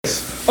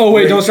Oh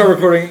wait, don't start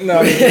recording.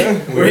 No.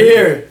 We're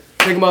here.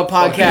 Think About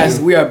Podcast.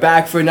 We are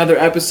back for another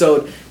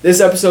episode. This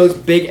episode's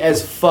big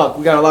as fuck.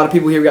 We got a lot of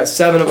people here. We got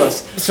 7 of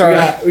us. Sorry.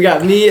 We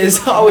got me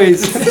as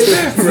always.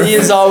 Me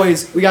as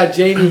always. We got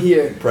Jamie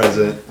here.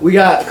 Present. We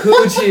got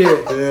Cooch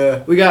here.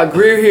 Yeah. We got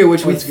Greer here,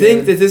 which we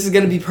think that this is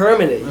gonna be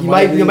permanent. You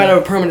might have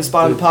a permanent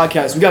spot on the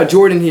podcast. We got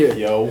Jordan here.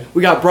 Yo.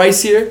 We got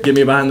Bryce here. Get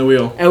me behind the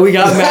wheel. And we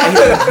got Matt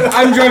here.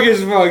 I'm drunk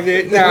as fuck,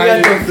 dude.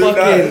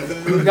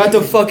 We got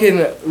the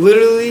fucking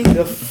literally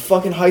the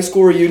fucking high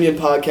school reunion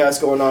podcast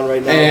going on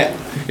right now.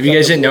 If you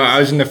guys didn't know, I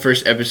was in the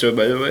first episode,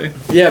 by the way.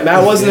 Yeah,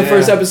 Matt was in the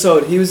first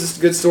episode. He was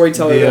a good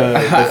storyteller.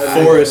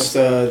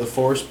 The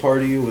forest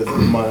party with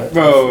my.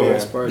 Bro,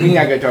 Yeah. we're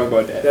not gonna talk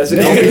about that. That's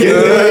it.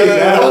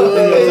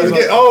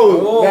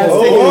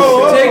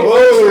 Take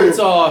both shirts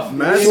off.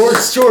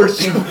 Shorts.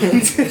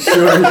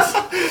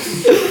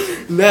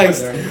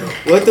 Next,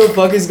 what the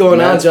fuck is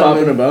going on, Matt's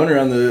popping a gentlemen? boner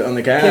on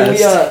the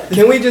cast.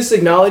 Can we just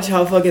acknowledge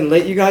how fucking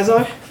late you guys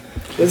are?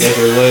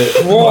 Whoa,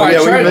 Oh, I yeah,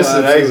 we tried missed to.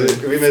 an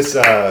exit. We missed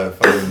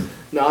fucking.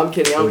 No, I'm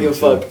kidding. I don't give a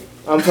fuck.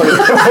 I'm fucking.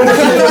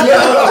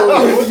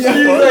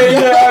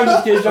 I'm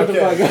just kidding. Shut the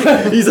fuck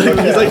up. He's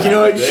like, you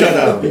know what? Shut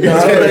up. You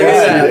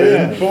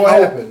guys What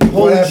happened?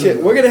 Holy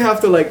shit, we're gonna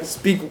have to like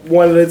speak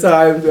one at a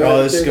time.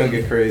 Oh, this is gonna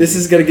get crazy. This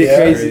is gonna get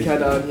crazy crazy.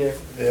 kind of on here.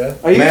 Yeah.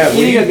 Are you Matt, what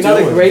eating are you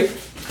another doing? grape?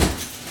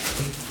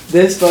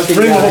 This fucking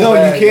guy. No,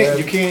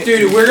 you can't.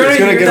 Dude, we're gonna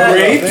get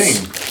get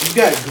grapes. You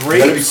got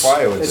grapes. Gotta be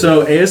quiet with it.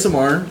 So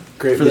ASMR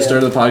for the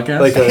start of the podcast.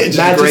 Like a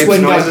Matt just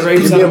went and got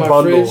grapes Give out me of a my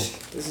bundle. fridge.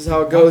 This is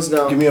how it goes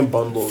now. Give me a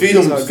bundle. Feed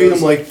him like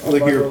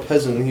you're a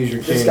peasant and he's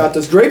your Just king. got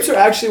those. Grapes are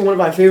actually one of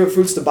my favorite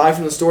fruits to buy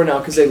from the store now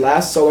because they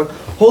last so long.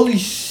 Holy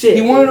shit.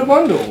 He wanted a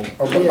bundle.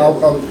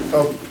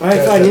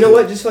 Alright, fine. You know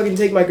what? Just fucking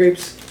take my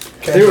grapes.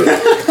 Now,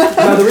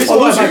 the reason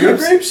why I buy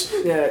grapes.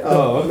 Yeah.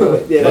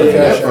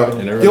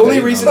 The only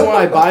reason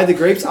why I buy the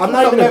grapes, I'm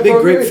not even a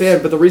big grape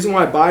fan, but the reason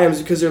why I buy them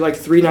is because they're like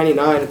 $3.99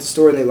 at the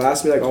store and they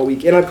last me like all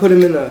week. And I put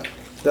them in the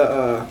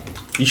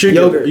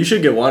yogurt. You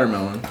should get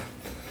watermelon.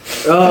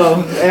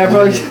 Oh, yeah, I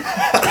probably should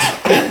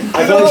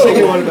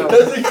get one of them.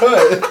 That's a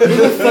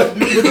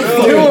cut. You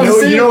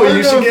know what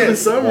you should get in the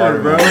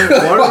summer, bro.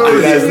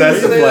 Watermelon.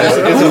 That's the place.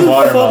 It's a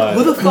watermelon.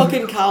 Who the fuck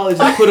in college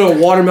is putting a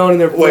watermelon in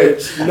their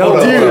fridge? No,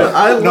 Dude,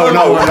 I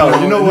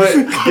love you know what?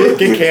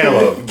 Get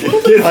cantaloupe.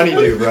 Get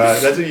honeydew, bro.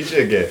 That's what you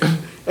should get.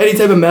 Any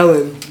type of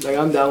melon. Like,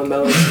 I'm down with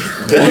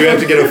melons. Then you have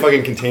to get a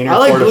fucking container I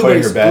like for to put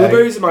in blueberries. your bag.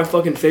 Blueberries are my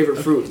fucking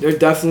favorite fruit. They're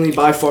definitely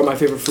by far my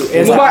favorite fruit.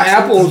 And What about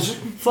apples?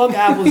 Fuck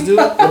apples, dude.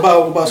 What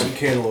about some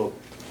cantaloupe?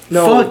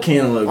 No. Fuck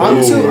cantaloupe.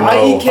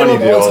 I eat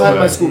cantaloupe honeydew all the all time the in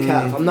my way. school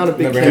calf. I'm not a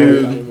big Never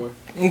cantaloupe had it. anymore.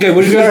 Okay,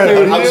 what is your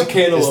favorite? I'm a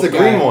cantaloupe. It's the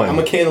green one. I'm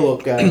a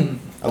cantaloupe guy.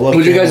 I love.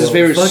 What's your guys'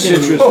 favorite Fucking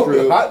citrus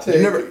fruit? Hot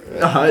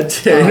take. Hot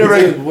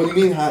take. What do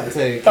you mean hot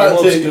take?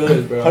 Cantaloupe's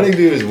good, bro.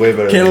 Honeydew is way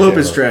better. Cantaloupe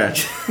is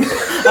trash.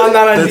 I'm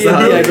not on That's D&D,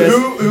 I not- guess.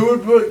 Who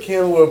would put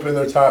cantaloupe in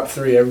their top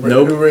 3? Everybody,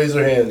 Nope. who raised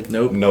their hand?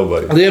 Nope.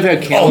 Nobody. They have had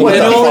Oh, cantaloupe. what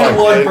the And only fuck,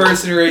 one dude?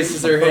 person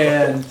raises their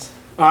hand.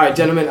 Alright,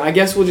 gentlemen, I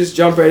guess we'll just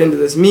jump right into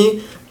this.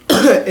 Me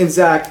and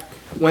Zach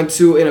went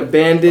to an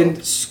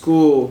abandoned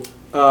school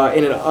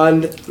in an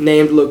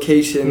unnamed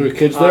location Were the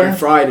kids on there?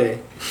 Friday.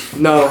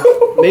 No,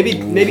 maybe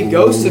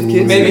ghosts of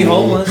kids. Maybe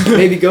homeless.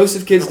 Maybe ghosts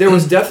of kids. There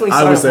was definitely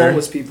I some was there.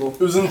 homeless people. It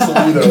was in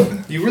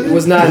Toledo. You It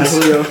was not in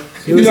Toledo.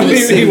 It was in a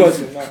city. He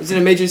wasn't. It was in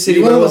a major city,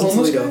 You but it one of the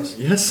wasn't homeless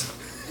Toledo. Yes.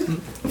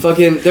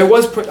 Fucking, there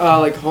was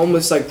like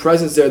homeless like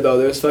presence there though.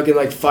 There was fucking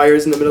like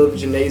fires in the middle of a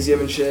gymnasium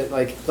and shit.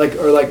 There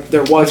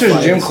was. What's your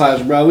fires. gym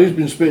class, bro? We've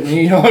been spitting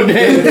heat all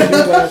day.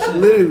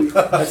 Literally,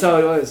 that's how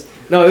it was.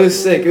 No, it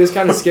was sick. It was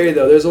kind of scary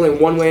though. There's only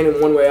one way in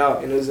and one way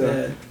out, and it was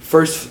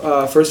first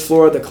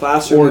floor of the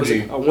classroom.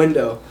 Orgy. A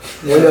window.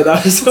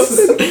 That was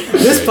something.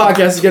 This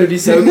podcast is gonna be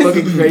so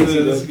fucking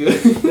crazy.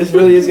 This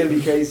really is gonna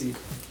be crazy.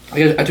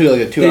 I took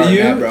like a 2-hour Did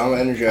you- nap, bro. I'm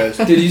energized.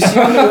 Did you see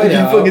on the way You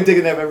out? fucking take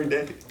a nap every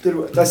day.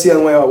 That's the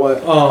other way out.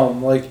 What?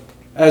 Like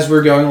as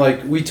we're going,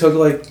 like we took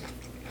like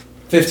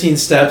 15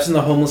 steps, and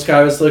the homeless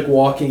guy was like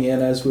walking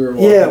in as we were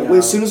walking. Yeah. out.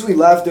 As soon as we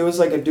left, there was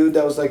like a dude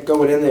that was like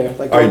going in there.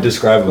 Like. All right,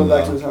 describe Go him.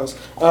 back to his house.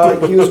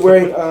 He was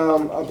wearing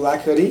a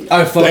black hoodie.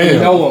 I fucking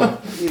Damn. know him.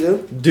 You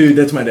do? Dude,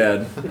 that's my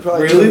dad. You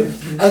probably Really? do.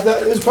 I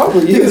thought it was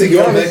probably you. Is he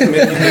going back to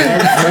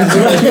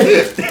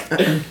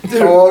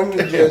How long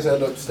did you guys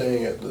end up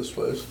staying at this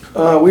place?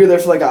 We were there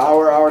for like an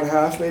hour and a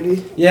half,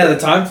 maybe. Yeah, the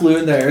time flew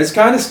in there. It's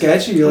kind of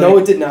sketchy. Like, No,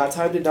 it did not.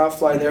 Time did not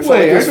fly in there. It felt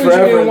like Wait, it I was thought you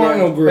forever didn't in want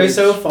there. no grapes. it's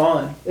so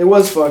fun. It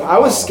was fun. I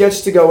was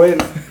sketched to go in,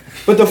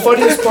 but the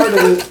funniest part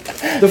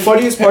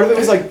of it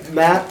was like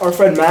Matt, our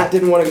friend Matt,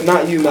 didn't want to.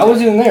 Not you, Matt. I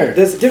wasn't even there.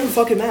 There's a different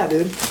fucking Matt,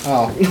 dude.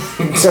 Oh.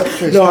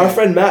 No, our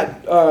friend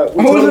Matt. I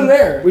wasn't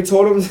there. We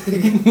told him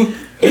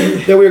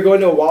that we were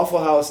going to a Waffle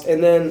House,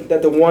 and then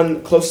that the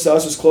one closest to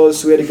us was closed,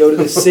 so we had to go to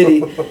the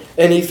city.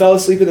 And he fell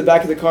asleep in the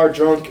back of the car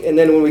drunk. And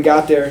then when we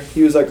got there,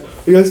 he was like,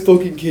 "Are you guys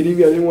fucking kidding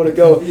me? I didn't want to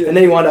go." And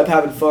then he wound up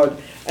having fun.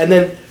 And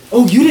then,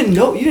 oh, you didn't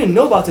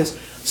know about this.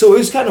 So it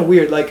was kind of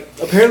weird. Like,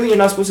 apparently you're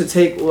not supposed to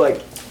take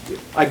like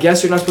I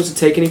guess you're not supposed to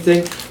take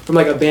anything from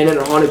like abandoned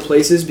or haunted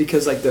places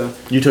because like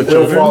You took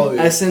It'll children? follow you.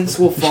 essence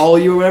will follow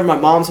you or whatever. My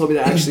mom told me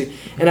that actually,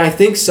 and I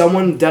think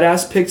someone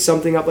deadass picked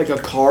something up like a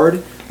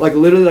card, like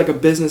literally like a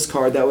business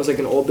card that was like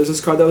an old business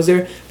card that was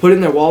there, put it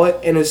in their wallet,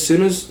 and as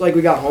soon as like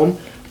we got home,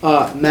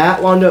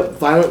 Matt wound up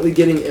violently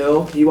getting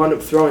ill. He wound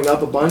up throwing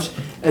up a bunch,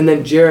 and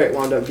then Jarrett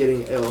wound up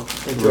getting ill. And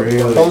throwing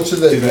up. How much did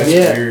they do?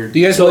 Yeah. Do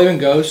you guys believe in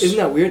ghosts? Isn't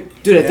that weird,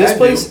 dude? At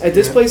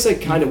this place,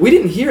 like kind of. We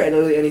didn't hear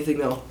anything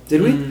though,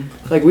 did we?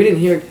 Like we didn't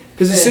hear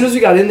because as soon as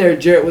we got in there,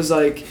 Jarrett was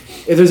like,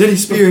 "If there's any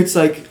spirits,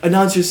 like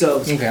announce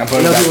yourselves." Okay, I'm And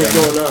putting it nothing back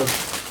was there. going on.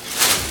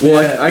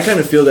 Well, I kind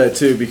of feel that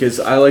too because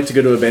I like to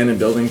go to abandoned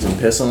buildings and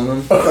piss on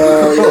them.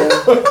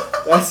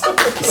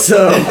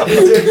 So,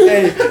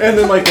 and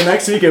then like the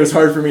next week it was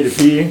hard for me to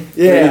pee.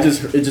 Yeah. It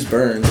just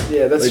burned.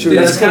 Yeah, that's Like, true. dude,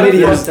 That's that's kinda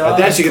chlamydia. fucked up.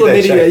 That's You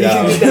should get that chlamydia. You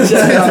checked can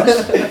out. get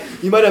that checked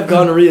out. You might have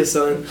gonorrhea,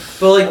 son.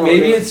 But like Oh,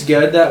 maybe man. it's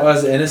good that I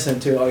was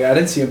innocent too. Like I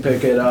didn't see him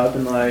pick it up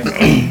and like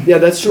Yeah,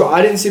 that's true.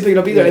 I didn't see it pick it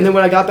up either. And then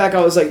when I got back,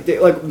 I was like,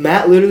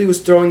 Matt literally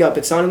was throwing up.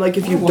 It sounded like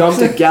if you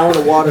dumped a gallon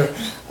of water.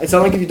 It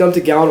sounded like if you dumped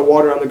a gallon of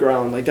water on the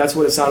ground. Like that's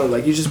what it sounded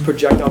like. You just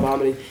projectile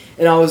vomiting.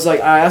 And I was like,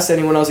 I asked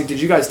anyone, I was like,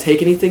 did you guys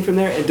take anything from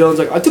there? And Dylan's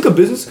like, I took a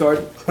business card.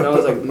 And I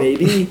was like,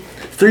 maybe.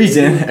 3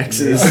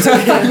 Xanaxes.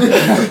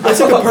 I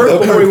took a perk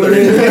before we went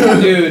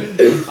in.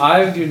 dude,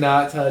 I do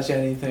not touch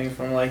anything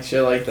from like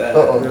shit like that.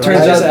 Uh-oh. I'm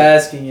Turns just out-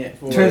 asking it.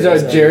 For Turns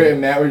it. out Jarrett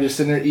and Matt were just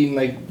sitting there eating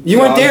like. You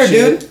weren't dog there,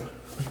 shit. dude.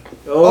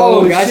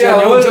 Oh, shit,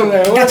 I wasn't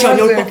there. Got you on I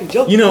your wasn't fucking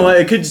joke. You know what?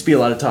 It could just be a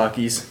lot of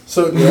talkies.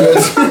 So,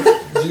 guys,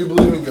 do you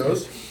believe in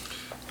ghosts?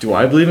 Do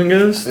I believe in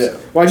ghosts? Yeah.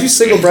 Why'd you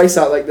single Bryce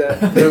out like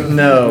that?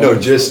 No. No,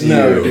 just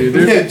No, you.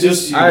 dude. Yeah,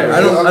 just you. I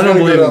I'm don't trying to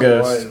believe get in out the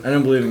ghosts. line. I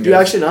don't believe in Do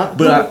ghosts. you actually not?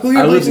 But Who here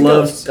I would believes in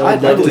love ghosts? I would I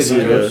love to believe see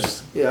in a ghosts.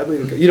 ghost. Yeah, I believe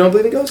in ghosts. You don't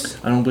believe in ghosts?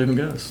 I don't believe in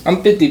ghosts. I'm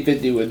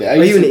 50-50 with it.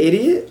 Are you an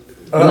idiot?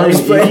 I'm not an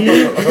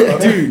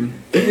idiot. Dude.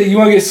 You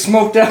want to get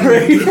smoked out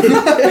right? You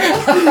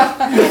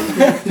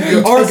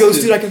are a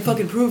ghost, dude. I can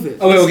fucking prove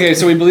it. Okay,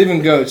 so we believe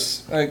in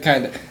ghosts,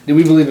 kind of. Do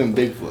we believe in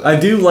Bigfoot? I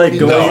do like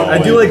going No. I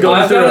do like Oh,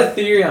 going I've through got a a,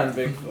 theory on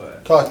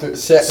Bigfoot. Talk to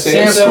Sam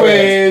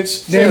Squid.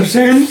 Damn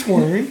Sam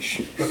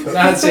Squid.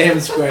 Not Sam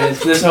Squares.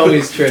 This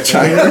homie's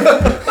tripping.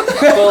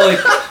 But like,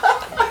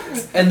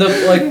 in the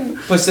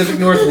like Pacific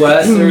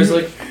Northwest, there was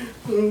like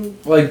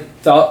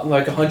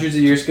hundreds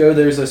of years ago,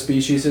 there's a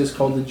species that's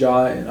called the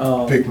giant.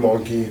 Big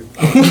monkey.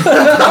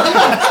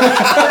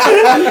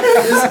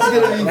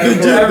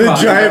 the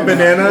giant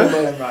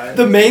banana.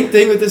 The main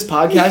thing with this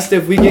podcast,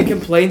 if we get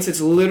complaints, it's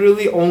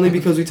literally only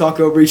because we talk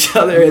over each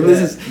other, and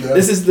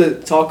this is the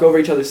talk over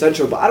each other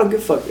central. But I don't give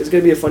a fuck. It's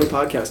gonna be a funny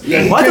podcast.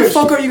 Why the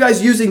fuck are you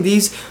guys using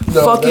these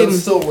No, fucking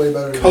that's still way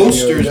better than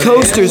Coasters. the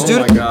coasters, Oh dude?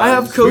 my God. I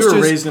have coasters. We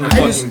were raised in a I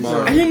just- fucking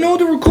barn. I didn't know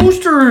there were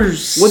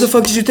coasters. What the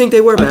fuck did you think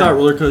they were, I man? thought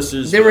roller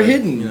coasters. They were like,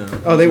 hidden. You know,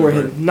 Oh, they were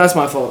hidden. That's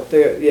my fault.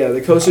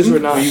 The coasters were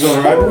not. Yeah.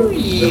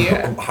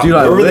 Dude,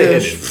 I Where were they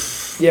wish. hidden?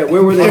 Yeah,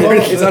 where were they?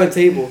 It's on a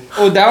table.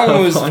 Oh, that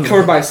one was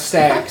covered by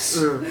stacks.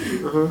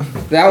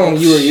 That one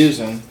you were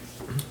using.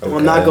 Well,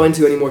 I'm not going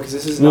to anymore because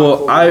this is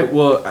not.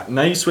 Well, cool.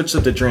 now you switched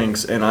up the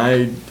drinks, and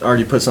I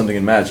already put something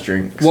in Matt's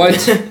drink. What?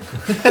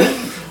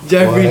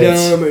 Jeffrey What?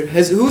 Dahmer.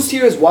 Who's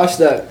here has watched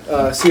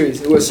that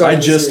series? Who has I started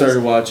the just series?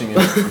 started watching it.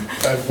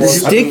 I've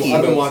Sticky.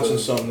 I've been watching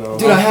some though.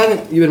 Dude, I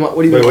haven't. You've been. What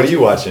have you been? Wait, what are you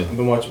watching? I've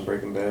been watching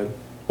Breaking Bad.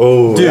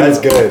 Oh, Dude. that's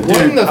good.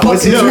 What in the fuck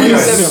What's is season season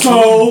one? seven?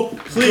 So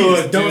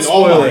Please don't dude.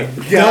 spoil Oh my it.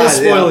 God, Don't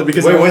spoil yeah. it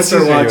because Wait, I want what to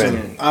start season are you watching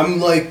in? it. I'm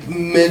like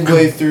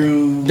midway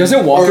through.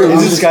 Doesn't Walker or lose I'm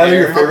Is his Skyler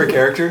your hair? favorite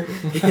character?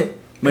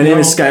 My name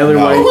is Skylar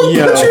No. White.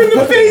 Yo. Punch her in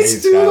the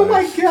face, dude. Oh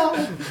my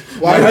god.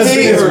 My I husband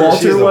hate is her. Walter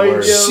She's the White.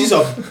 worst. Yo.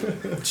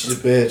 She's a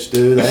bitch,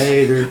 dude. I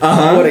hate her.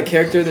 What a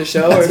character in the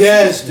show. Or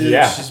Yes, dude.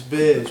 Yeah. She's a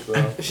bitch,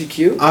 bro. Is she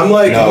cute? I'm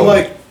like No.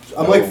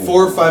 I'm like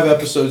 4 or 5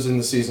 episodes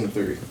into season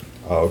 3.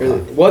 Oh, okay. Really?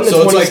 One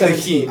So it's like the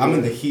 2017. heat. I'm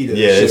in the heat of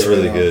Yeah, this it's shit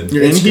really right now. good.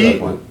 You're in It's heat?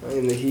 good. I'm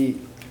in the heat.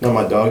 No,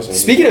 my dog's in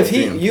Speaking of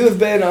heat, Damn. you have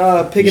been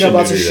picking You up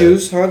lots of shouldn't do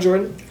shoes, huh,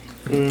 Jordan?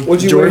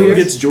 What'd you Jordan wear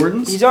here? gets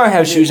Jordans. don't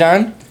have shoes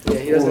on. Yeah,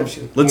 he doesn't have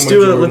shoes. Let's my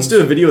do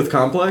Jordans. a video with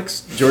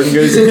Complex. Jordan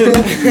goes in.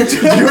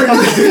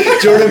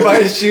 Jordan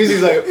buys shoes.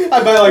 He's like,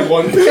 I buy like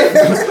one.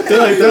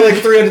 they're like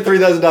 $300,000.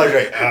 You're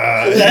like,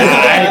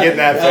 I ain't getting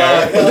that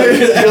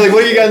fair. You're like,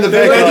 what do you got in the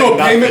bag? Like, You're no,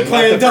 like, payment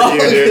plan, nothing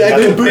for you, dog. dude. Yeah, Nothing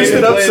They dude, for boosted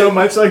you. up so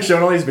much, like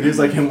showing all these videos,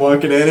 like him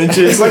walking in and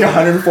just like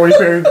 $140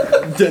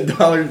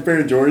 pair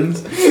of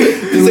Jordans.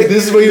 He's like,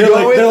 this is what you're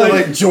going with? They're I'm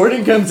like,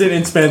 Jordan comes in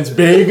and spends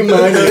big money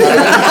on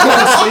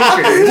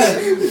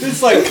sneakers.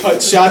 It's like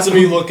cut shots of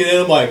me looking at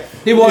him like,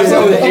 He walks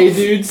out with hey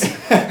dudes.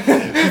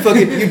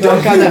 You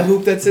dunk on that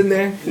hoop that's in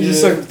there. You just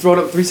start throwing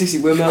up 360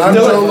 windmill. I'm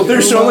telling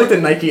They're showing like the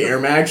Nike Air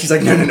Max. She's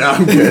like, no,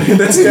 I'm good.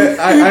 That's good.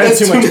 I have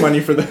too much money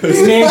for those.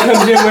 Man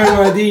comes in wearing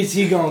one of these,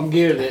 he gonna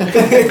get it.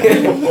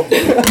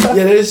 Yeah,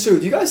 that is true.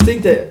 Do you guys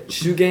think that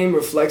shoe game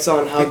reflects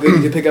on how good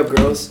you can pick up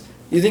girls?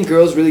 You think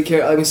girls really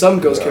care? I mean, some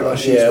girls care about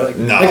shoes. Yeah. But like,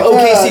 No. like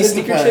OKC it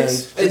sneaker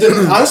depends. chicks.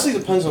 It honestly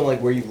depends on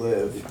like where you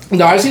live.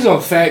 No, I see some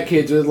fat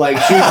kids with like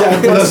shoes that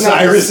are The busting out.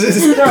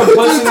 Cyruses. They're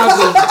busting out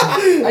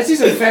the. I see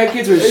some fat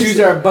kids with shoes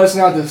that are busting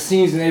out the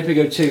seams and they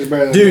pick up chicks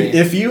better than Dude, me.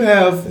 if you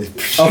have a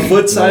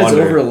foot size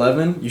wonder. over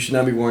 11, you should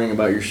not be worrying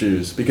about your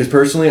shoes. Because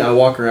personally, I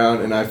walk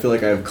around and I feel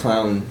like I have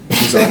clown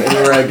shoes on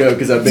anywhere I go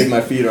because how big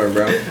my feet are,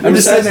 bro. I'm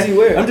just size sitting do you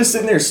wear? there. I'm just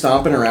sitting there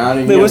stomping around.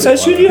 And Wait, what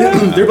size shoe do you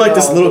have? They're like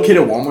this little kid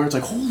at Walmart. It's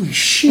like, holy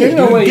shit, There's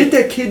no dude, way- get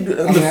that kid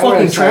the I wear a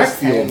fucking size track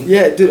 10. field.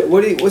 Yeah, dude.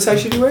 What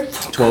size shoe do you wear?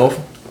 12.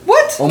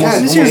 What? Almost. God, almost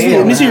let me see your feet.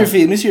 Let me see your 12. feet.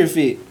 Let me see your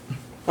feet.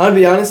 I'm gonna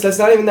be honest. That's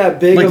not even that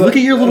big. Like, of a, look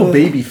at your little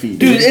baby feet.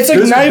 Dude, it's like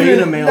Those not are even-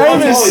 beta male. not How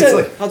even tall a is cent-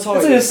 it? How tall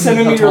That's are like a you?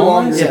 centimeter How tall am I?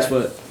 longer. 6 Yeah.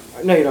 foot.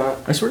 No, you're not.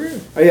 I swear.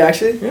 Are you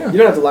actually? Yeah. You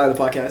don't have to lie on the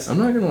podcast. I'm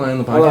not gonna lie on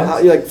the How-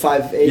 podcast. you're like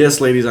 5'8". Yes,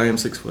 ladies, I am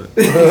 6 foot.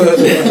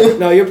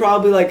 No, you're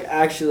probably like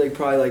actually like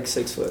probably like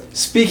 6 foot.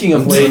 Speaking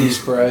of ladies,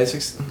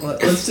 Bryce,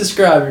 let's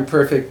describe your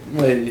perfect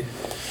lady.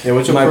 Yeah,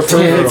 what's your My perfect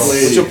perfect girl?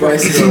 lady. What's your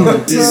perfect girl?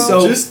 Dude,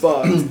 so just-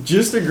 fucked.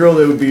 Just a girl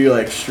that would be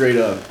like straight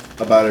up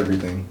about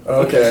everything.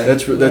 Okay.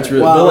 That's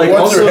really. Wow. But like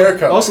What's her also,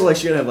 haircut? also like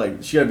she gotta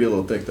be a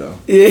little thick though.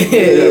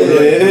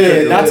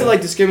 Yeah. Not to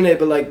like discriminate,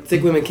 but like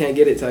thick women can't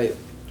get it tight.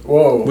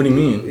 Whoa. What do you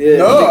mean? Yeah.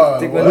 No,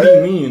 thick what? What do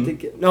you mean?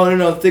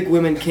 No. Thick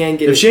women can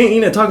get If it. she ain't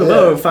eating at Taco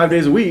Bell 5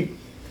 days a week,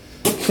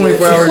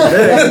 24 hours a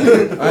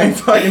day, I ain't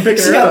fucking picking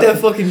She her got up. that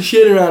fucking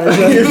shit around her.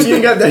 If she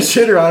ain't got that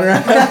shitter on her, I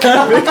ain't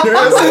picking her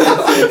up.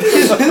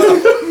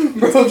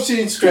 Bro, she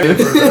ain't straight.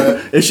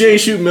 If she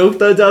ain't shooting milk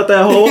duds out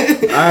that hole,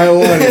 I don't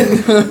want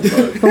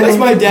it. That's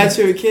my dad's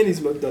favorite candy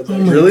smoke duds.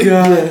 Actually. Really?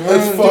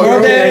 That's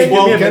fucking Hey,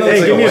 Well, give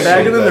me a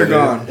bag of them, they're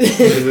gone.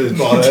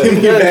 Give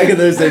me a bag of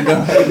those, they're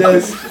gone. It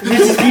does.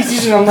 Reese's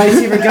Pieces and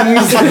lightsaber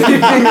gummies. Give me a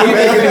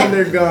bag of them,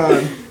 they're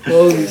gone.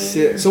 Holy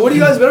shit. So what have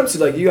you guys been up to?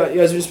 Like you guys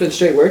have just been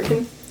straight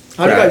working?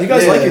 How do you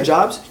guys Yeah. like your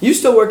jobs? You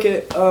still work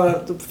at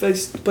the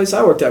place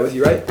I worked at with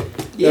you, right?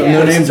 Yeah.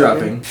 No name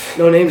dropping.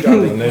 No name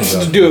dropping.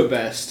 Just do it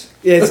best.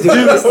 Yeah, it's Dude,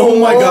 oh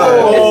my god.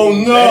 Oh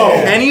no!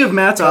 Any of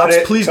Matt's ops,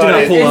 it, please do cut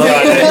not it, pull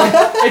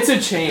up. It's a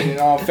chain, in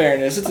all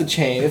fairness. It's a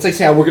chain. It's like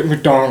saying I work at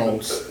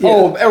McDonald's. Yeah.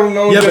 Oh, everyone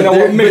knows Yeah, I but, know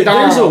what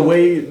McDonald's.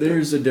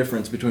 there's a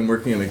difference between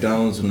working at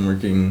McDonald's and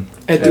working.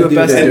 And do it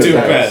best. And do do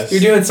it it best.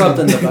 You're doing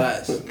something the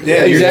best.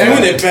 Yeah, you're Exactly.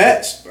 doing it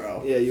best,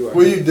 bro. Yeah, you are.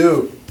 What do you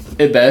do?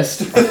 At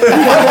best.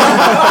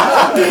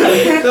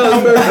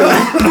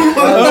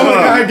 Oh my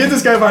god, get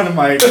this guy behind the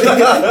mic.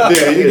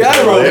 Yeah, you got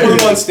it, Bro, bro.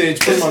 put him on stage.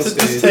 Put him on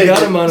stage. You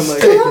got him on a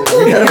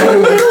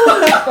mic.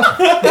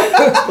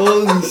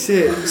 Holy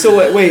shit.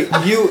 So wait,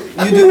 you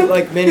do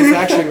like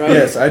manufacturing, right?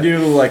 Yes, I do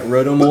like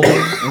roto molding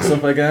and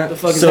stuff like that. The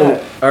fuck is so,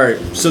 that? alright,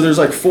 so there's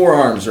like 4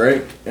 arms,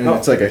 right? And Oh.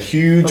 it's like a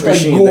huge It's like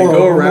machine. Goro- They go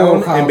Goro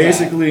around combat. and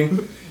basically.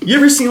 You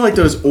ever seen like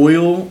those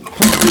oil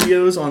pump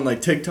videos on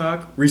like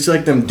TikTok? Where you see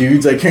like them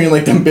dudes like carrying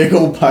like them big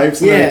old pipes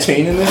and Yeah. a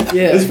chain in it?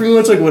 Yeah. It's pretty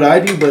much like what I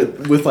do,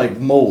 but with like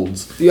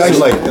molds. Do you So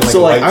actually,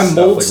 like, I'm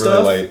mold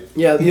stuff.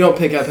 yeah, you don't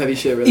pick up heavy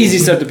shit, really. Easy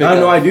stuff to pick I up.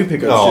 know I do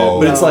pick up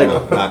No, shit, but it's like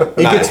not it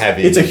gets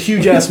heavy. It's a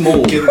huge ass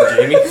mold. Get him,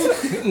 Jamie.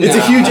 It's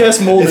a huge ass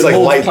mold. It's that like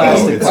molds light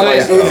plastic. though.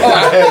 It's Oh,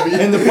 like yeah.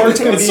 And the parts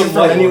can be It's some from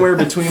rubber. anywhere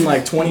between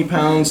like 20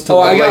 pounds to Oh,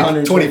 I like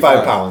got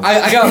 25 pounds.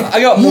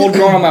 I got mold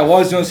growing on my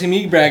walls. Don't see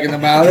me bragging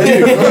about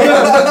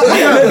it.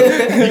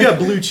 You got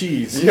blue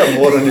cheese. You got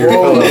mold under your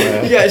pillow,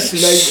 man. You got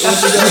schmeck.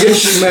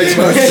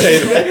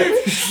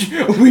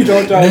 We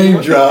don't talk Name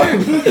about drop.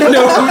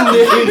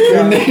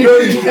 no name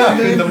Name drop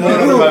in the mold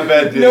under my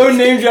bed, dude. No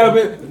name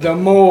dropping. The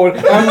mold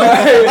on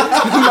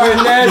my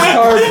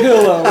NASCAR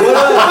pillow.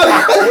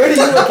 Where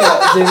do you work at,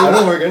 I Jamie?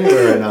 don't work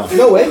anywhere right now.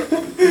 No way. You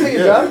take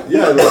your job?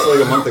 Yeah, that's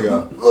like a month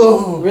ago.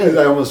 Oh, really?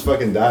 I almost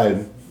fucking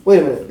died. Wait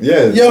a minute.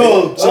 Yeah.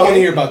 Yo, I want to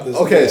hear about this.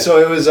 Okay, so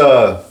it was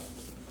so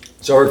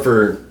I worked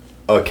for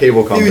a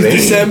cable It company. was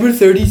December You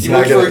 30th.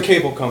 work for a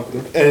cable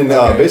company. And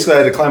basically, I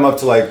had to climb up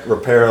to like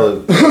repair a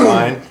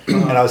line,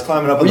 and I was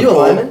climbing up. Were on you the a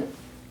pole. lineman?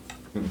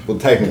 Well,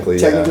 technically,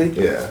 Technically?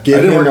 yeah. Get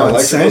I didn't him work on on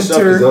electrical stuff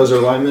center. because those are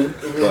linemen.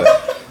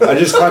 But I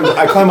just climbed.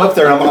 I climb up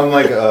there. I'm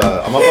like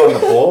I'm up on the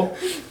pole,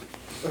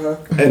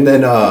 and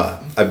then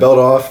I belt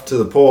off to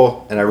the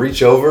pole, and I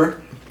reach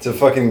over to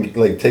fucking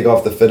like take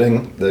off the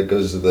fitting that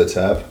goes to the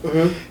tap,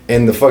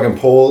 and the fucking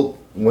pole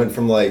went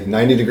from like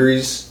 90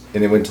 degrees,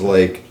 and it went to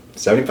like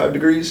 75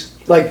 degrees.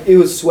 Like it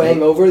was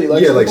swaying over the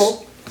Yeah, electrical like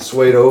pole?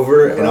 swayed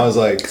over, and I was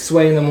like.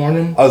 Sway in the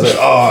morning. I was like,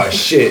 oh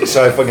shit!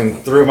 So I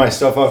fucking threw my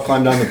stuff off,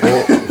 climbed down the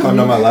pole, climbed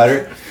down my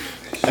ladder,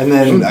 and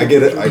then I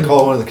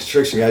call one of the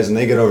construction guys, and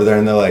they get over there,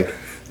 and they're like,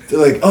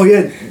 oh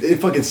yeah, it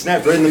fucking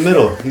snapped right in the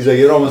middle. He's like,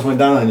 it almost went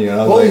down on you, and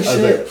I was Holy like, I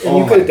was shit. like, And oh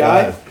you my could've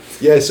died? God.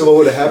 Yeah. So what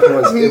would have happened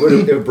was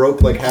it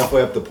broke like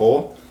halfway up the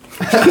pole.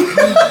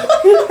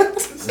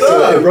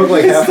 So it broke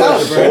like halfway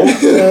up the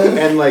pole,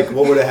 and like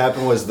what would have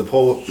happened was the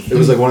pole. It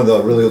was like one of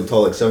the really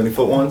tall, like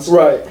 70-foot ones,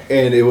 Right.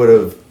 and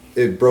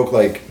it broke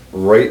like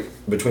right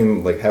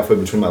between like halfway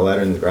between my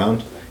ladder and the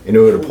ground, and it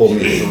would have pulled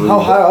me through. How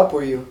high up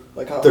were you?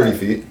 Like how 30 high?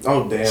 feet.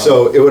 Oh damn.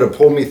 So it would have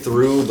pulled me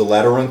through the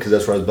ladder rung because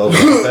that's where I was belted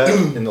off at,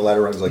 and the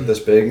ladder rung's like this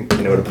big,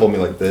 and it would have pulled me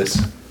like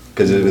this because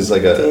because it was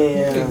like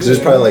Damn. because it was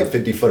probably like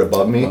 50 foot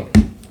above me.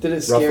 Did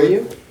it scare Roughly.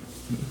 you?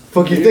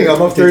 Fuck you think I'm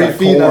up 30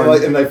 feet and I'm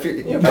like, and I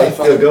feel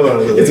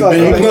going. It's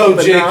like-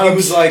 No, Jake, he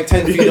was like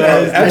 10 feet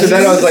up. After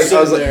that, I was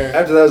like, there.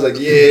 after that, I was like,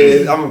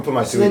 yeah, I'm gonna put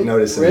my 2 week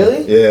notice in. Really?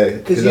 Yeah.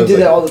 Because I you was did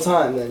like, that all the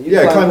time then. You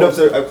Yeah, I climbed up up.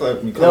 there. I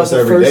climbed, you That climb was up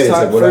there the every day. first It's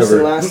time, like first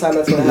and whatever. last time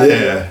that's gonna happen.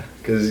 Yeah,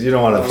 because you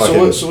don't want to So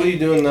fucking. what are you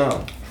doing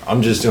now?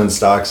 I'm just doing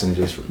stocks and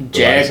just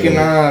Jacking relaxing.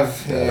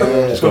 off.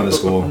 Yeah, just going to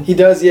school. He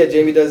does, yeah.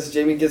 Jamie does.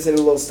 Jamie gets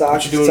into a little stock.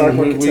 What you doing? stock What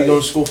market are you type.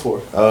 going to school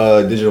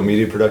for? Digital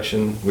media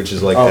production, which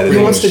is like Oh, editing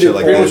he wants and to shit do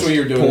like Pretty that. much what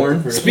you're doing.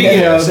 Porn. for- Speaking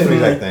Yeah, of, same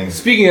exact thing.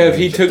 speaking of,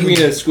 he took me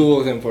to school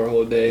with him for a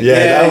whole day.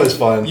 Yeah, that was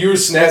fun. You were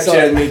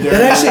Snapchatting me during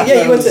And actually,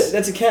 yeah, you went to. that.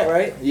 That's a Kent,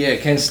 right? Yeah,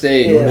 Kent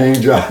State. Yeah.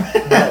 Name drop.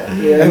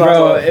 Yeah. And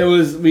bro, it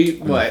was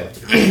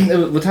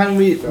what time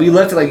we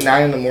left at like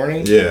 9 in the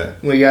morning. Yeah,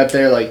 We got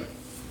there like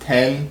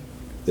 10.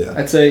 yeah.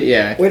 I'd say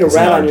yeah. Way to It's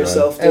rat an hour on drive.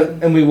 yourself,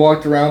 dude. And we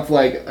walked around for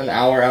like an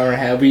hour, hour and a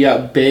half. We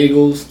got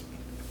bagels.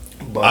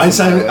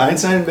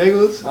 Einstein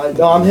bagels.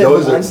 No, I'm hitting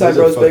Those are- Einstein those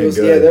are Bros fucking bagels.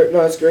 good. Yeah,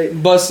 no, it's great.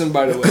 Bussin',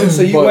 by the way.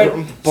 So you But-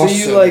 so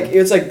you bussin'. like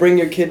it's like bring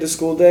your kid to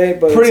school day,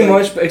 but Pretty it's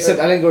like, much, but except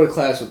I didn't go to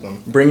class with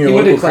them. Bring your He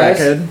went to local class,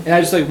 crackhead. and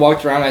I just like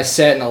walked around. I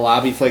sat in the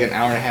lobby for like an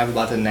hour and a half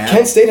about to nap.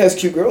 Kent State has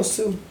cute girls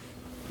too.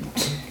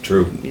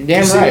 True. You're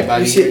damn You right, see-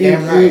 buddy. you see- You're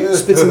damn right. you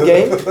spit some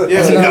game.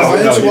 Yeah, No, why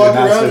no, don't you you walk did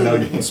not around say no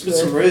and game. spit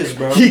some riz,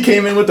 bro? He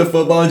came in with a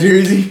football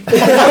jersey.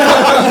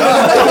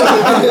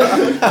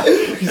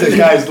 He's like,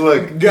 guys,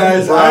 look,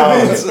 Guys,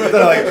 Browns. They're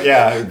like,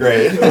 yeah,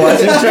 great. Watch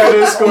him try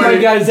to score.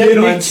 my God, is that Get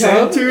Nick on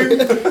Chubb? center.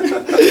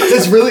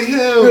 That's really him.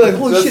 You're like,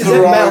 holy That's shit, is the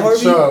that Matt wrong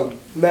Harvey? chunk.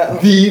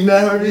 Matt, The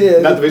Matt Harvey? Yeah.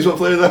 Not the baseball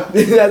player though. not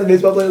the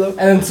baseball player though.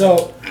 And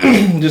so,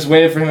 just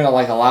waited for him in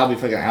like a lobby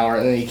for like an hour,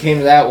 and then he came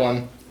to that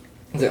one.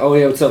 He's like, "Oh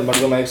yeah, what's up? I'm about to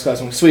go to my next class."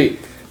 I'm like, "Sweet."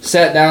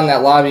 Sat down in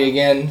that lobby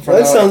again for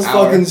That another sounds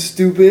hour. fucking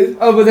stupid.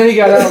 Oh, but then he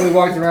got out and we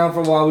walked around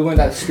for a while. We went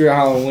to Screw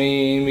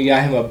Halloween. We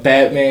got him a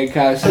Batman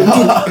costume.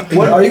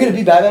 What are you gonna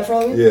be Batman for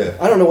Halloween? Yeah.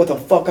 I don't know what the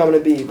fuck I'm gonna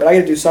be, but I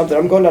gotta do something.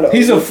 I'm going down to.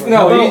 He's a Oakland for-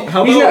 no.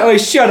 How He's about- not.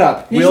 Wait, shut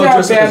up. He's We all not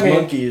dress up as Batman.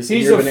 monkeys and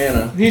He's you're a a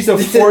banana. He's a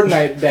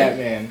Fortnite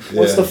Batman.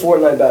 What's the Yeah.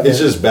 Fortnite Batman? It's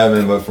just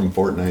Batman, but from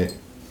Fortnite.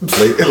 Like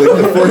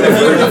the Fortnite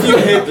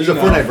version. There's a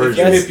Fortnite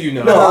version. If you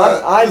know. No,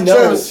 I know.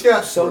 Travis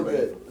Scott so Fortnite.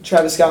 good.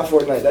 Travis Scott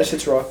Fortnite. That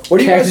shit's raw. What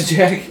do you Cactus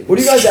guys? Jack. What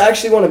do you guys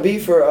actually want to be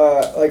for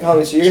like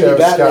Halloween? So you're gonna be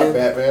Travis Scott Batman.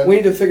 Batman. We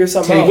need to figure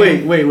something Take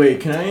out. Wait.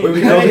 Can I? Wait,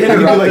 can I you can do,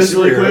 interrupt like, this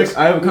really superheroes. quick?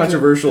 I have a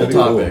controversial That'd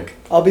be cool. topic.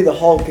 I'll be the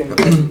Hulk and. Are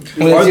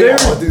Let's there?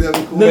 Oh, dude,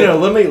 that'd be cool. No.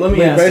 Let me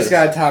Wait, ask Bryce this.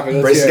 got a topic.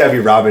 Let's Bryce hear has gotta it.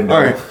 be Robin.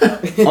 All Though.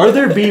 right. Are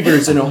there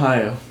beavers in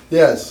Ohio?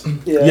 Yes.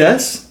 Yeah.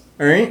 Yes.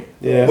 All right.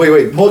 Yeah.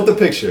 Wait, pull up the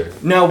picture.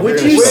 Now,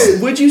 Wait.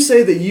 would you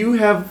say that you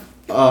have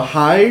a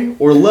high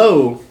or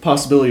low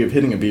possibility of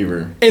hitting a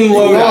beaver? In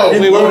Lodi.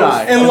 In Wait, where-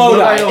 Lodi. In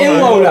Lodi. In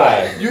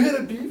Lodi. You hit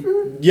a beaver?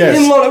 Yes.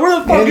 In Lodi. Where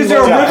the fuck is there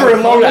a river in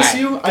I promise Lodi?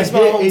 you, I That's my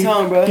hit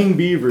hometown, a bro. fucking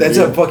beaver. That's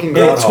dude. a fucking It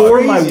groundhog.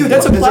 tore my Dude,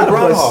 that's a That's a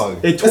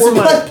platypus.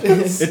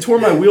 groundhog. it tore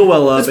my wheel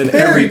well up and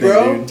Perry, everything,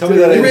 bro. dude. Tell me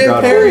that You ain't a ran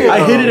groundhog. Perry.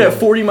 I hit it at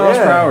 40 miles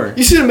per hour.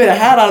 You should have made a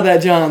hat out of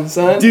that, John,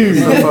 son. Dude,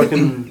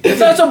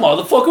 That's a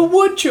motherfucking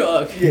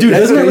woodchuck. dude,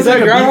 doesn't it look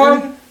like a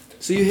groundhog? beaver?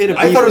 So you hit a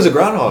beaver. I thought it was a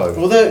groundhog.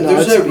 Well, No,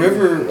 there's it's that a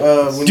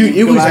river. When Dude,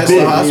 you it go was past the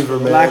big. hospital,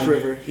 man. Black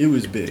River. It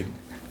was big.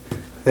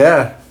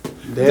 Yeah.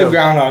 It's a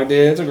groundhog,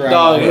 dude. It's a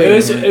Dog, groundhog. it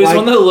was Why-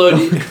 one of the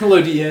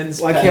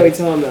Lodians. Why can't we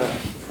tell him that?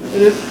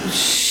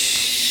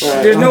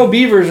 There's no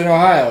beavers in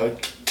Ohio.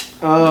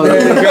 Oh,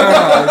 It's a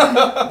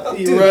groundhog.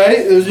 Right?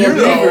 There's no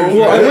beaver.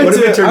 Well, I What went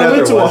if it turned to, I out went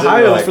there to was?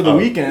 Ohio Like, for the oh.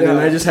 weekend and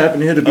Yeah. I just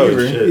happened to hit a Oh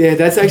beaver. shit. yeah,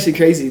 that's actually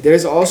crazy.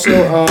 There's also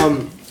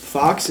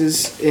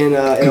foxes in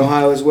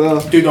Ohio as well.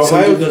 Dude, Some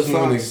Ohio dude doesn't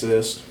fox. even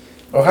exist.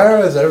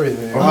 Ohio has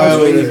everything. Ohio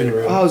ain't Ohio's even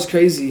real. Oh, it's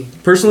crazy.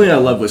 Personally, I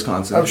love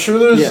Wisconsin. I'm sure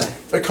there's Yeah.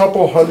 a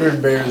couple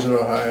hundred bears in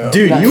Ohio.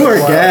 Dude, Not you are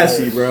Wow.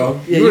 gassy, bro.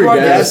 Yeah, you are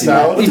gassy.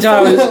 You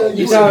thought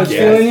I was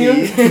feeling you?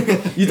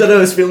 You thought I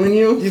was feeling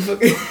you? You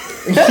fucking.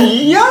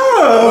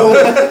 Yo!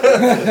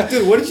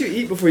 Dude, what did you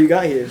eat before you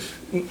got here?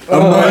 A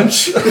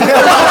munch.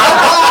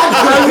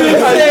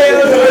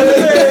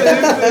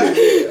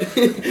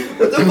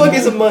 What the fuck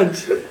is a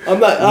munch? I'm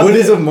not. What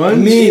is a munch?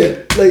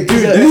 Like,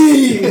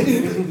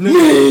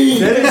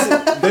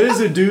 That is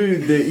a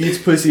dude that eats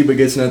pussy but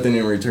gets nothing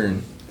in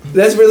return.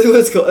 that's really what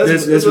it's called.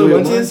 That's what a really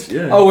munch a is? munch?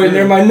 Yeah. Oh wait,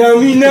 never mind. No,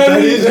 me, no,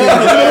 me.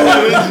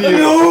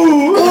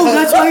 Oh,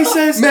 that's why he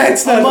says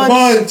Matt's a not a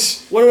bunch.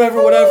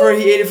 Whatever.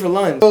 He ate it for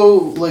lunch. So,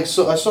 like,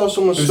 so I saw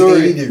someone's It was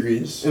story. 80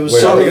 degrees. It was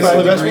Wait, 75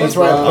 that's degrees, That's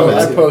why bro.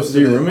 I posted Do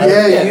you it. remember?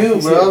 Yeah, Yeah, you,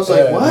 he's bro. I was like,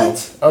 yeah. what?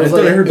 I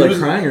thought I heard it like was-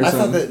 crying or I thought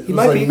something. that it He was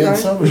might like be crying.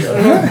 midsummer.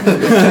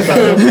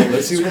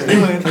 Let's see what's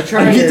going on. I'm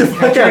trying Get to the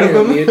fuck out of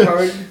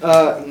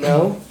him.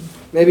 No.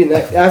 Maybe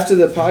after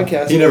the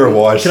podcast. He never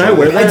watched. Can I it.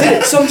 wear I that?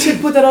 did. Some chick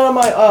put that on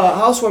my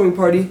housewarming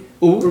party.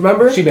 Ooh,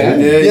 Remember? she bad?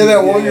 Yeah, that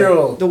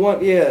 1-year-old. The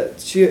one, yeah.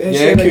 She Yeah,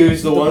 had, like,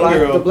 Coos, the one black,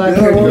 girl. The black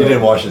Yeah, hair You one.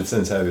 didn't watch it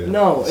since, have you?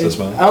 No, So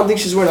small. I don't think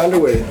she's wearing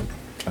underwear.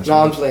 No,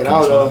 I'm playing. I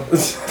don't know.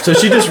 So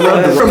she just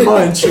rubbed the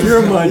munch.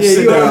 You're a munch. Yeah,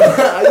 Sit you down.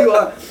 are. You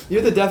are.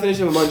 You're the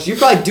definition of a munch. You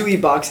probably do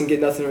eat box and get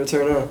nothing in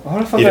return, huh? Why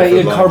the fuck Eat I it for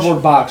eat a lunch.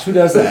 cardboard box? Who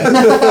does that?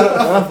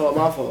 My fault.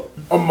 My fault.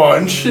 A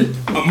munch. A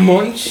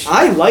munch?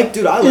 I like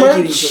eating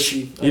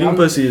pussy. Like, Eating I'm-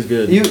 pussy is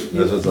good. You.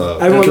 That's what's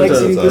up. Everyone That's likes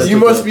what's eating up. pussy. You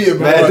must be a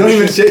Matt, don't munch.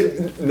 even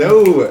shake.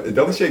 No,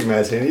 don't shake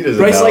Matt's hand. He doesn't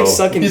Bryce know. likes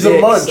sucking He's dick,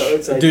 a munch. so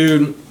it's like,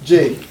 Dude,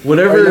 Jake, are you a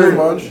whatever.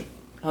 munch?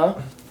 huh?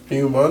 Are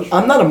you a munch?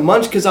 I'm not a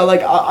munch because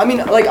I mean,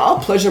 I'll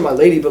pleasure my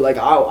lady, but like,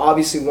 I'll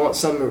obviously want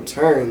something in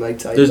return. Like,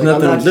 type. There's like,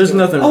 I'm not nothing. just There's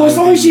gonna- nothing. Oh, wrong as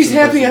long with as she's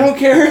eating happy, I pussy. don't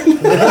care.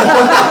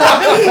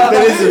 That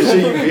is some shit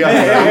you feel.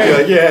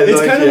 Yeah.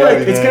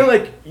 It's kind of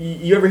like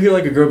you ever hear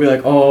like a girl be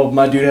like, "Oh,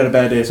 my dude had a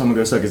bad day, so I'm gonna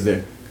go suck his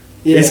dick."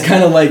 Yeah. It's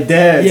kind of like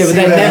that. Yeah, but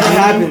that never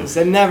happens.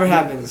 That never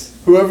happens.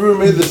 Whoever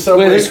made the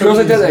subway. Wait, there's girls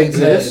like that that cookies is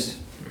dead. exist?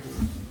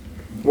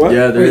 What?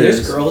 Yeah, there Wait, is.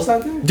 there's girls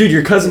out there? Dude,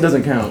 your cousin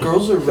doesn't count.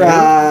 Girls are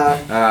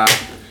real.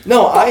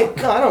 No, I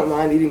don't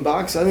mind eating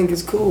box. I think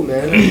it's cool,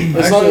 man. I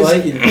As long actually as,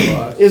 like eating a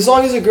lot. as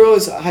long as a girl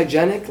is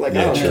hygienic, like I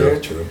Yeah, don't true, care.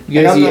 true.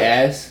 You guys Like, I'm eat not-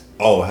 ass?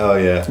 Oh hell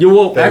yeah. You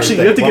well, Favorite actually,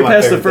 thing. you have to One get of my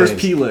past the favorite first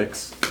things. P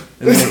licks.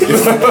 And then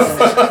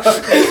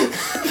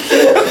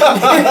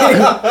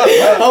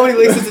How many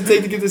licks does it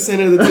take to get the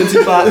center of the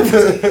Tootsie Pop?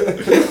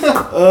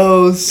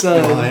 Oh,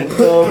 son. One.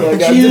 Oh, my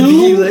God. The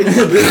bee licks.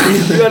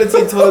 You gotta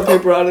take toilet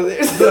paper out of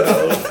there.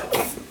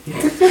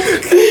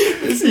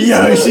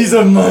 Yo, she's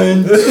a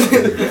munch.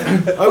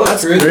 Oh,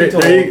 that's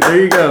There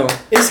you go.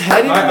 It's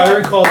headed. I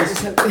recall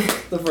this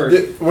the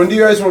first. When do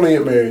you guys want to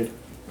get married?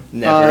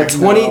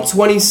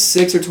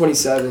 26 or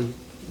 27.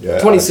 Yeah,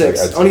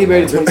 26. I want to get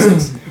married at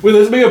 26. Wait,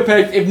 let's make a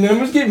pact. If none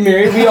of us get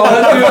married, we all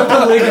have to do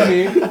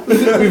polygamy.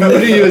 What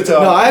do you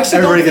tell? No, I actually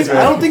Everybody don't gets think,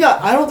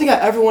 I don't think I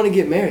ever want to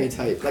get married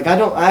type. Like I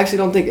actually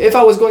don't think if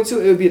I was going to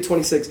it would be at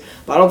 26,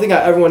 but I don't think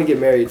I ever want to get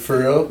married. For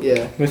real?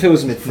 Yeah. If it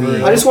was me.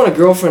 I just want a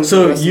girlfriend for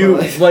the So rest you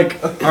of my life.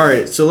 like? All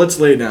right. So let's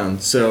lay it down.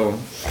 So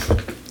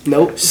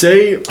Nope.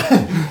 say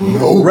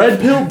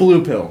red pill,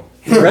 blue pill.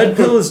 Red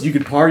pill is you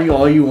could party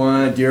all you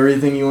want, do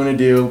everything you want to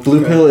do.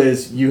 Blue pill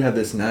is you have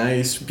this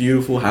nice,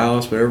 beautiful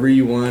house, whatever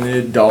you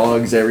wanted,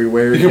 dogs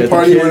everywhere. You can get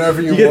party the kids,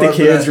 whenever you get want, the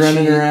kids but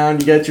running she- around.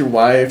 You got your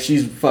wife.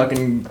 She's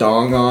fucking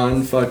dong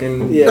on,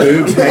 fucking Yeah.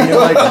 boobs hanging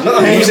like.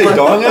 Did you say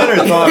dong on or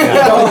thong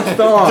on?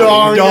 Dong.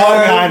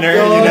 Dong on her,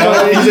 you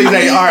know? He's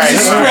like, alright.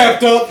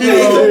 Strapped up. He's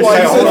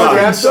like, hold on.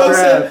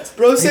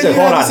 Bro said said,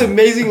 you "Hold have this on."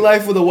 amazing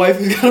life with a wife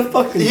who's got a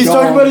fucking He's dog.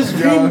 talking about his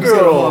dream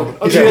girl.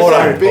 He said, hold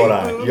on.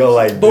 You're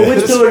like, But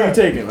which this. pill are you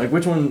taking? Like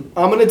which one?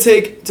 I'm gonna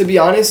take, to be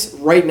honest,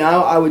 right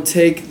now I would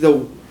take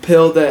the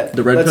pill that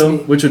The red lets pill, me-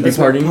 which would be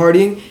lets me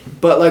partying?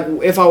 But like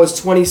if I was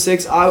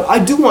 26, I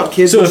do want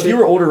kids. So and if shit. you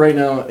were older right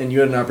now and you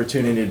had an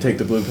opportunity to take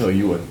the blue pill,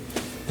 you would.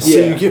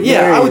 yeah, you get yeah,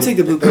 I married. would take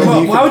the blue pill.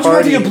 You Why would you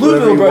want to get blue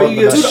pill, bro? You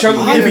get Dude, chunk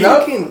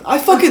I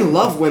fucking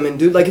love women,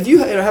 dude. Like if you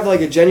have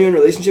like a genuine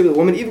relationship with a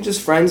woman, even just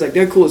friends, like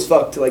they're cool as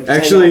fuck to like. just hang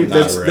Actually, out.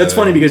 that's Not that's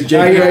really. funny because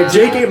Jake Yeah,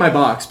 Jake ate my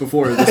box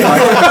before this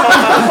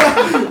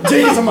podcast.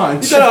 Jake is a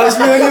munch. Shut up, I was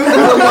feeling you.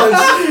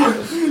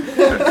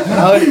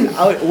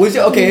 Would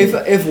you, okay,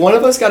 if one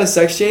of us got a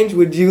sex change,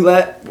 would you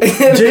let?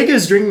 Jake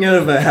is drinking out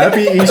of a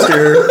Happy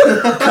Easter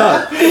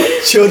cup.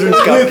 Children's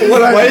cup.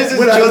 Why is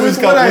this children's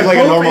cup look like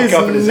a normal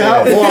cup in his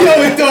hand?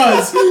 it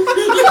does.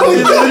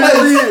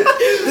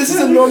 This is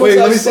a normal. Wait,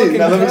 let me size see. fucking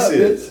Now let me cup, see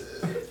dude. it.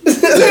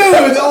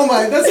 Dude, oh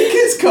my, that's a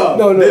kid's cup.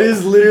 No, no. That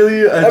is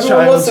literally a Everyone wants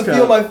child's to cup.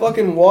 feel my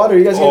fucking water.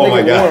 You guys Oh gotta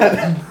my make it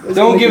warm.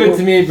 Don't give it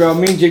to me, bro.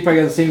 Me and Jake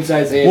probably got the same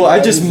size hand. Well, I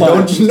just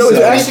munched. No, it's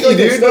So- actually, like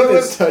this, dude. like Don't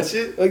this. touch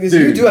it. Like this,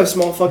 Dude. you do have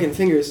small fucking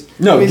fingers.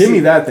 No, Let give see. me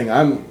that thing.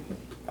 I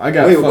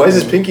got. Wait, why is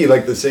his fucking- pinky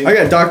like the same? I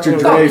got Dr.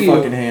 Fuck Dre you.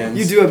 fucking hands.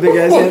 You do have big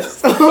ass hands.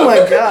 Oh my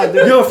god,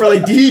 dude. Yo, for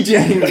like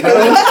DJing,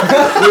 bro.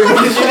 What did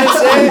you just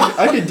say?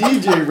 I could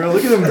DJ, bro.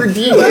 Look at him.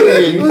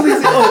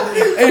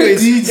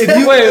 Anyways, if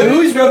you Wait,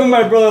 who's rubbing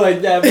my brother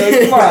like that, bro?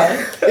 Come on.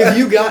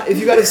 if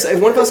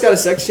one of us got a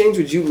sex change,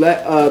 would you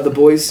let the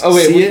boys Oh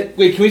wait, see it?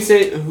 wait. Can we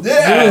say who's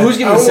getting I the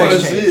wanna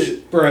sex see change? it.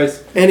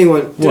 Bryce.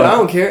 Anyone, dude, What? I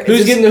don't care.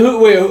 Who's getting the who?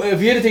 Wait, if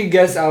you had to take a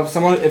guess out of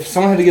someone, if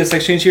someone had to get a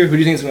sex change here, who do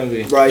you think it's gonna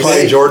be? Bryce?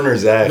 Probably Jordan or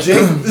Zach.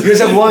 Jake- You guys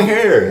have long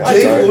hair.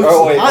 Jake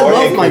looks- I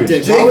love my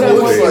dick. Why Jake would I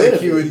want looks to like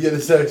like he would get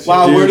a sex.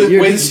 Wow, Dude, where did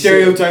you're Wade just-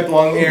 stereotype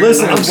long hair?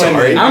 Listen, I'm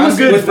sorry. I'm a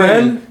good With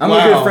friend. women. I'm a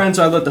Wow. good friend,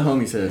 so I let the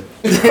homies hit.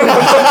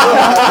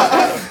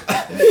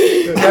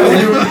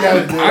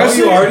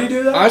 Honestly, you already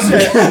do that? Honestly,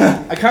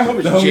 I kind of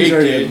hope it's Jake,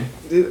 dude.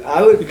 Dude,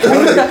 I would. You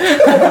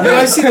know,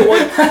 I see the one.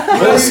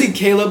 You know, I see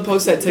Caleb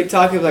post that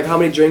TikTok of like how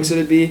many drinks would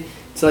it be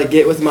to like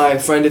get with my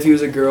friend if he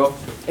was a girl,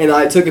 and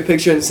I took a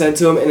picture and sent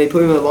to him, and they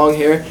put him with long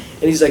hair,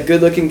 and he's like,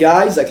 good looking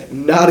guy. He's like,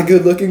 not a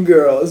good looking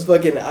girl. It's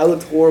fucking. I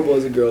looked horrible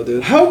as a girl,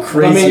 dude. How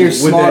crazy I mean, you're would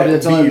smart, that but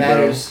that's all be, that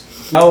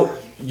matters. bro?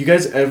 you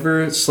guys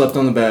ever slept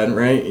on the bed,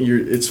 right?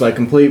 It's like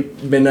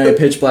complete midnight,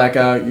 pitch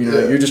blackout. You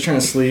know, you're just trying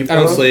to sleep. I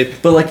don't sleep.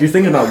 But like you're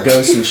thinking about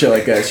ghosts and shit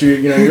like that. So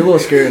you're a little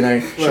scared at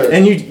night, Right.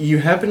 and you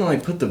happen to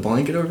like put the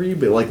blanket over you,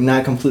 but like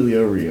not completely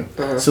over you.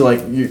 So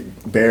like your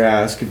bare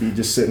ass could be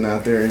just sitting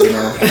out there. You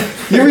know,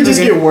 you ever just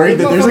get worried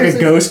that there's like a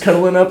ghost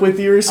cuddling up with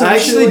you or something? I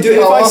actually do.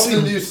 How If I often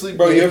sleep, do you sleep?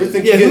 Bro, you ever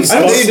think Yeah, you who's- get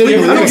I don't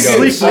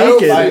sleep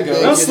naked. I I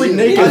don't sleep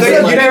naked. I But, think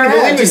you like, didn't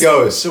believe in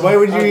ghosts, so why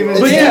would you even?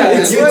 but yeah,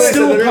 it's you still said a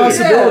that earlier.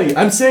 possibility.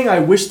 I'm saying I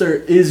wish there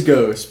is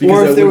ghosts because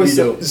Or if that there would was be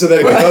dope. So that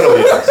it could cuddle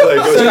you. So that it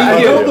goes So to you I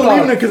cuddle don't you.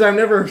 believe in it because I've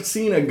never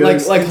seen a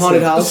ghost. like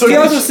haunted house. He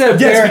also said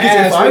Yes, bare because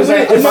ass. if I I was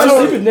like, went- I'm not if I-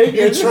 sleeping naked.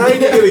 You're trying to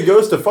get a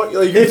ghost to fuck you.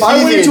 Like, If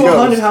I went to a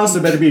haunted house,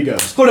 there better be a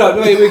ghost. Hold on,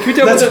 wait, can we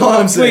talk That's about all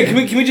I'm Wait,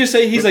 saying. can we just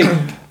say he's like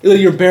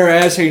your bare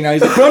ass here now?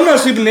 He's like, bro, I'm not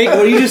sleeping naked.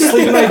 What, are you just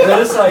sleeping like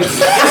this? Like,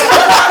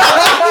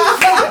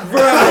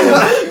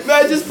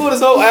 Man just pulled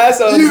his whole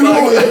ass out.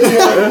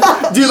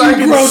 Dude, like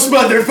gross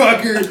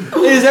motherfucker.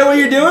 is that what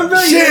you're doing, bro?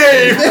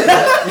 Shame.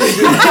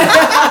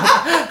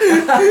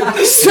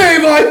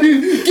 Shame on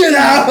you. Get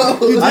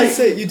out.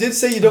 You did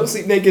say you don't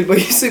sleep naked, but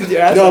you sleep with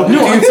your ass No, out.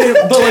 No, I'm saying,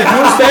 but like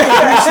most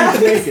people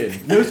sleep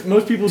naked.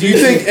 Most people Do you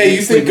think? Hey,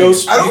 you think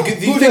ghosts? I don't- Do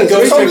you who think does?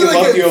 ghosts Probably make like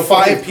love to your a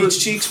fucking 5%. peach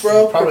cheeks,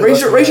 bro?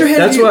 Raise your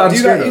hand. That's if you, what I'm do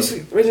you scared got- of. you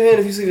sleep, raise your hand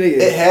if you sleep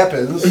naked. It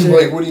happens.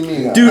 Like, what do you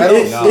mean? Dude, I don't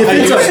if know.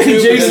 it's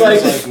a Jake's like,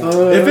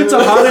 if it's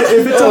a hot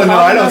Oh no,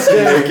 I don't sleep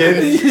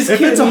naked.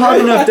 if it's a hot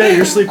enough day,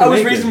 you're sleeping I was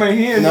naked. raising my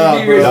hand. Nah,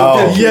 You bro. raised-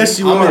 No. Yes,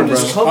 you are, bro.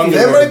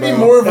 That might be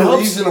more of It a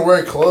helps. reason to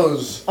wear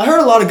clothes. I heard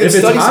a lot of good If it's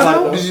studies hot about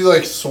out, it. Because you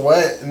like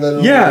sweat and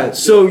then. Yeah,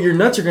 so your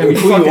nuts are gonna be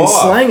It'll cool you fucking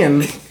off.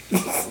 slanging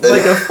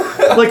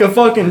like a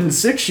fucking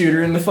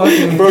 6-shooter in the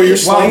fucking Bro, you're Wild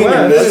slanging your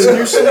West. nuts in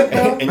your sleep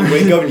now? And you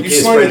wake up and you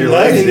You're can't spread your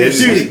legs. slanging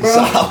It's legs, just bro.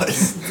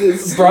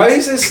 solid.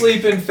 Bryce is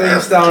sleeping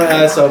face down,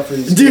 ass up for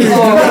these. Dude,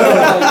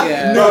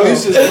 Bro,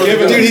 he's just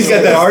giving Dude, he's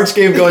got that arch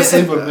game going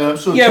sleep with me. I'm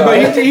so Yeah, but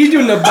tired. he's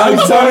doing the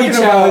Bugs Bunny talking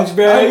challenge,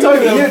 bro. I'm He's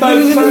talking doing the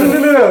Bugs Bunny-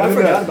 no. I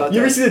forgot about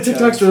You ever that. see the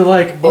TikToks where they're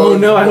like, oh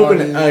no, I hope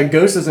a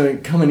ghost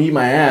doesn't come and eat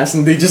my ass,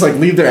 and they just like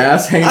leave their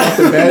ass hanging off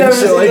the bed and never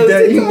shit seen like those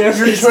that. You TikToks.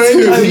 never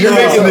You're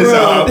making this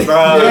up,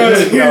 bro.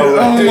 There's no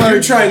way. Dude,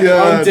 you're trying to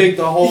undig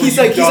the whole. He's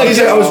like,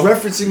 I was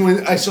referencing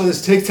when I saw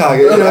this TikTok. I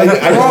did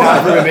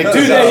not really make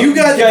Dude, this up. you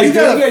got Guys, you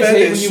got don't you a guys hate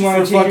when fetish you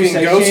wanna for change your fucking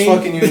sex ghosts change?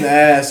 fucking you in the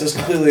ass. That's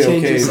completely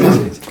Change okay. your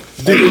man.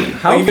 Dude,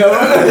 how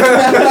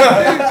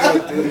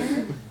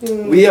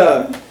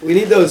we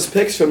need those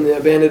pics from the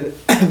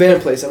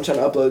abandoned place. I'm trying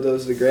to upload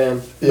those to the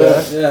gram.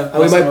 Yeah. Yeah,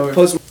 We might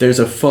post. There's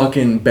a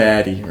fucking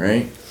baddie,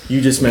 right? You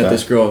just met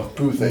this girl.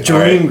 Who think?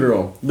 Dream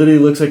girl. Literally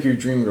looks like your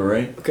dream girl,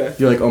 right? Okay.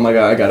 You're like, oh my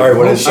god, I gotta All right, go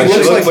what home. does she She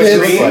looks look like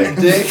like?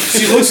 Dream. Dick.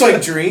 She looks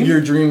like Dream. Your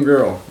dream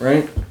girl,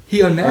 right? He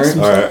unmasked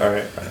All himself. All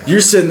right.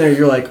 You're sitting there,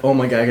 you're like, oh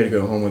my god, I gotta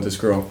go home with this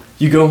girl.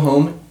 You go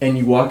home and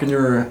you walk into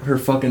her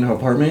fucking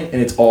apartment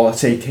and it's all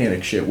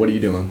satanic shit. What are you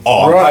doing?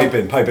 Oh, I'm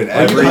piping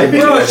every piping?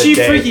 minute Bro, of the she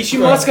day. freaky. She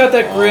must got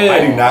that grid.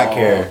 I do not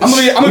care. I'm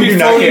gonna You be do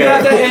not floating.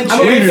 care. That I'm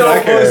gonna You be do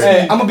not care.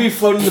 Hey, I'm gonna be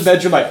floating in the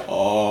bedroom like,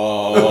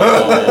 oh.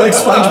 Like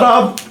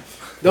SpongeBob?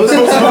 Those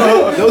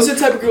are the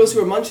type of girls who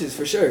are munches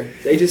for sure.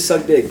 They just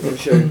suck dick for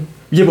sure.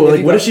 Yeah, but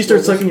like, what if she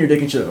starts sucking your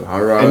dick and shit?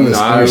 Alright, And this-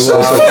 you're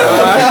so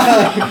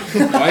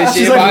surprised.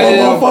 she's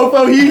like,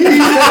 fo, hee hee.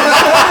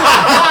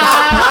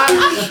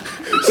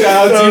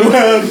 Shout out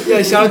to you.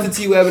 Yeah, shout out to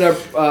T Web and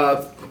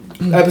our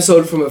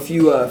episode from a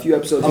few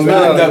episodes. A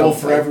man that will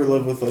forever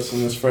live with us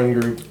in this friend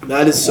group.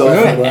 That is so.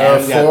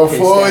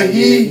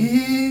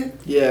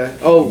 Yeah.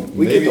 Oh,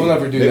 we Maybe. could. Don't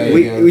ever do that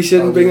We, again. we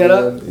shouldn't bring that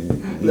up.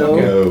 No.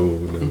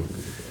 No.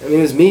 I mean,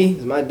 it was me. It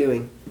was my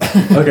doing.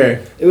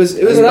 Okay. It was.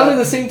 It was around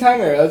the same time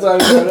era. That's why.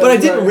 But I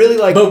didn't really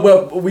like.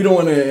 But we don't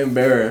want to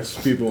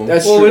embarrass people.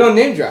 That's Well, true. we don't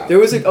name drop. There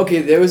was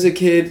a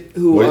kid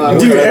who. Wait,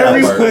 Dude,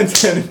 that part.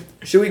 everyone's...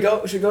 Should we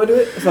go into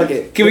it? Fuck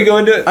it. Can we go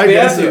into it? I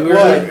guess it. What?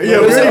 Yeah,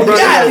 It was we're already a- brought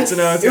it yeah, up, so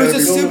now it's It was a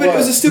gotta be- stupid. It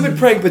was a stupid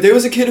prank. But there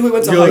was a kid who we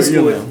went to You'll- high school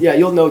you'll with. know. Yeah,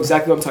 you'll know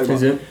exactly what I'm talking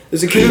Is about. it?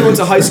 There's a kid who went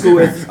to high school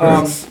with.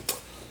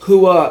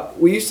 Who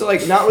we used to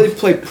like not really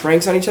play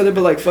pranks on each other,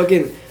 but like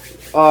fucking.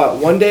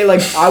 One day,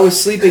 like I was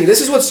sleeping.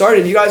 This is what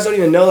started. You guys don't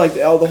even know. Like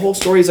the whole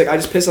story is like I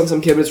just pissed on some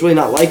kid, but it's really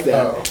not like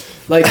that.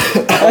 Like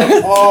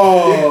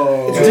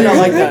Oh. it's really not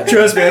like that.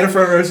 Trust me, I had a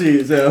front row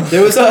seat, so...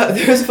 There was a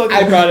fucking.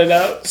 I brought it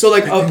up. So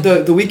like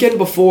the weekend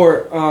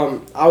before,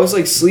 I was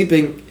like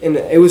sleeping and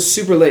it was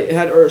super late. It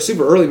had or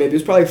super early maybe. It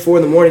was probably like 4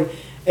 a.m.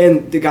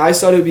 And the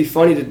guys thought it would be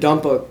funny to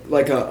dump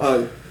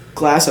a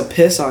glass of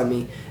piss on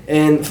me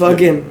and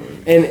fucking.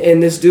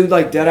 And this dude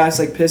like dead ass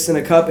like pissed in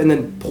a cup and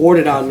then poured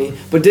it on me,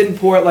 but didn't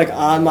pour it like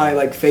on my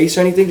like face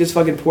or anything. Just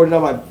fucking poured it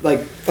on my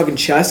like fucking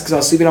chest because I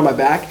was sleeping on my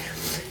back.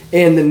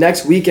 And the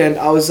next weekend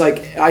I was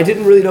like I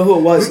didn't really know who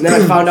it was, and then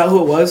I found out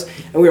who it was,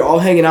 and we were all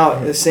hanging out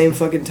at the same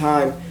fucking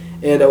time,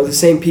 and with the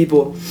same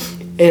people.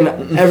 And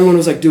everyone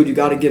was like, dude, you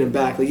gotta get him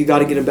back. Like, you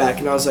gotta get him back.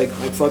 And I was like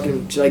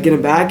fucking, should I get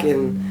him back?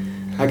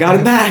 And I got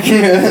him back.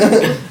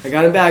 I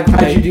got him back.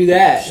 How'd you do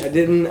that? I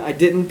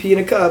didn't pee in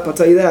a cup, I'll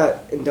tell you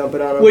that, and dump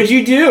it on him. What'd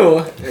you do?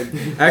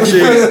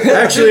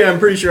 Actually, I'm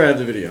pretty sure I have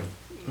the video.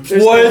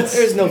 There's What? No,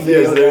 there's no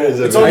video. Yes, there is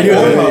a It's on I do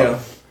have the Pornhub. video.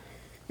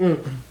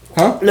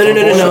 Huh?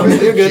 No.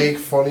 You're good. Jake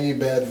funny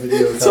bad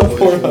video. It's on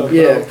Pornhub.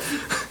 Yeah.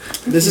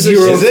 This is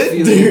Is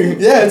it?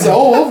 Yeah, it's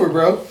all over,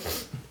 bro.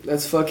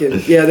 That's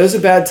fucking. Yeah, there's a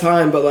bad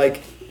time, but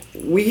like,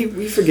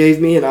 we forgave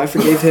me and I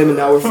forgave him and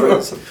now we're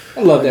friends.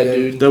 I love that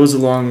dude. That was a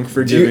long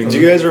forgiving. Do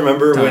you guys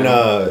remember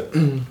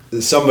when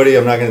somebody,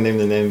 I'm not gonna name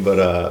the name,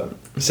 but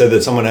said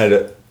that someone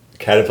had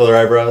caterpillar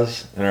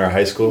eyebrows in our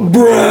high school?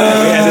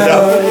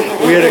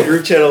 Bruh. We had a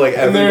group chat of like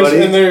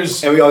everybody, and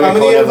we all got how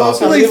many called out of us?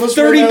 the How many Like of us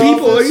 30 were in that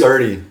people. office?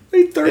 30.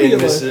 Like 30 In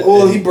of us. Missi-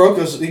 Well, in- he broke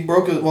us.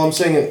 Well, I'm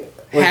saying it.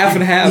 Like, Half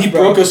and half, He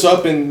bro. broke us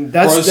up and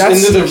brought That's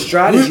us into the the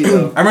strategy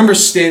though. I remember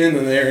standing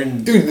in there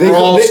and Dude, we're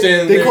all they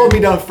standing they there. called me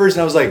down first,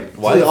 and I was like,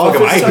 "Why To the the fuck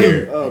am office I side?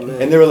 here?" Oh,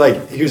 man. And they were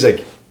like, "He was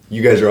like,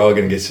 you guys are all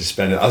gonna get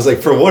suspended." I was like,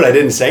 "For what? I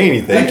didn't say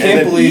anything." I And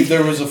can't then- believe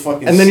there was a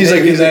fucking. and then he's snake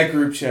like- in he's that like-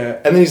 group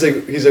chat. And then he's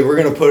like, "We're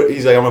gonna put."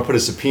 He's like, "I'm gonna put a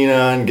subpoena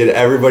on, get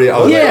everybody." I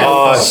was Yeah, like,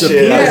 "Oh shit!"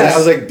 subpoena. I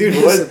was like, "Dude,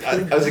 what?"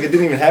 I was like, "It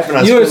didn't even happen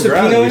on You know what school a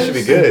grounds. subpoena We should be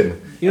is? good."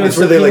 You know That's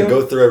what where a they like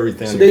subpoena- go through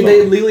everything. on They your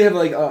phone. legally have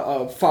like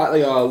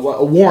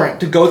a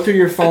warrant to go through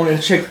your phone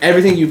and check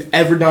everything you've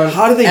ever done.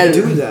 How do they and-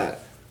 do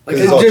that? Like,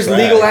 It's It's all just trash.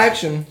 legal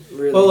action.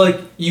 really? Well, like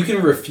you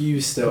can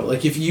refuse still.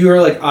 Like if you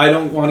are like, I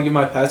don't want to give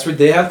my password,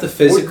 they have to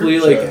physically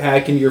group like chat?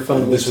 hack into your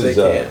phone, which they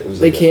can.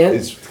 They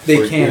can?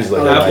 They can.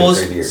 Apple's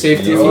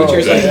safety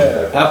features. Like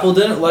Apple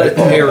didn't let it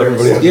terrorists.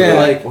 everybody- Yeah.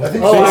 Like I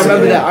think Oh, I Facebook-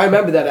 remember that. I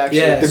remember that actually.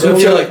 Yeah. The So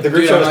group you're chat. like, The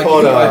group dude, chat I'm was not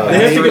called. giving my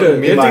They have to get a.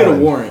 Me They have to get a Mylan.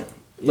 warrant.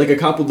 Like a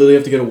cop will literally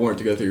have to get a warrant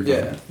to go through your phone.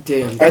 Yeah.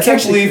 Damn. I That's can't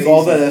actually believe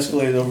all crazy. that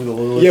escalated over the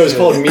little. Yeah, it was shit.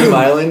 called Meme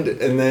Island,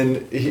 and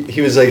then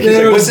he was like,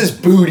 "What's this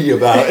booty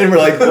about?" And we're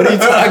like, "What are you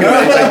talking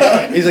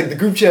about?" He's like, "The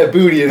group chat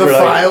booty," and The we're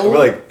file?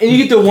 like, And you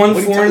get the one What are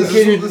you foreign talking-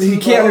 kid this is who what he this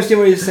is can't about? understand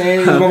what he's saying.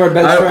 He's one of our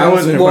best friends. I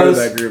wasn't a part of was-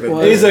 that group. was-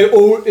 And he's like,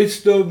 "Oh, it's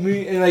the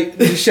me," and like,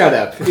 just shut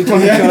up. He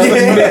told me to shut up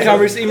in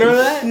mid-conversation. You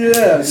remember that?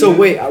 Yeah. So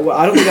wait,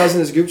 I don't think I was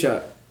in this group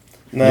chat.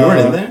 No. "You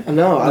weren't in there."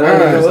 No, I don't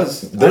think I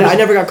was. There's- I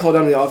never got called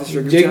down to the office for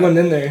a group Jake chat. went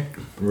in there.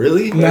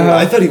 Really? No.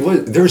 I thought he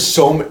was. There was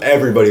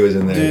everybody was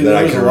in there Dude, that there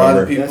I was can a lot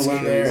of remember. people That's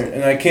in there, crazy.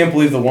 and I can't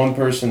believe the one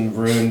person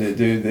ruined it,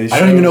 dude. They I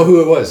don't even know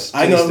who it was. to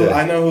I this know. day.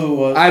 I know who it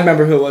was. I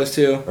remember who it was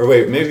too. Or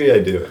wait, maybe I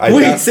do. I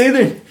Wait, say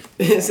their.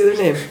 Say their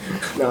name.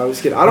 No, I'm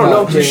just kidding. I don't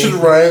No, know. You should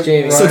write.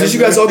 Jamie. So did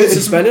you guys all get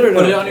suspended or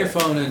Put it no? on your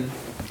phone and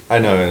I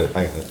know it.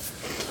 I got it.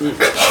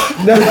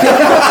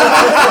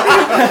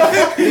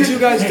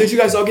 Did you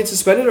guys all get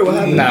suspended or what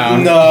happened? No.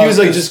 No, He was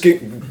like, "Just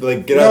get out of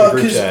the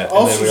group 'cause chat," and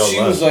also then we all she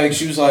left.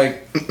 was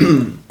like,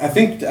 I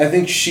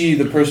think she,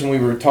 the person we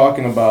were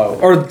talking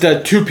about. Or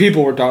the two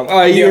people were talking.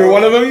 Oh, you Yeah. were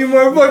one of them, you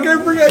motherfucker.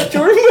 I forgot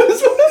Jordan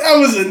was one. I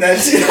was in that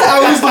shit.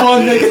 I was the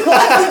one making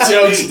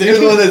jokes, He was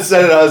the one dude. that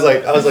said it. I was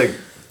like,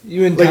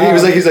 You and he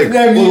was like,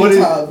 Yeah, me well, and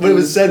Todd, what it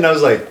was said, and I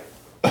was like,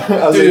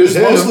 I was Dude, it was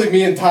him. mostly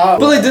me and Todd.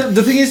 But like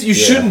the thing is, you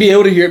Yeah. shouldn't be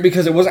able to hear it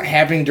because it wasn't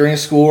happening during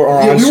school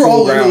or yeah, on we were school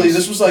all literally. grounds.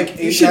 This was like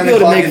You 8, should 9 be able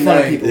to o'clock make at fun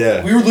of night. people.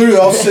 Yeah. We were literally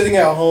all sitting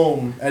at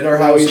home at our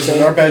houses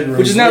in our bedrooms,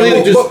 Which is not We were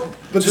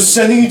really just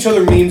sending each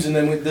other memes, and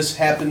then this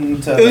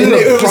happened to. It was And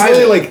it was private.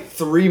 only like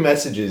 3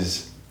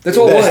 messages. That's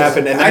what it that was.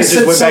 happened, and then I it just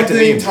said went back to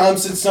something, me. Tom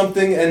said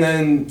something, and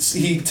then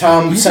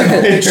Tom sent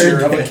a picture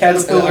of a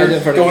caterpillar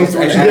going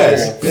through his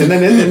Yes, apple. and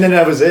then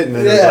that was it, and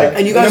then it was Yeah, like,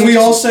 And you guys then we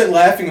were all just- sent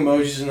laughing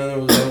emojis, and then it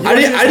was over. I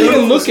didn't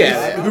even look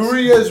at it. Who were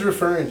you guys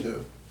referring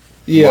to?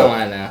 Yeah,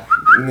 I know.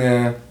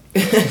 Yeah.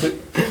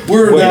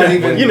 We're not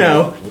even. You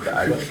know.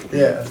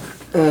 Yeah.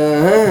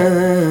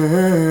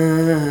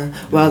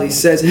 While he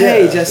says,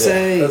 "Hey, Yeah,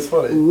 Jesse." That's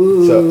funny.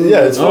 Ooh. so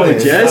yeah, it's Oh, funny.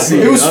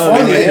 Jesse. It was Oh,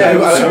 funny. I, Yeah, it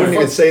was I super wouldn't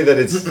even fun. say that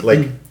it's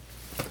like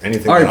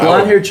anything. All right, that I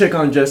blonde would- hair chick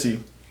on Jesse.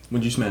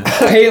 Would you smash?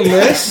 Peyton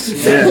List.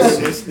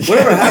 Yes.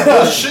 Whatever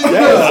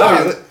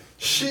happened.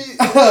 She.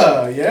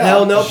 Yeah.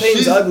 Hell no, Peyton's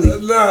She's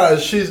ugly. Nah,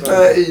 she's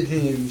not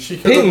 18. She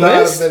could have Peyton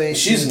not List? have been 18.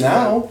 She's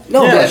now.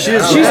 No, Yeah, but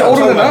She's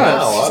older than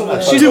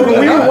us. She's Dude, older when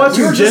we than were us.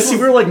 watching Jesse,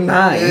 we were like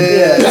 9.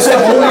 Yeah. That's the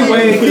only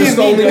way. It's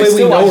the only way we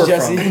know her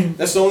from.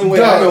 That's the only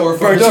way I know her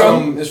from.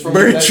 Bertram. Is from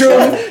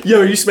Bertram? Yo,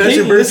 are you smashing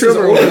Peyton List is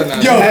Bertram? or older what? than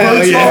us. Yo, Hell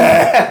Bertram.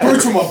 yeah.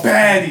 Bertram a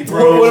baddie,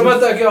 bro. What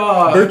about that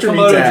guy? Bertram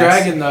Komodo eats ass.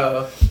 dragon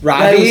though. that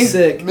Ravi. was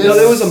sick. No,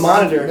 there was a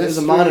monitor. It was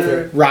a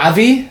monitor.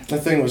 Ravi. That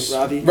thing was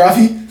Ravi.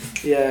 Ravi.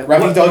 Yeah.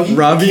 Ravi Doggy.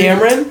 Ravi?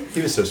 Cameron.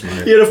 He was so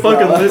smart. He had a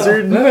fucking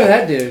lizard. Remember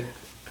that dude?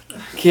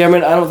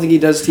 Cameron. I don't think he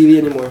does TV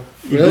anymore.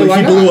 Really? Why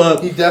He blew not?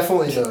 up. He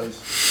definitely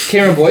does.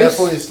 Cameron Boyce.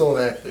 Definitely still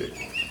an actor.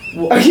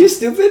 Are you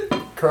stupid?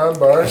 Cron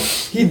Bar.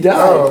 He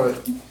died.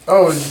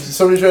 Oh,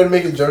 somebody tried to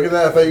make a joke of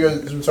that? I thought you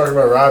guys were talking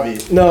about Robbie.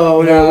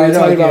 No, No, we I were know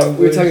talking about Cameron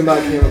we were Boyce. talking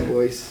about Cameron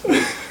Boyce.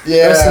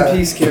 Yeah. Rest in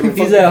peace, Cameron.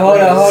 He's like, hold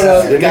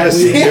up. Didn't he have a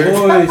seizure?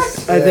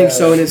 Boys. I think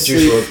so in his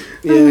Juice sleep. WRLD.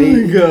 Yeah, Oh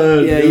he, my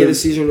god. yeah, he had a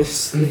seizure in his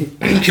sleep.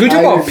 Can we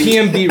talk about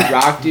PMB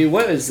Rock, dude?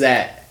 What is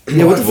that?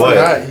 Yeah, what the What?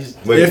 Forgot. He's-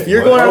 Wait, If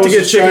you're what? going out to Oh,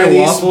 get it's chicken and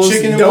Chinese waffles,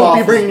 chicken and don't be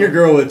waffles. bringing your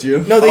girl with you.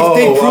 No, they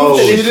proved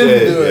that she she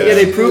didn't do it. Yeah,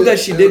 they proved that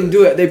she didn't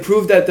do it. They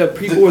proved that the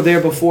people were there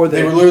before They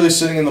they. were literally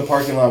sitting in the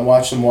parking lot and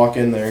watched them walk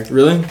in there.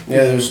 Really?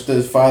 Yeah, there's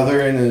the father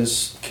and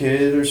his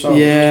kid or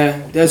something.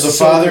 Yeah, There's a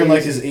father and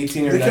like his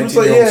 18 or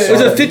 19 year old It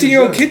was a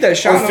 15-year-old kid that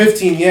shot him.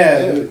 15, yeah.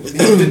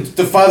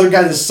 The father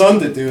got his son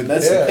to do it.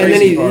 That's the and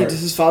crazy then part.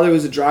 his father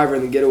was a driver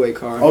in the getaway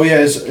car. Oh yeah,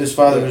 his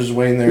father was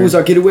waiting there. Who was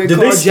our getaway Did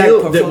car? they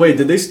steal? Jack Wait,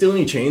 did they steal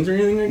any chains or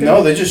anything like that?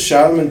 No, they just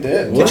shot him and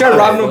dead. They tried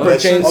robbing him for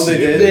chains. Oh, they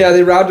did? Yeah,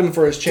 they robbed him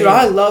for his chain. Dude,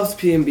 I loved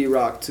P&B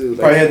Rock too.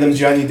 Probably had them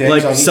Johnny Dags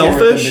Like on.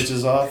 Selfish? He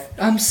bitches off.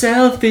 I'm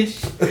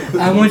selfish.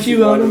 I want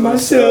you out of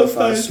myself.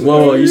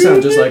 Whoa, you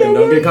sound just like him.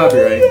 Don't get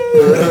copyright.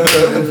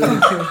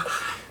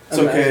 It's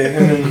okay.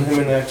 Him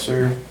and X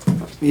are.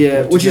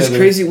 Yeah, which is together.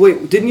 crazy.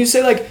 Wait, didn't you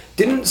say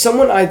didn't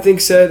someone I think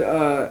said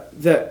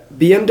that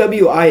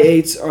BMW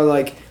i8s are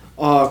like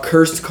a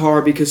cursed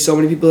car because so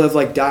many people have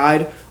like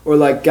died or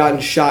like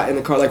gotten shot in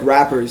the car, like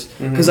rappers?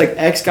 Because like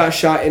X got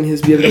shot in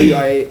his BMW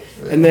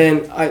i8, and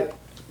then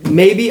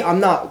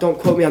don't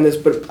quote me on this,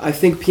 but I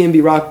think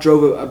P&B Rock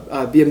drove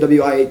a BMW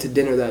i8 to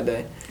dinner that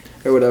day.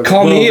 Or whatever.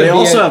 They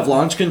also have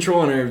launch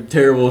control and are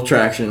terrible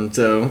traction,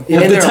 so Yeah,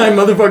 half the time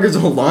motherfuckers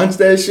will launch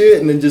that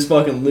shit and then just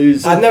fucking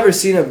lose. I've never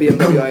seen a BMW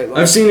i8 launch.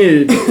 I've seen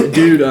it,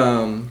 dude.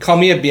 Call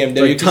me a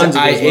BMW like tons because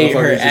of I those ate her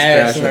motherfuckers just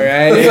ass, crashing.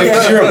 alright?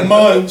 Because you're a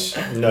munch.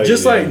 No,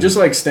 just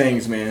like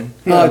Stangs, man.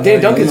 Danny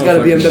Duncan's got a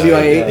BMW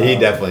i8. He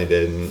definitely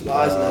didn't.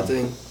 Lies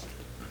nothing.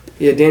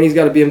 Yeah, Danny's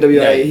got a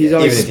BMW i8. He's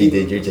always even if he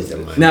did, you're just a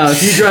munch. Now,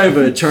 if you drive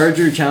a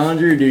Charger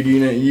Challenger, dude, you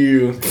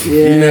know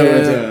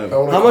what's up.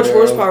 How much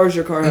horsepower does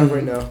your car have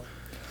right now?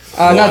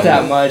 Not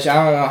that much. I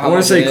don't know how I want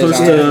much to say it is, close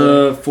honestly.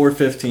 to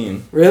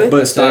 415. Really?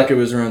 But stock it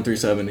was around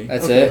 370.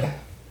 That's it.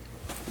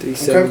 What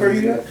kind of car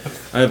you got?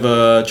 I have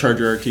a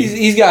Charger RT.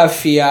 He's got a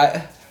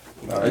Fiat.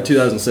 A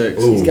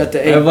 2006. He's got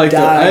the I have like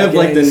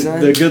gang,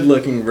 son. the good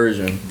looking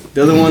version.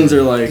 The other ones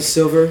are like The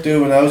silver.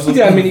 Dude, when I was You looking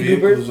got a at Mini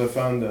vehicles, I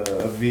found a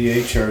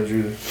V8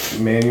 Charger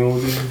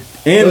manual, dude.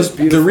 and Those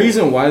beautiful. the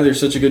reason why they're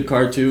such a good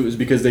car too is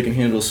because they can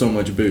handle so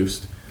much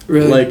boost.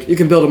 Really? Like- you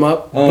can build them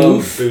up.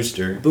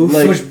 Booster. Boof.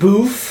 Like- Much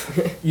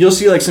boof. You'll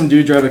see like some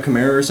dude drive a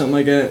Camaro or something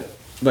like that.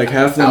 Like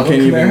half of them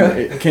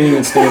can't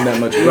even stand that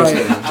much boost.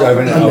 Right.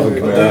 Driving an Alpha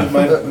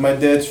Camaro. My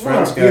dad's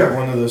friend's got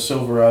one of the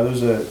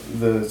Silverados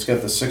it's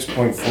got the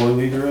 6.4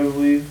 liter, I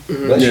believe.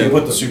 Yeah. You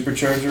put the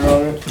supercharger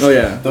on it. Oh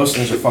yeah. Those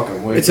things are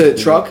fucking wicked. It's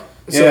a truck.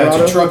 Yeah,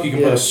 Silverado? it's a truck you can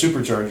Yeah. put a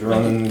supercharger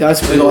on, and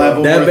That's it'll have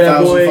over That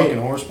bad 1,000 boy-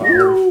 fucking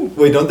horsepower.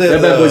 Wait, don't they?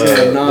 That bad boy's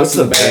got a knob What's in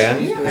the the back.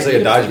 van? It's like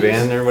a Dodge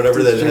van or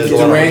whatever that has.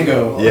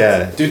 Durango.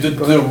 Yeah. Dude, the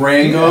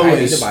Durango I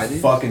need is to buy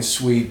these. fucking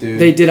sweet, dude.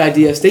 They did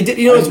IDS. They did.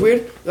 You know what's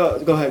weird? Go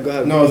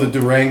ahead. No, the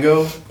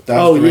Durango.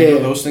 Oh, Durango,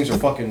 yeah. those things are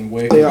fucking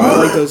wicked. They are. I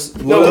like those.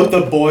 Load up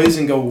the boys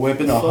and go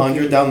whipping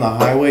 100 down the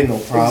highway, no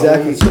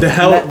problem. Exactly.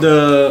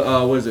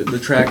 What is it? The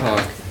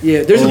Trackhawk.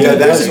 Yeah, there's a Yeah, dude.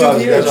 There's a that's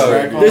dude here. what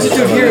I was- There's a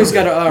dude here who's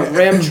got a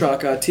Ram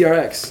truck,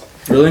 TRX.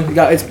 Really?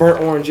 It's burnt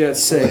orange. Yeah,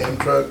 it's sick.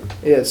 Yeah,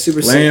 it's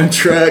super sick. Lamb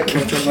truck.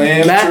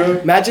 Lamb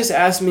truck. Matt just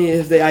asked me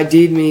if they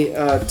ID'd me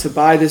to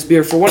buy this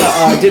beer. For one,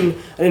 I didn't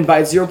buy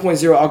it.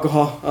 0.0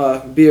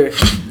 alcohol beer.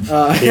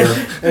 I'm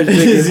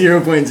just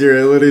joking. 0.0.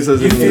 It literally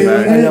says it in the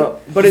I back. know,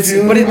 but it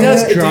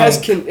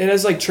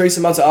has like trace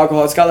amounts of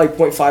alcohol. It's got like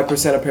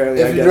 0.5%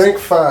 apparently. I If you guess. drink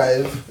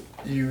 5,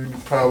 you'd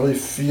probably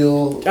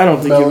feel. I don't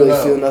think you mellowed really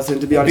out. feel nothing,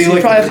 to be honest. be You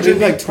like- probably have to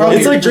drink like 12.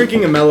 It's like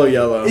drinking a mellow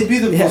yellow. It'd be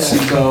the Yeah.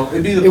 placebo.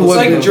 It'd be the It would It's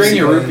placebo. like drinking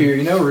a root beer.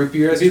 You know, root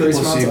beer has Be the trace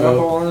amounts of placebo.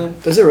 alcohol in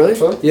it. Does it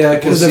really? Yeah,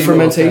 Because of the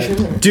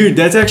fermentation? Dude,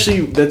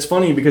 that's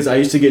funny because I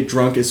used to get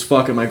drunk as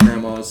fuck at my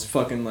grandma's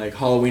fucking like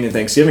Halloween and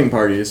Thanksgiving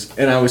parties,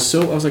 and I was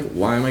like,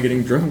 why am I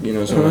getting drunk,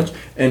 so much?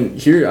 And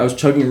here I was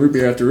chugging root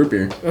beer after root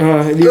beer.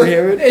 Do you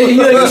hear it? He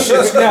likes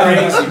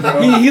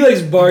he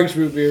likes Barks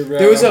root beer, bro.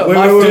 There was a Wait,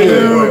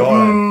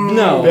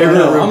 No, Hey, I'm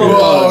a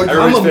Whoa,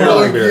 mugger. I'm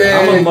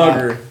a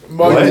mugger.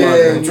 Mug What?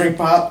 gang. Drink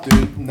pop,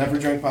 dude. Never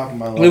drank pop in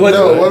my life. Wait, what?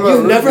 No, what about You've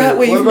root never beer? had.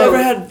 Wait, What you've about-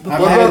 never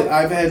had.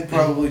 I've had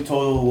probably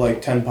total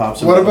like 10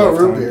 pops. in What my about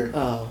root lifetime. beer?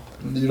 Oh.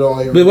 You don't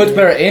like. But what's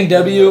better,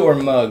 NW or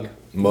Mug?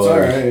 It's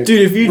alright.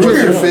 Dude, if you What's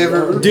your drink,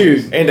 favorite root beer?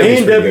 dude, A&W's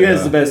pretty A&W good, has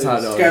though. the best hot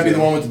It's dogs. gotta be the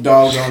one with the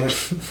dog on it.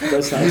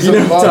 That's not. He's a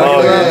mug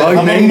Oh, man. yeah, I'm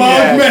a mug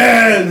maniac.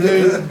 man,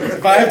 dude.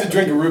 If I have to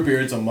drink a root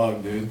beer, it's a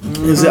mug, dude.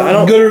 Is it, I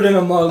don't. Gooder than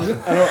a mug.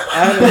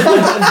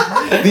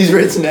 These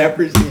red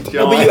snappers.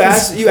 No, but you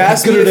asked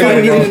me if I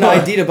needed an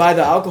ID to buy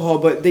the alcohol,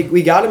 but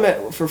we got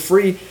them for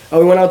free.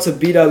 We went out to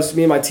B-Dubs.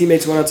 Me and my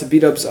teammates went out to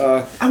B-Dubs.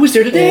 I was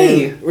there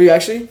today. Were you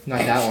actually? Not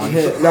that one.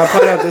 No,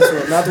 probably not this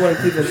one. Not the one in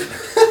Cleveland.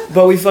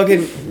 But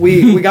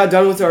we got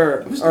done with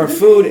our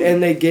food,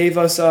 and they gave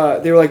us.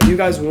 They were like, "Do you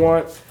guys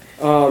want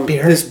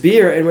this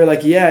beer?" And we're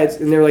like, "Yeah."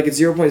 And they were like, "It's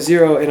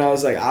 0.0." And I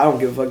was like, "I don't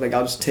give a fuck. Like,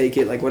 I'll just take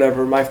it. Like,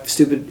 whatever. My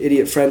stupid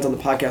idiot friends on the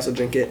podcast will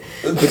drink it."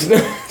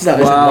 It's not.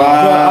 Wow.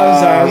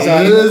 I'm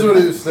sorry. That is what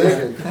he was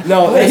thinking.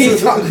 No,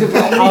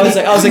 I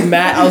was like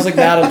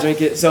Matt will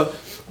drink it. So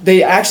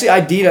they actually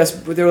ID'd us,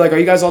 but they were like, "Are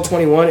you guys all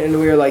 21?" And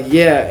we were like,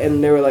 "Yeah."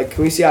 And they were like,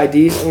 "Can we see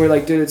IDs?" And we were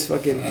like, "Dude, it's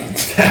fucking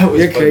That was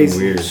You're fucking crazy."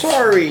 weird.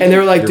 Sorry. And they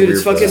were like, You're "Dude,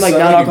 it's weird for fucking that. like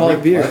non-alcoholic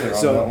Leather beer." on that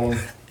So one.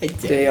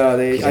 they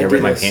I ID'd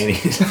rip my us.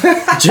 panties.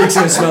 Jake's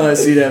gonna smell that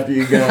seat after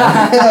you go.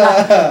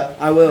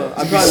 I will. I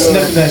probably will.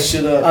 Sniffing that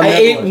shit up. I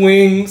ate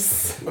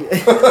wings.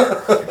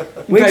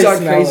 Wings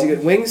guys are crazy smell-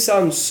 good. Wings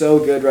sound so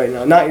good right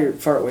now. Not your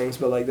fart wings,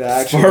 but like the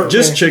actual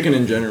Just chicken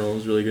in general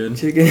is really good.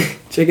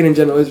 Chicken in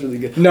general is really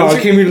good. No, I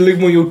came here to lick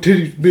one of your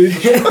titties, bitch.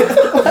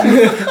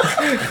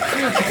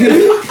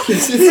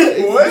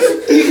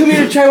 What? You come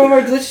here to try one of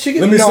our delicious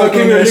chicken? Let me no, suck I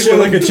came on here to that lick shit one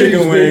like of a your chicken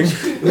titties, wing.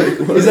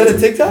 bitch. Is that a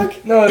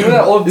TikTok? No, remember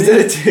that old Is dude?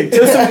 that a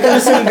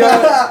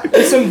TikTok?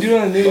 There's some dude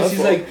on the news. He's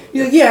like,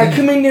 yeah, I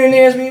come in there and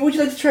they ask me, would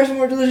you like to try some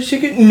more delicious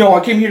chicken? No, I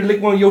came here to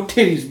lick one of your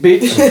titties,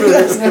 bitch.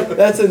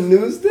 That's a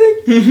news thing?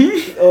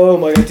 Mm-hmm. Oh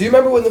my god. Do you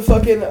remember when the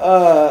fucking,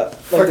 the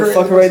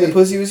fuck around the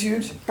pussy was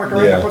huge?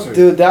 Yeah.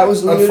 Dude, that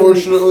was literally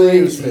Unfortunately,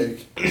 it was crazy.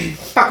 fake. Do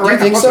you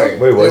think so?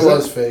 Wait, It was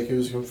was it? fake. It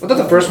was. I thought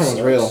the first one was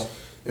real.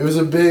 It was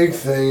a big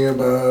thing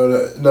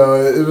about. No,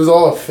 it was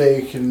all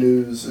fake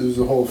news. It was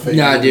a whole fake.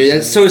 Nah, news dude,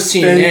 that's thing. so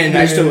CNN.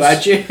 I still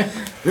watch it.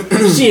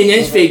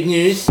 CNN's fake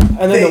news.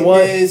 And then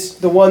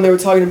the one they were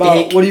talking about,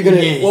 Fake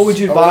news. what would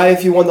you buy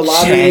if you won the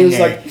lottery? He was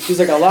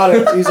like a lot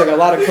of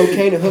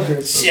cocaine and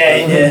hookers.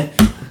 China.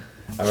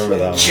 I remember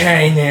that one.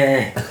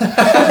 China.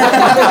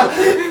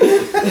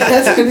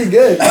 That's pretty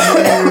good.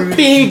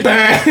 Bing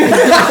bang.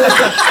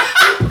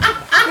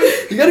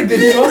 You got a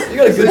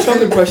good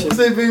Trump impression.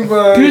 Say bing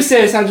bang. Who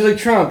said it sounds like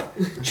Trump?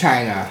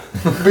 China.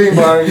 Bing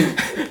bang.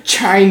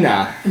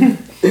 China.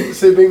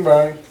 Say bing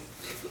bang.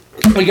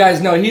 But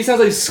guys, no, he sounds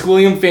like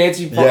Squilliam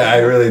Fancy. Yeah, I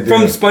really do.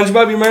 From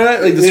SpongeBob, you remember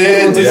that? Like the Yeah,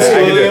 Squilliam. dude, Yeah, I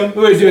can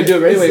do it. Wait, do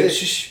it. Ready? Wait.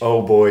 Shh.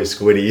 Oh boy,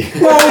 Squiddy.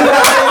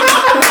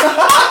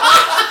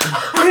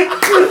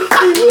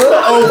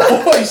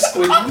 Oh boy,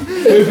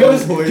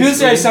 Squiddy. Who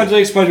said I sound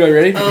like SpongeBob?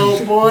 Ready?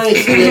 Oh boy,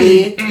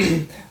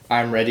 Squiddy.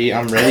 I'm ready. I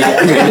am ready.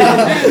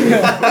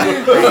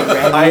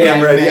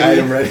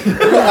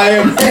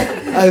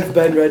 I've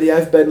been ready.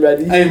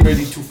 I am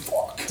ready to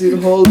fuck.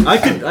 Dude, hold. I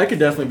could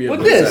definitely be a What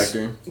voice this?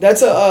 actor.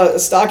 That's a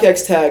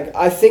StockX tag.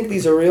 I think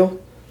these are real.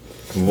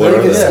 What You are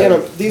can they? scan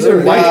them. These are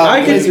Wow. white.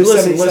 I could Laser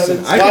listen.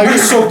 77s. I Wow, could you're be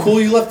so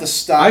cool. You left the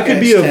stock. I could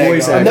be a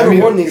voice I've actor.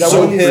 never worn these. I So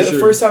wore these. hip. The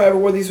first time I ever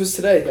wore these was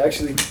today,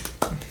 actually.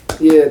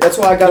 Yeah, that's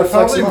why I got They're to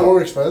flex probably them more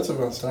out. expensive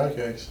on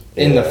StockX.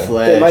 In the They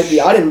flesh. might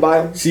be. I didn't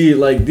buy them. See,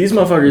 like these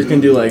motherfuckers can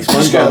do like gotta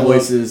SpongeBob look.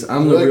 voices.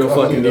 I'm the Like, real oh,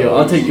 fucking no. deal.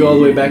 I'll take you all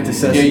the way back to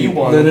Sesame. you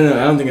won. No,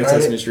 I don't think that's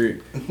Right. Sesame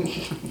Street.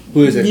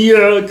 Who is it?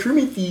 Yeah,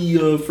 Kermit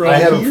the Frog. I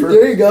have a here. fur.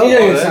 There you go. Yeah,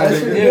 Oh, it sounds that's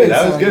good. pretty Yeah, good.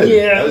 That was good.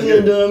 Yeah, That was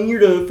good. and you're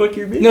the fuck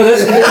your bitch. No,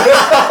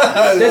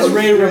 that's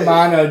Ray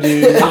Romano,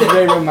 dude. That's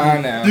Ray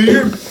Romano.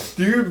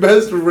 Do your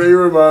best Ray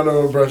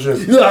Romano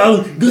impression. No,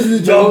 this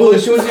is No,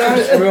 what show was he on?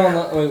 Everyone.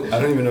 I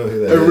don't even know who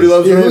that Everybody is.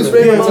 loves Yeah, Ray who's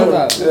Ray Romano.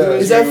 Romano? Yeah,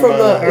 Is that from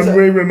the? Is that,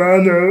 Ray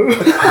Romano.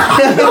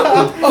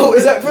 oh,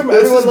 is that from That's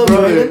Everyone his Loves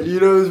brother. Raymond? You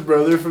know his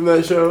brother from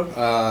that show?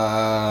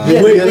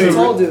 Yeah, Wait, the wait,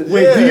 tall dude.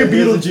 Wait, Yeah, do your he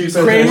has a Beetlejuice deep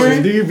impression.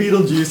 Kramer? Do your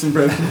Beetlejuice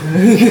impression.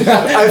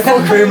 I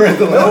fucking Kramer at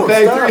the no,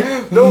 Laugh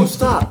stop. No,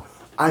 stop.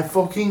 I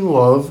fucking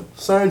love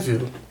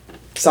Seinfeld.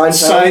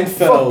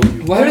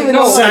 Seinfeld. What? even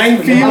No, know.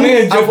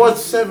 Seinfeld. I've watched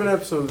 7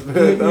 episodes. You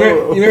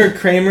remember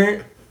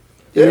Kramer?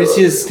 You ever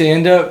see his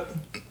stand-up?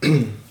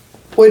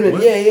 Wait a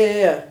minute.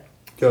 Yeah.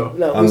 Go.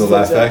 No. On the who's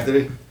Laugh that?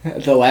 Factory?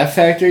 The Laugh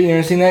Factory. You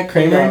ever seen that,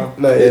 Kramer? No.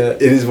 Not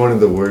yet. It is one of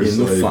the worst.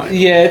 In the like, fire.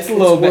 Yeah, it's a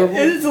little bit. horrible.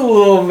 It's a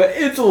little bit.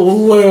 It's a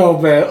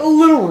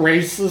little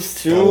racist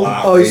a too.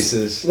 lot Oh, of he's-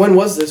 faces. When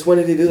was this? When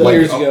did he do that? Like,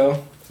 Years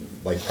ago.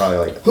 Like probably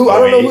like. Who? I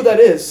don't know 08. who that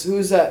is. Who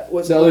is that?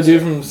 What's The other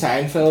dude from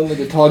Seinfeld, like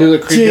the tall dude,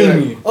 the creepy.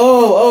 Jamie,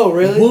 Oh,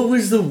 really? what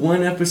was the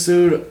one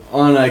episode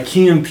on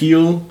Key and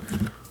Peele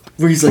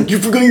where he's like, "You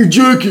forgot your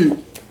jacket,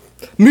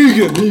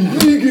 Megan, you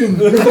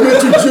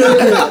forgot your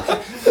jacket."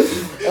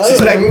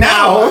 She's like,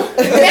 now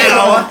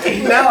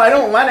No, I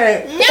don't want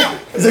it.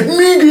 He's like,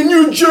 "Megan,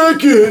 your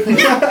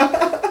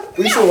jacket."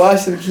 We should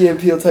watch some Key and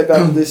Peele type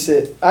out of this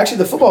shit. Actually,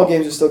 the football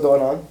games are still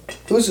going on.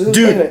 Who's playing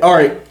Dude, it? all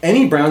right.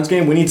 Any Browns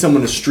game, we need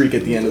someone to streak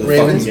at the end of the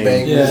Ravens fucking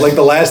game. Bengals. Like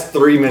the last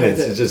 3 minutes,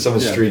 it's just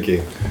someone Yeah.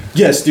 streaking.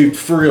 Yes, dude,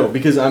 for real.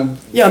 Because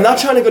Yeah, I'm not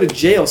trying to go to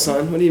jail,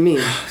 son. What do you mean?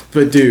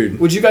 but dude,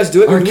 Would you guys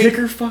do it? our Would we-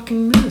 kicker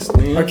fucking missed,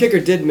 man. Our kicker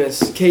did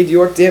miss. Cade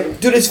York, damn.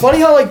 Dude, it's funny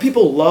how like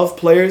people love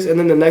players and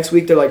then the next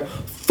week they're like,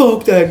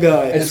 "Fuck that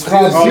guy." It's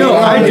called. No,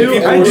 I do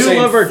Saying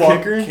love our fuck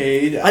kicker.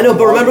 Cade. I know,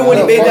 but remember when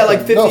he No, made fuck that like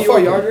him. 50 No, fuck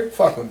him. yarder?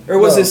 Fuck him. Or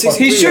was No, it fuck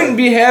 63? He shouldn't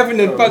be having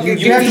to fucking.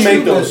 You have to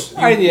make those.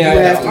 I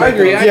have to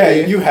agree. Yeah,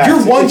 agree. you have Your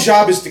to. one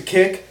job is to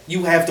kick.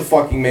 You have to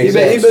fucking make He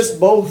those. missed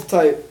both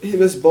type. He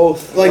missed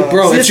both. Like,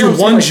 bro, see, it's that's your what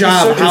I'm one saying,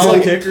 job. like, How-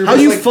 like, kicker, how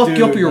do you like, fuck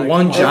dude, up your like,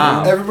 one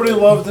job? Everybody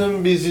loved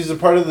him because he's a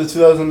part of the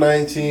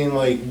 2019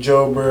 like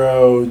Joe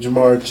Burrow,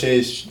 Jamar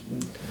Chase,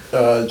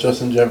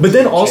 Justin Jefferson. But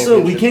then also,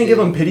 we championship can't give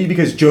team. him pity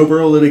because Joe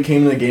Burrow literally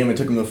came in the game and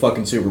took him to the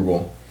fucking Super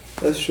Bowl.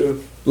 That's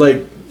true.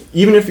 Like,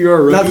 even if you're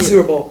a rookie. Not the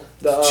Super Bowl.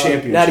 The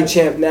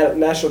Championship.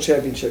 national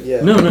championship. Yeah.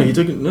 No, he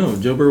took it. No,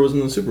 Joe Burrow was in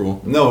the Super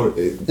Bowl. No,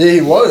 Yeah,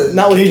 he was.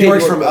 Not with Cade Cade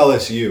York's York. from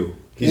LSU.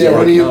 He's yeah, a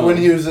when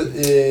rookie. he was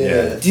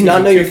yeah. Do you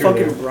not know your kicker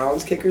fucking there.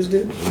 Browns kickers,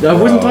 dude? I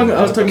wasn't talking.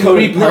 I was talking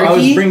Cody about. No, I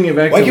was Parkey? bringing it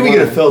back. Why to can't we the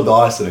get a line. Phil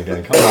Dawson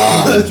again? Come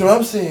on. That's what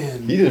I'm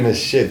saying. He didn't miss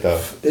shit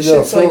though. This No,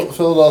 shit's like.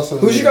 Phil Dawson.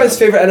 Who's your guys'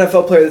 favorite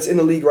NFL player that's in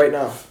the league right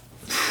now?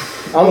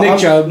 Nick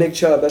Chubb. Nick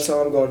Chubb. That's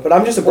how I'm going. But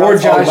I'm just a Or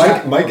Browns Josh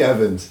fan. Mike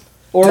Evans.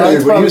 Or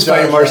Dude, when he was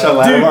fighting Marshawn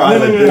Lattimore, I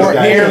was like, this Or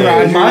guy Aaron is-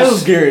 Rodgers.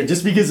 Miles Garrett,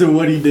 just because of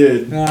what he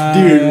did. Dude,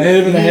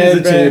 hit him in the head,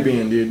 he's a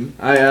champion, dude.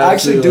 I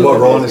actually do What,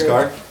 love rolling Miles his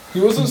Garrett. car? He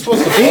wasn't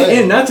supposed to play.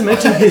 And not to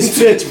mention his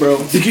fits, bro.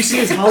 Did you see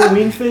his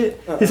Halloween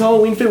fit? His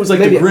Halloween fit was like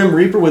Maybe- the Grim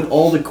Reaper with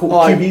all the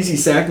QBs he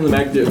sacked in the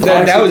back.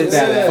 That was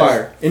badass.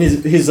 fire. And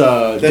his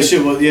That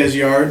shit was his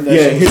yard. That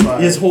yeah, shit was fire.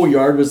 his whole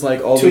yard was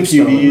like all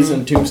Tombstone. the QBs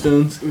and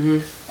tombstones.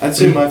 I'd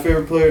say my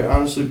favorite player,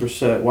 honestly,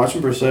 Brissett.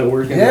 Watching Brissett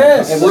working.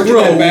 Yes. And working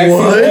Bro, that backfield.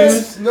 what?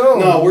 Yes.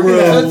 No, working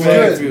that's that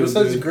good. backfield.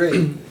 That's dude.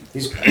 great.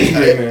 He's great,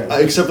 man.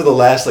 Except for the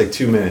last like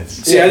 2 minutes.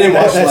 See, I didn't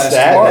watch that last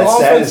stat. game. That Our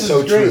stat offense is so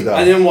is true, great. though.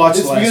 I didn't watch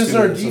It's the last because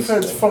our 2 minutes.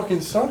 defense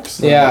fucking sucks.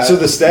 Though. Yeah. So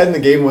the stat in the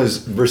game was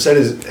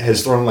Brissett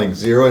has thrown like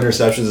 0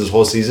 interceptions this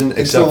whole season,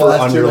 except the for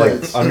last under 2 like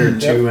minutes. under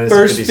 2 minutes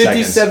First and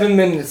 50 seconds. 57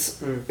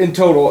 minutes in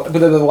total, but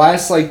then the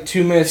last like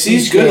 2 minutes.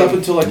 He's each good game- up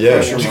until like Yeah.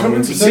 pressure Did you come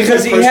moments. into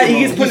because he gets put in a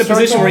He position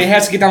starts where he off-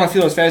 has to get down the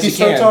field as fast He as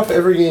he starts can. off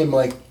every game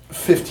like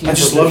 15. I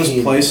just for love his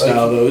 15. play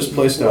style Like, though. His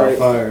play style Right.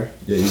 fire.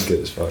 Yeah, he's good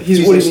as fuck. He's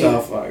He's what a do you mean?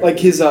 style fire. Like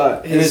his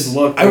And his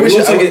look. I wish he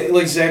looks I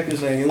like Zach was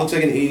saying. He looks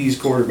like an '80s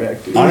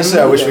quarterback, dude. Honestly,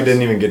 I wish we Yes.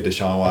 didn't even get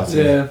Deshaun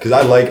Watson. Yeah. Because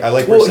I like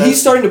Well, Brissett. he's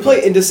starting to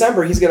play in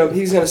December. He's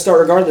gonna start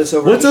regardless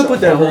over. What's up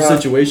with that whole over,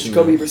 situation?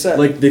 Jacoby though? Brissett.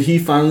 Like, did he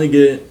finally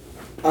get?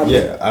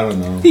 Yeah, I don't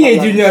know. He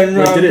ain't do nothing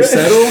wrong. Like, did it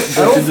settle?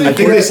 I don't think, I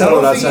think they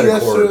settled I don't think outside he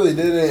of court. necessarily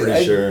did it.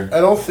 Pretty sure.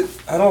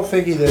 I don't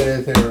think he did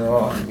anything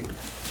wrong.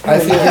 I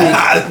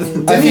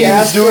think Did he he's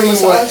ask for a doing what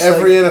massage?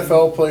 every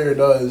NFL player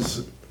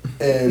does.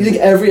 And You think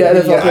every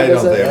NFL Yeah, player I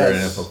does don't think that? every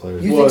Yes. NFL player.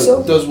 You What? think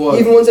so? Does what?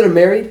 Even ones that are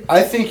married?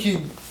 I think he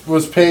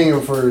was paying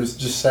him for his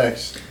just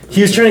sex.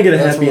 He was trying to get a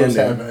That's happy what was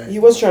ending. happening. He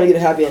was trying to get a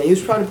happy ending. He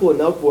was trying to pull a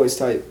Nelk Boys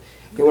type.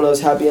 Get one of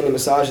those happy ending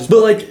massages.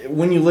 But like,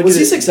 when you look was at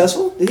he it,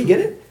 successful? Did he get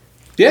it?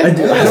 Yeah. I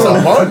do- I That's don't a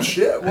know. bunch.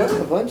 Yeah, what?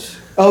 A bunch?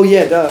 Oh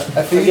yeah, duh. I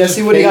think he guess just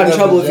he would have got in paid them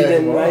trouble to if he jack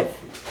didn't, him right? off.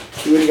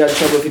 He would have got in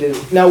trouble if he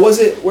didn't. Now,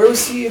 where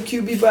was he a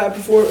QB back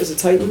before? Was it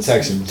Titans?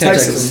 Texans.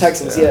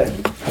 Texans, yeah.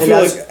 I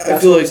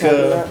feel like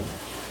that.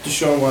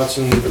 Deshaun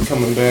Watson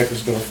coming back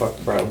is gonna fuck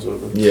the Browns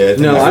over. Yeah,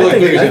 No, I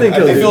think I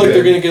feel like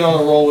they're good. gonna get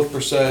on a roll with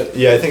Brissett.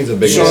 Yeah, I think it's a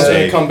big Deshaun's gonna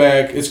mistake. come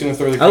back. It's gonna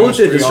throw the I looked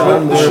at chemistry Deshaun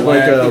off. more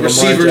like a The Lamar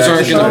receivers aren't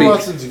Jackson. gonna Deshaun be.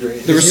 Watson's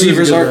great. The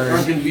receivers good aren't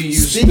runner. gonna be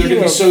used. Speaking They're gonna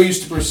be of- so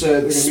used to Brissett.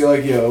 They're gonna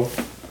be like, yo.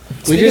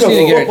 We just need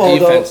to get our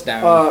defense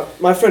down.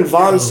 My friend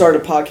Vaughn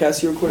started a podcast.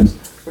 He records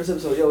first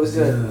episode. Yo, what's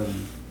good?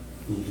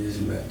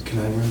 Can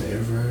I run the air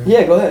fryer?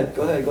 Yeah, go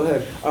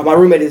ahead. My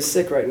roommate is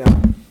sick right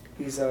now.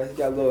 He's he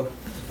got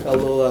a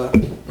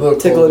little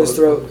tickle in his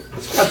throat.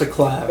 Got the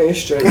clap. Man, you're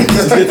straight.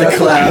 Just get the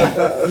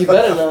clap. You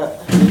better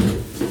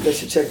not.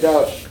 Get you checked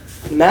out.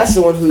 Matt's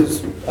the one who's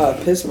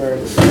piss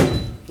burns,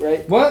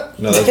 right? What?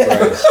 No, that's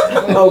Bryce.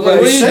 Oh, What are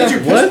Bryce. you Said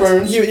talking- your piss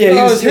burns. Yeah, he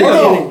Oh, was. shit. You were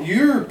Oh. kidding. You're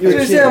You I were was just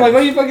saying, kidding. I'm like,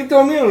 why you fucking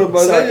throwing me under the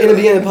bus? So, in the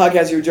beginning of the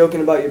podcast, you were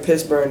joking about your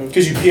piss burning.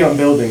 because you pee on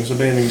buildings,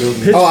 abandoned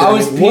buildings. Piss Oh, I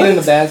was burning. peeing in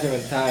the bathroom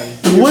at the time.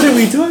 What are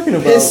we talking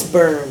about? Piss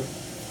burn.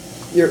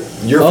 You're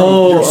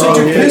Oh, Said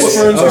your yeah. piss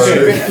burns Oh, because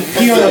you shit.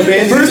 pee on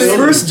abandoned buildings.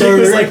 First Jake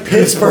was like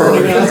piss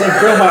burning, and I was like,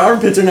 bro, my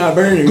armpits are not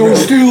burning. Go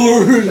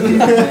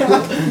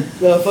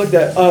No, fuck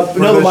that. But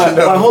no, my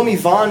homie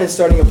Vaughn is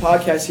starting a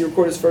podcast. He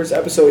recorded his first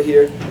episode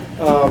here.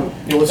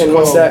 What's it And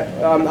once called? that,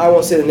 I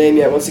won't say the name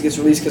yet. Once it gets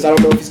released, because I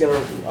don't know if he's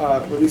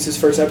gonna release his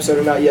first episode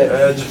or not yet.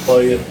 Just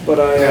plug it. But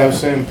Yeah, I was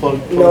saying plug.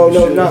 no,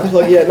 shit.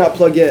 not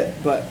plug yet.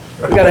 But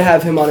we gotta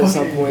have him on at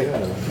some point.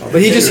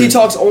 But he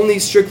talks only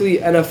strictly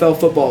NFL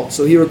football.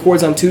 So he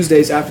records on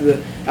Tuesdays after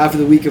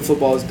the week of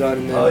football is done,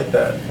 and then I like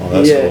that. Oh,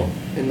 that's yeah, cool.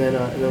 and then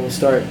we'll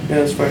start. Yeah,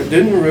 that's fine.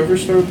 Didn't River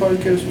start a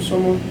podcast with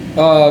someone?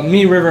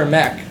 Me, River, and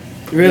Mac.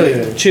 Really?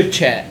 Yeah. Chip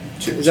Chat.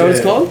 Is that what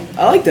it's called?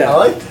 I like that. I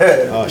like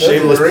that. Oh, That's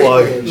shameless great.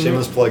 plug.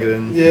 Shameless plug it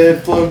in. Yeah,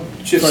 plug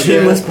Chip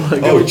Shameless Chat.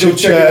 plug. Oh, Go Chip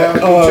check it Chat. out.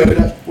 Go check it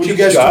out. What do you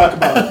guys Chat. talk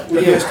about? What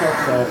do you guys talk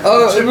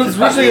about? It was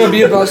originally going to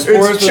be about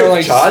sports, but Chip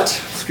like, Chat.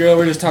 screw it,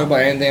 we're just talking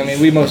about anything. I mean,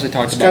 we mostly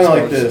talked It's about kind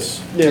of sports. like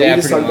this. Yeah, Yeah,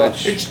 we just pretty talk about.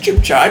 much. It's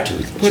Chip Chat.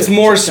 Puts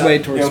more sway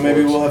towards You know,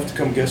 maybe sports. we'll have to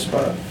come guest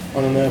spot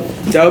on that.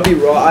 That would be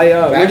raw.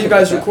 Where do you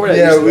guys record at?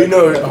 Yeah, we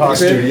know Crib?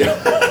 Studio.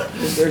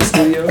 Is there a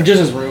studio? Or just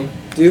his room.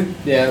 Do you?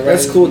 Yeah, right.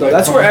 That's cool though.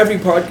 That's where every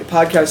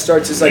podcast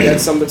starts. Is like at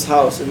someone's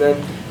house, and then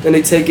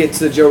they take it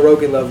to the Joe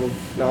Rogan level.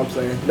 No, I'm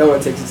playing. No one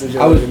takes it to the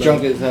Joe I was Rogan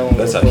drunk level. as hell when we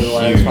That's a recorded the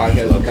last huge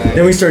podcast with Then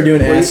that. we started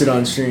doing acid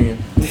on stream.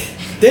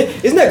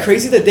 Isn't that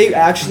crazy that they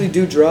actually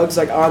do drugs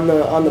like on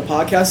the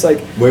podcast?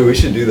 Wait, we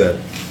should do that.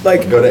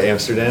 Like Go to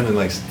Amsterdam and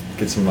like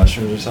get some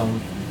mushrooms or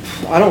something.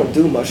 I don't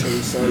do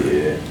mushrooms, son.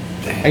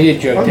 I get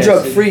drug I'm tested.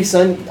 drug free,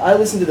 son. I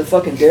listen to the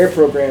fucking Dare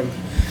program.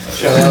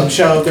 Shout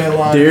out that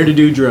line. Dare to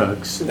do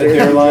drugs. That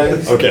Dare line.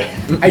 Okay.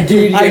 I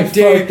dare you to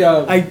get fucked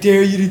up. I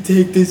dare you to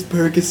take this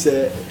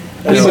Percocet.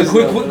 Anyway,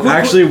 quick,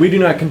 Actually, we do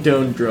not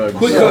condone drugs.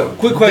 quick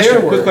Dare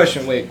question.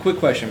 work. Quick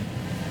question.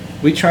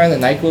 We trying the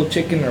NyQuil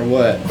chicken or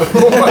what?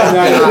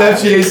 That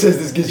says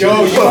this gets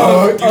Yo, you you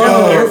got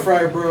an air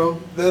fryer, bro.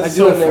 That's I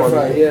do it in so air funny.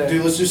 fry. Yeah.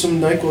 Dude, let's do some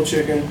NyQuil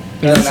chicken.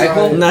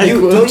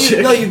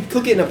 No, you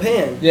cook it in a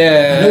pan.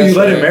 Yeah. No, you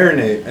let it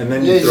marinate and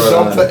then Yeah, you you throw it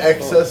dump on. the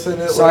excess in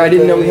it. Sorry, I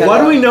didn't know we had.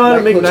 Why do we know how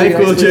to make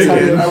NyQuil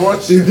chicken? I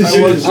watched Dude, this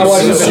shit is I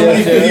watched There's it. so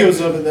many Yeah.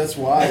 videos of it, that's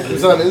why.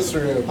 It's on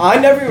Instagram. I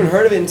never even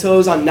heard of it until it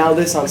was on Now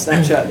This on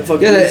Snapchat. The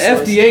fucking Yeah, the news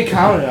source. FDA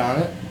counted on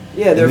it.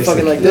 Yeah, they're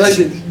fucking like They're this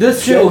like, shit.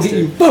 this shit will get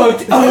you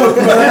fucked up.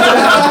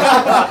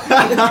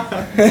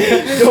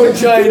 Don't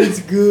try it, it's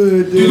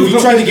good, Dude, dude. we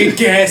trying to get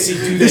gassy,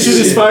 dude. This shit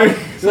is fire.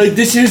 Like,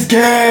 this is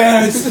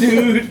gas,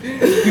 dude.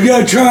 You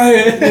gotta try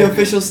it. The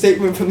official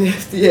statement from the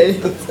FDA.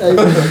 It's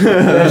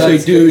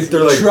like, dude,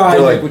 try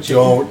they're like like,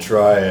 don't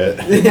try it.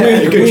 Yeah.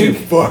 It gets you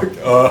fucked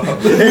up.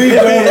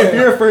 If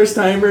you're a first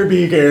timer,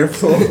 be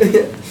careful.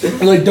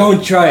 Like,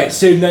 don't try it.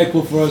 Save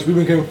NyQuil for us. We've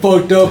been getting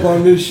fucked up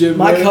on this shit.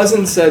 My man.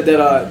 cousin said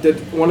that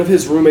one of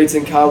his roommates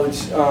in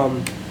college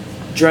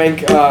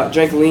drank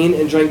lean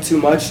and drank too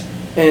much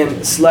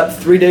and slept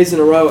 3 days in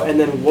a row and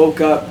then woke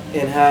up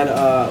and had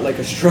like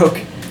a stroke.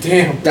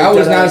 Damn. That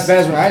was not as bad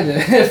as when I did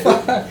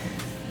it.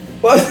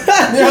 What?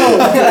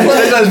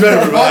 That's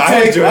better for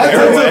I'll take- That's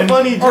a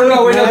funny joke. Oh,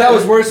 no, wait, no, man. that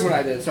was worse when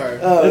I did. Sorry.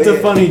 That's a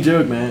funny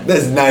joke, man.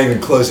 That's not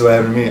even close to what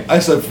happened to me. I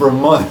slept for a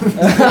month.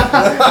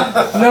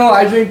 No,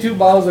 I drank 2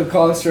 bottles of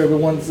cough syrup in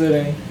one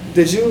sitting.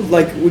 Did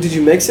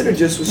you mix it or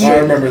just was I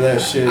straight? remember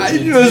that shit.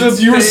 It was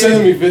a You were pain.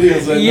 sending me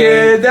videos that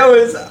Yeah, night. that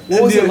was.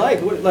 What was it like?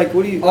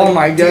 What do you? Oh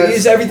my God.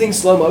 Is everything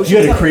slow motion?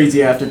 You had a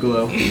crazy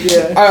afterglow.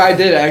 Yeah. I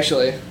did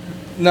actually.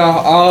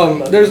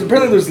 No, there's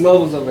there's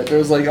levels of it.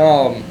 There's like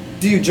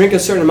Do you drink a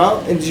certain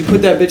amount and did you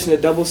put that bitch in a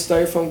double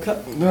styrofoam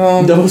cup?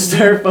 Double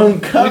styrofoam we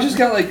cup. just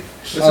got like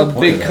the a point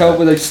big of cup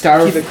with like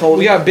styrofoam. Keep it cold.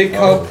 We got a big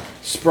cup,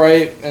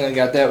 Sprite, and then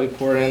got that. We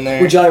poured it in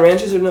there. With Jolly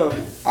Ranchers or no?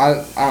 I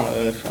don't know. I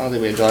don't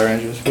think we had Jolly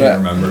Ranchers. But Can't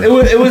remember.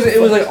 It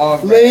was like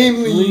off.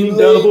 Lamely.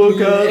 Double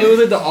cup. It was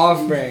like the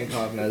off-brand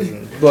cough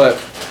medicine, but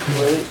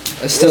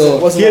I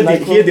still. Wasn't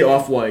He had the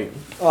off-white.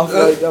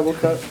 off-white double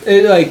cup.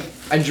 It like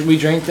we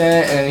drank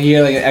that, and he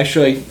had like an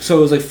extra like so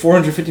it was like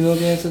 450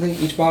 milligrams I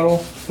think each bottle.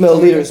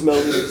 Milliliters.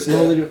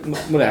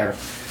 Milliliter, whatever.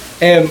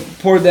 And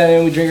poured that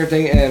in. We drank our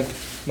thing, and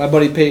my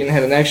buddy Peyton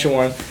had an extra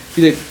one.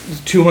 He's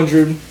like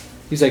 200.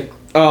 He's like,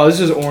 oh, this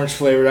is orange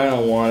flavored. I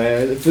don't want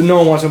it. If no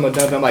one wants it, I'm gonna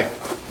dump it. I'm like,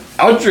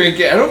 I'll drink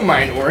it. I don't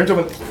mind orange. I'm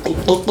like,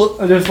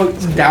 I just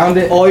fucking downed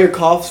it. All your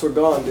coughs were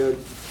gone, dude.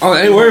 Oh,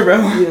 they were, bro.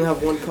 You didn't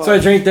have one cough. So I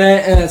drank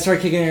that, and I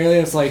started kicking it early.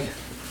 And it's like,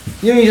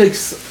 you know, you like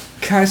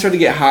kind of start to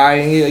get high,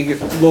 and you like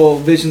get little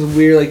visions,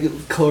 weird,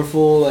 like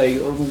colorful, like.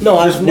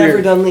 No, just I've never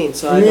weird. done lean,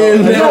 so I Yeah,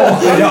 know.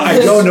 no. I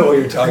don't know what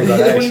you're talking about,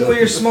 When actually.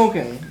 you're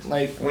smoking,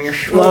 like When you're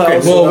smoking.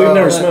 Well, we've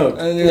never smoked.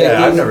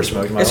 Yeah, I've never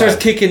smoked in my It starts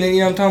life. kicking in, you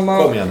know what I'm talking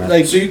about? Quote me on that.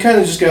 Like, So you kind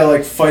of just gotta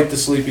like fight the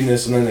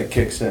sleepiness and then it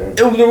kicks in.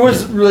 there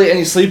wasn't really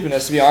any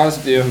sleepiness, to be honest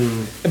with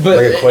you. But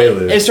Like a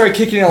quaalude. it started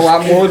kicking in a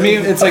lot more with me.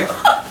 It's like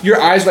your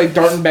eyes like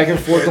darting back and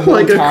forth the whole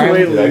Like a time.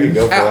 quaalude. Yeah, I could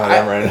go for one of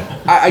them right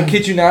now. I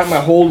kid you not, my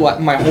whole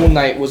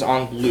night was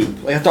on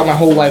loop. Like I thought my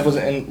whole life was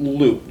in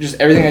loop. Just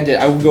everything I did,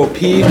 I would go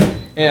pee,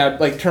 and I'd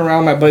like turn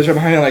around, my buddies right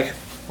behind me, like,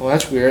 oh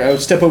that's weird. I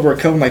would step over a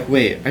cup, I'm like,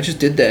 wait, I just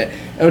did that.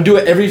 I would do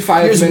it every 5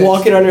 You're minutes. just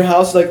walking around your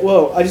house like,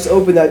 whoa, I just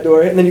opened that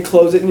door, and then you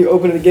close it and you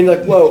open it again,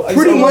 like, whoa, I just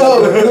Pretty opened much.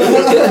 that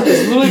door.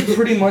 It's literally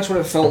pretty much what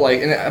it felt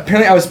like, and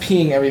apparently I was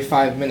peeing every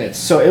 5 minutes,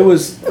 so it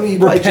was I mean, you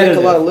probably drank a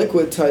repetitive. lot of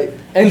liquid type.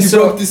 And you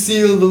so- broke the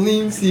seal, the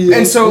lean seal.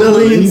 And so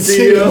Lillian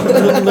seal.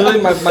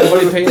 literally my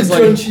buddy Payne's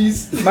like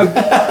crunchies.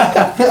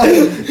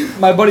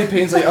 my buddy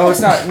Payne's like, oh, it's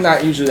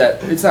not usually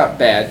that, it's not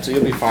bad, so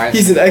you'll be fine.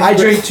 He's an expert. I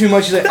drank too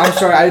much. He's like, I'm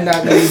sorry, I did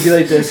not know you'd be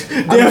like this. The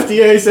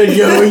FDA said,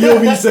 yo, you'll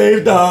be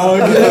safe, dog.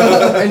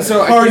 And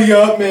so Party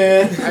up,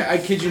 man. I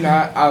kid you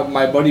not,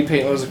 my buddy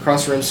Peyton was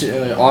across the room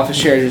sitting in the office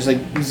chair, just like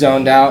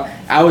zoned out.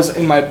 I was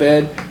in my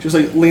bed, just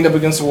like leaned up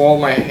against the wall,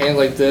 my hand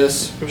like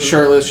this,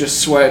 shirtless,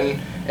 just sweating.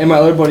 And my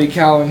other buddy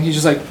Calvin, he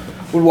just like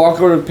would walk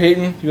over to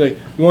Peyton. He'd be like,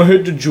 "You want to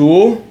hit the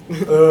jewel?"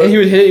 And he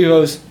would hit it. He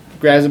goes,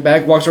 grabs it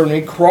back, walks over to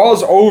me,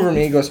 crawls over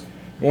me. He goes,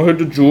 "You want to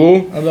hit the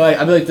jewel?" I'd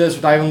be like this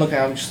without even looking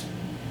at him. Just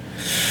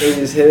And you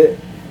just hit it.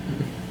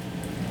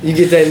 You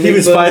get that. He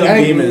was Nick fighting Buzz-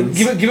 and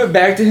demons. give it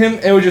back to him,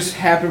 and it would just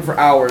happen for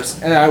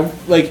hours. And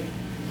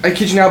I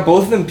kid you not,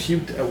 both of them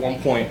puked at one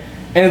point.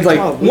 And it's like,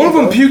 Oh, one of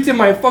them bro. puked in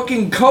my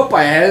fucking cup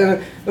I had,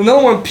 and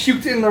another one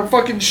puked in their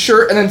fucking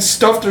shirt, and then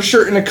stuffed their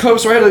shirt in a cup,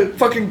 so I had a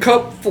fucking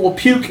cup full of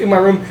puke in my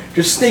room,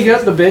 just sneaking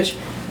up the bitch.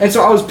 And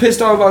so I was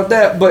pissed off about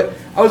that, but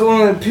I was the one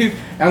that puked,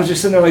 and I was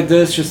just sitting there like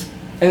this,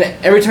 and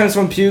every time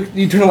someone puked,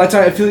 you turn the lights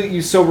on, I feel like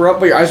you sober up,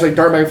 but your eyes like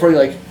dart back and forth,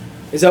 you're like,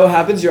 Is that what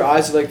happens? Your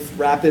eyes are like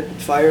rapid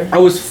fire. I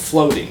was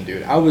floating,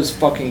 dude. I was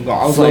fucking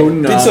gone. I was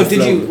Floating like,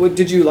 up.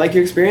 Did you like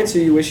your experience, or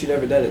you wish you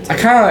never did it? I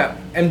kind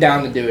of am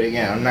down to do it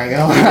again. I'm not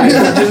gonna lie,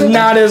 just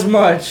not as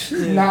much.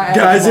 Not as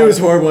Guys, much. it was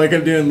horrible. I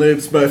kept doing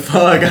lips, but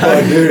fuck,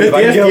 dude, if if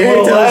I the get a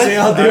little FDA tells me, less,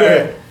 I'll do alright.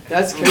 it.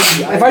 That's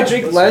crazy. If I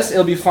drink less,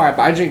 it'll be fine.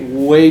 But I drink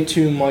way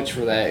too much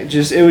for that.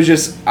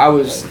 I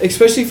was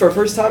especially for a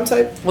first time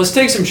type. Let's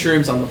take some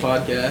shrooms on the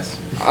podcast.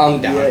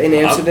 I'm down. Yeah, in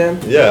Amsterdam.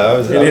 Yeah, I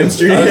was In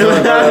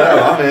Amsterdam.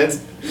 I'm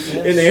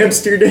in. In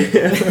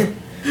Amsterdam.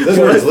 That's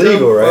where it's legal,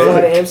 Go to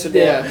right?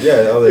 Amsterdam.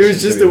 Yeah, all that It was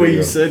shit just should the be way you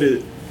legal. said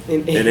it.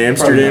 In In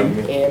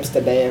Amsterdam.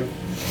 Amsterdam.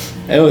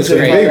 It was So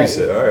great.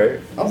 babysit, all right.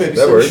 I'll babysit.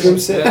 That works. Shroom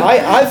sit.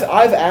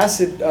 I've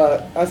acid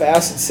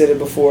sitted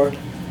before.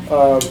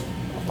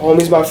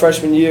 Homies my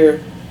freshman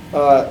year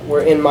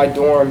were in my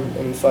dorm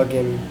and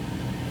fucking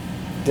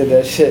did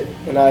that shit.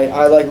 And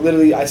I like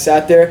literally I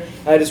sat there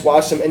and I just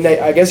watched them. And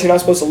I guess you're not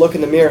supposed to look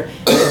in the mirror.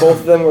 And both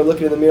of them were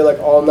looking in the mirror like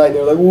all night. And they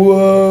were like,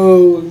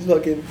 whoa,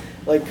 fucking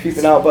like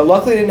creeping out. But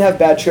luckily I didn't have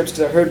bad trips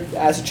because I heard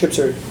acid trips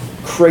are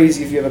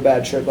crazy if you have a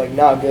bad trip. Like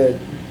not good.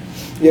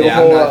 You have a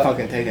I'm whole, not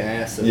fucking taking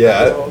acid. Yeah,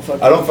 I don't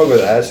fuck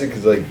with acid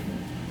because like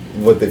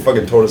what they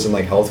fucking told us in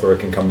like health where it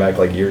can come back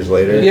like years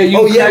later. Yeah,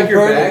 you crack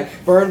your back.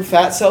 burn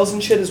fat cells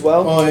and shit as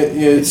well. Oh, yeah,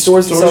 it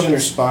stores itself in your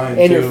spine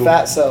and too. your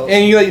fat cells.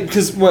 And you like,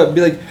 because what,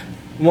 be like,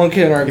 one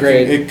kid in our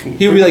grade,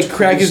 he would like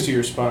crack his, to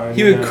your spine.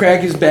 he would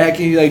crack his back and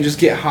he'd like just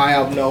get high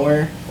out of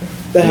nowhere.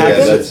 That Yeah,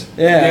 happened? that's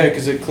Yeah,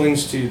 because it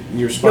clings to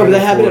your spine. No, but that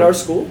happened at our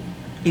school?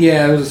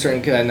 Yeah, there was a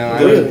certain kid I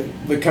know.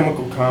 The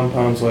chemical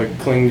compounds like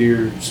cling to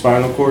your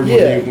spinal cord.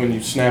 Yeah. When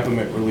you snap them,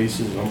 it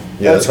releases them.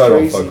 yeah, that's why I don't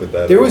crazy. fuck with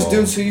that. There at was all.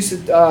 dudes who used to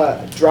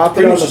drop it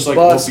Pretty on much the just like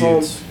bus home,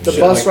 opiates, the shit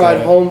bus like ride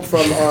that. home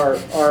from our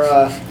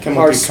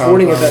Chemically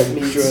sporting event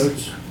compounded meet.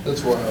 drugs.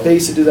 That's wild. They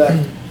used to do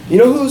that. You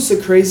know who's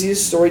the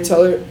craziest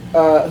storyteller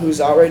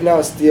who's out right now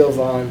is Theo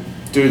Vaughn.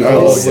 Dude, I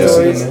Oh, love yeah.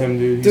 listening to him,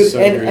 dude. He's Dude, so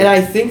and great.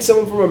 I think some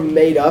of them are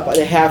made up.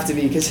 They have to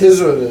be because It is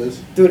his what it is.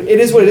 dude. It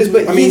is what it is.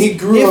 But I mean, he if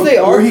grew up. they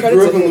are Where he credit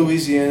grew to up in him,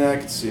 Louisiana, I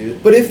could see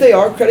it. but if they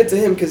are credit to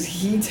him because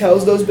he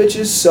tells those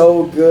bitches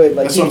so good.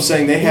 Like That's what I'm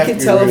saying. They have can to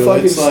be tell a real.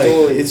 fucking It's like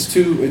story.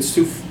 it's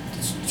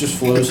just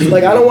flows.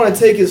 Like I don't want to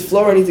take his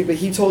flow or anything, but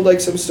he told like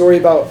some story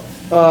about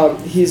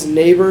his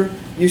neighbor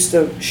used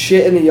to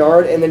shit in the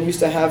yard and then used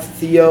to have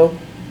Theo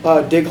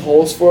dig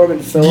holes for him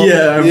and fill them. Yeah,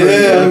 I remember Yeah,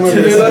 I that.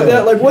 remember You hear about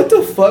that? Like what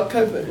the fuck?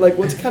 Like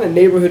what kind of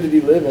neighborhood did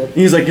he live in?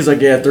 He's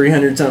like, yeah,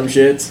 300 something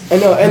shits. I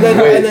know, and then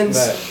Wait, and then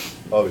Matt.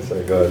 Oh,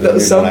 sorry, go ahead. No,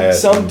 Let me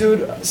ask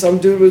some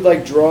you. dude would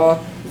like draw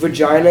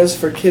vaginas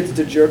for kids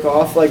to jerk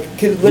off. Like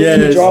kids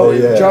literally Yes. draw Oh,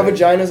 yeah. draw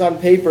vaginas on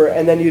paper,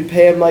 and then you'd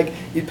pay him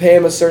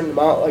a certain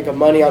amount like of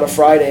money on a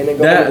Friday, and then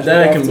go. home and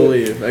That I jerk can off to it.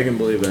 believe. I can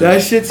believe that.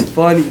 That shit's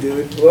funny,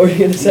 dude. What were you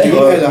gonna say? Dude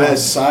Oh, had a man.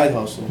 side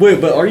hustle. Wait,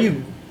 but are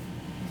you?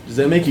 Does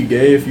that make you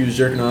gay if you was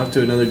jerking off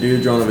to another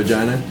dude drawing a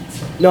vagina?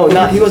 No,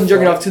 not he wasn't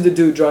jerking off to the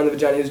dude drawing the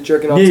vagina. He was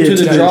jerking off Yeah, to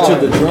the the drawing.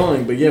 To the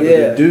drawing, but yeah,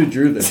 Yeah. but the dude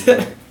drew this.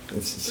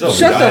 It's so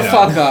Shut the vagina.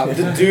 fuck up.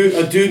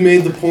 A dude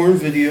made the porn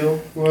video.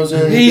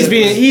 Wasn't He's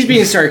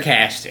being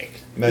sarcastic.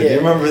 Man, do Yeah. you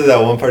remember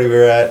that one party we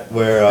were at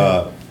where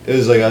it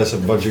was like us, a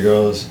bunch of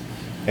girls,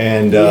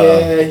 and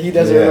Yeah, he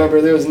doesn't yeah.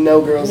 remember. There was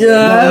no girls.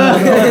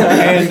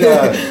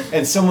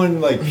 and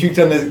someone like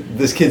puked on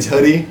this kid's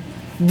hoodie,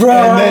 Bro.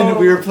 and then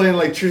we were playing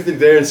like Truth or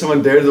Dare, and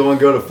someone dared the one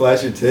girl to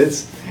flash her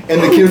tits,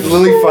 and the kid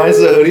literally finds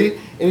the hoodie,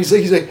 and he's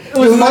like, It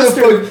was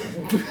mustard.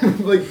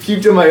 like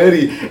puked on my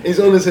hoodie. And he's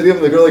holding his hoodie up,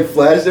 and the girl like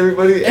flashed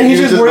everybody, And he's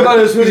he was just worried like- about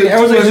his hoodie. he's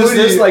Everyone's like "My just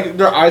this, hoodie." like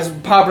their eyes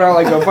popping out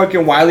like a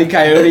fucking Wile E.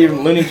 Coyote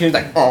and Looney Tunes,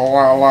 like oh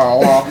wow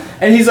wow wow.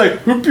 And he's like,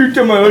 who puked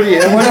on my hoodie?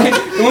 And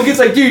one kid's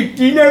like, dude,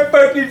 do you not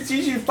fucking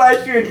see she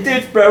flashed your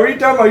tits, bro? What are you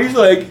talking about? He's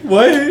like,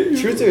 what?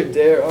 Truth or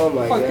dare? Oh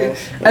my Fucking.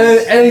 gosh. And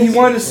then he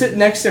wanted to sit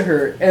next to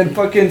her, and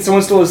fucking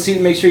someone stole his seat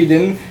and make sure he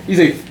didn't. He's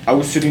like, I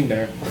was sitting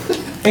there.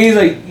 And he's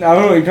like, I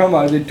don't know what you're talking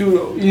about. He's like,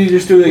 dude, you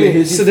just do it like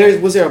his. So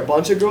was there a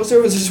bunch of girls there,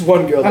 or was there just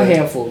one girl a there?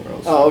 handful of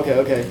girls. Oh,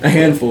 okay. A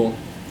handful.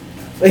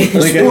 Like a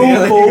Like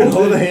spoonful.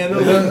 hold a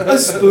handle. A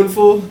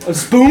spoonful. A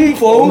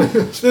spoonful.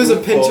 There's a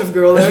pinch of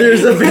girl there.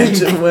 There's a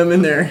bunch of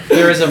women there.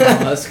 There is a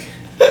musk.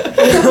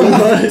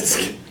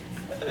 Musk.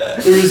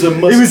 There was a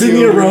It was in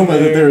the muscular aroma that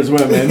there. there was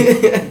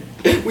women.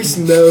 We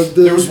smelled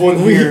the. There was one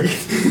here.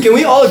 Can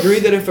we all agree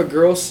that if a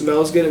girl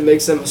smells good, it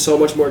makes them so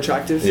much more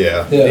attractive?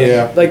 Yeah.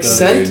 Yeah. Like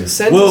Agreed.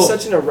 scent Well, is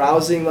such an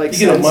arousing like. You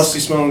get a sense. musty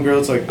smelling girl.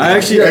 It's like I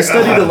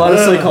studied a lot of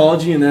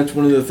psychology, and that's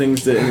one of the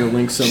things that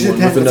links someone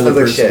with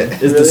another smells like person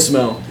shit. is the Really?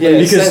 smell. Yeah,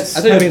 because sense. I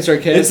thought you were being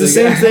sarcastic. it's the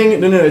same thing.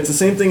 No, it's the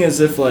same thing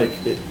as if like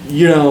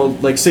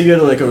like say you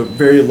had like a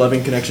very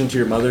loving connection to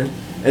your mother.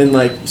 And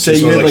like, say you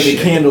smells had like like a shit.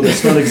 candle that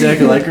smelled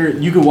exactly like her,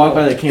 you could walk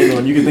by that candle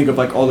and you could think of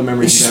like all the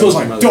memories She you have with smells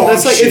your like mother. dog.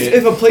 That's like shit.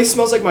 if a place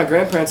smells like my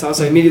grandparents' house,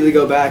 I immediately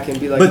go back and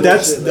be like. But "Oh,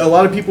 that's shit." a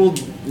lot of people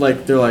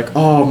like they're like,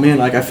 oh man,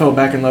 like I fell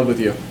back in love with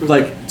you.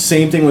 Like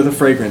same thing with a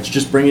fragrance,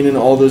 just bringing in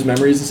all those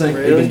memories and saying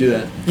you Really? can do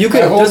that. You I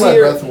can hold doesn't my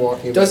your breath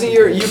walking.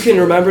 you can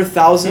remember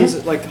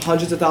thousands like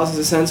hundreds of thousands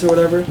of scents or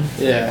whatever.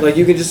 Yeah. Like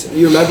you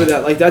remember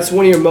that. Like that's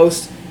one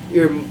of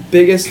your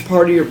biggest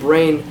part of your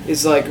brain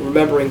is like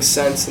remembering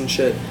scents and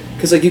shit.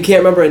 Cause like you can't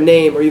remember a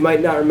name or you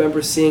might not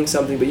remember seeing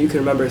something, but you can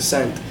remember a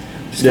scent.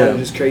 Which is kind of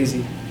just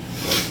crazy.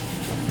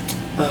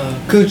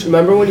 Cooch,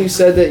 remember when you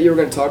said that you were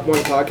going to talk more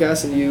on the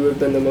podcast and you have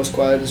been the most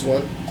quietest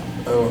one?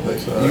 I don't think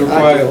so. You were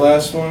quiet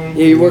last one.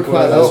 Yeah, you were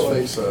quiet I last don't one.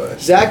 think so.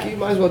 Zach, you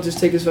might as well just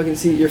take his fucking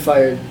seat. You're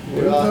fired.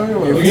 What are you talking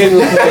about? You're getting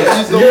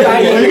replaced.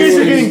 Are you guys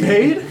are getting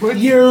paid?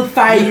 You're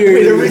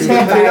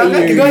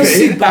fired. You guys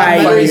see Bob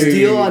Fired. Marley's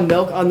deal on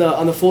Milk on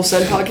the Full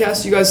Send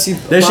podcast? You guys see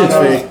That shit's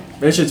Bob- fake.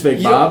 That shit's fake,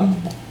 You Bob.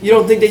 You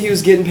don't think that he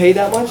was getting paid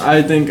that much?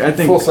 I think How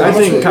Kyle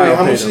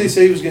much paid did he him.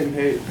 say he was getting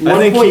paid? I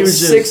think he was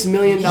just- $1.6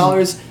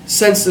 million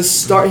since the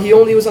start. He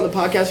only was on the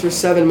podcast for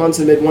 7 months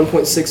and made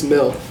 1.6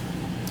 mil,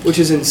 which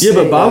is insane.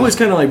 Yeah, but Bob was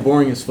kind of like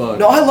boring as fuck.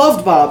 No, I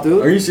loved Bob,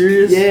 dude. Are you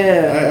serious?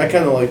 Yeah, I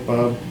kind of like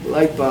Bob.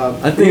 like Bob.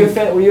 I Were you a think-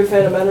 fan? Were you a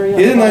fan of Menery?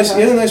 He had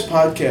a nice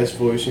podcast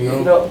voice, you know.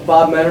 You know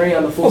Bob Menery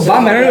on the Full Oh, Sail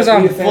Bob Menery was podcast? Were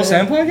on you a fan Full of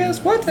Sam him?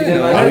 podcast? What? You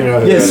didn't I like didn't him?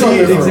 know. Yeah, that. see,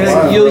 exactly.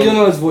 exactly. You'll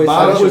know his voice.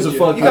 Bob was a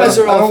fucking. You guys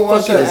are I all don't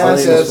want fucking to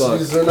ask funny as fuck.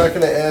 because they're not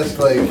gonna ask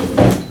like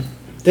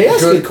They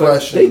ask good good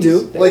questions. They do.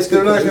 They Like ask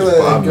they're good not questions.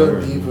 gonna Bob go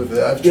Menery. deep with it.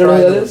 I've You know tried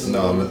who that to is? listen.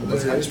 No,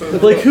 that's how you spell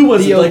it. Like who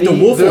was it? Like the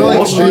B.O.B.? Wolf of They're Wall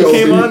like Street B.O.B.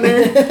 came on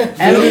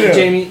there.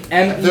 Jamie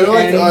M. They're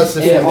like us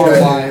if you try to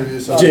N-A-R-Y. interview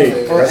something.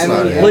 Jake. Or That's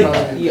not it.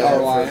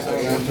 M-E-R-Y.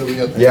 Until we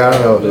get the- Yeah, I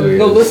don't know who he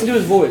No, is. listen to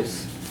his voice.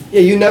 Yeah,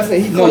 you never.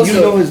 He No, calls you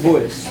the- know his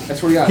voice.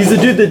 That's what he got. He's the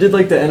dude that did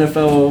like the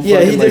NFL. Yeah,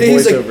 he fucking, did. Like, He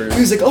was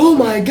voiceovers. like, oh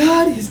my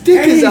god, his dick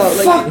And is he out.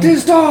 Like, fucked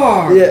his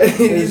dog. yeah,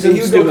 He's he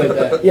would stupid go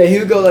like that. Yeah, he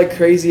would go like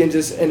crazy and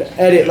just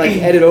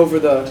edit over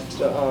the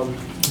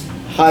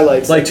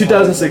highlights. Like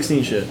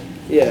 2016 shit.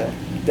 Yeah,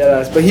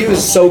 deadass. But he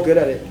was so good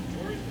at it.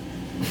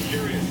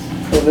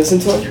 Oh, listen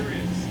to him.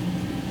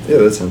 Yeah,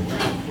 that's him.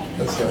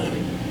 That's not it.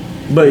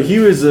 But he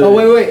was. Oh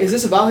wait, is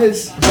this about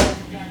his?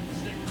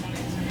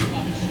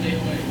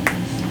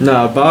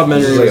 Nah, Bob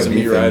This is Menery like was a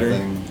meat methane rider.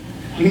 thing.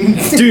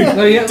 Dude,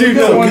 No, yeah, dude,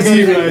 look at no, one because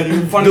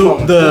thing. he Funny one.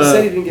 He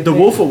said he didn't get the paid.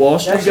 Wolf of Wall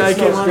Street That guy shit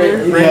came smells on great.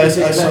 there.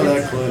 Yeah, I saw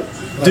that clip.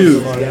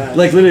 Dude, Yeah.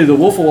 like literally, the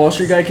Wolf of Wall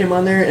Street guy came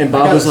on there, and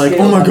Bob got was like,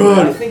 scared. "Oh my I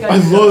god, think I I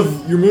saw-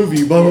 love your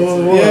movie." Blah blah blah.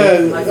 blah. Yeah,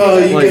 Like,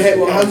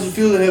 how does it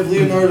feel to have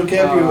Leonardo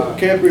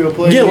DiCaprio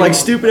play? Yeah, you? like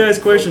stupid ass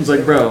questions,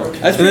 like bro.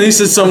 And then he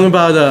said something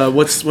about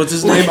what's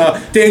his name?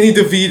 Danny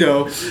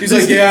DeVito. He's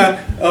like,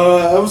 yeah,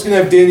 I was gonna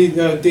have Danny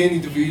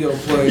DeVito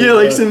play. Yeah,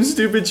 like some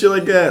stupid shit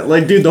like that.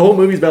 Like, dude, the whole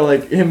movie's about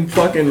like him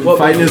fucking What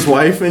fighting movie? his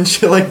wife and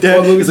shit like that.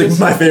 What movie It's is like this?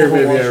 my favorite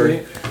Wolf of movie Wall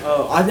ever. Street?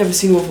 Oh, I've never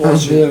seen Wolf of Wall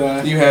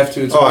Street. You have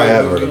to. It's a Oh, I great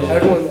have movie.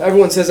 heard of it.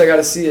 Everyone says I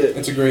gotta see it.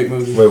 It's a great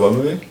movie. Wait, what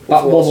movie?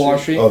 Wolf of Wall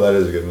Street. Oh, that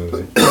is a good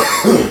movie.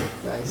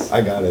 Nice.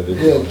 I got it.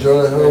 Yeah,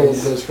 Jonah Hill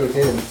does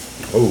cocaine.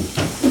 Oh,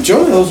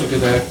 Jonah Hill's a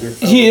good actor.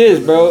 He is,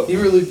 bro. He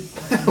really.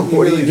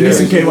 what do you Give me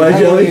some do? KY I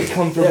jelly. really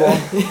comfortable.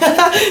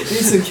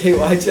 Need some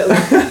KY jelly.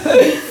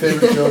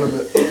 Favorite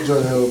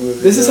Jonah Hill movie.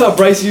 This is how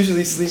Bryce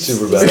usually sleeps.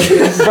 Super bad.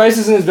 Bryce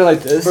is in his bed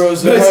like this. Bro,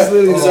 is Bryce is that,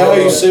 literally is that how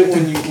you just- sit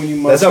when you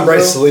That's how muscle,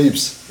 Bryce bro?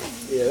 sleeps.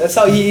 Yeah, that's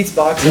how he eats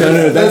boxing.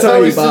 No, that's how how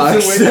he he sits and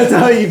box. waits. That's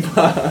how he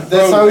box.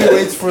 That's how he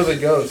waits for the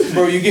ghost.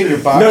 Bro, you get your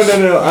box.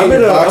 No. I'm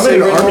in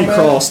an army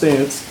crawl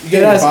stance. You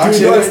get your Yes, box.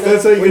 dude, in?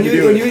 That's how you When get to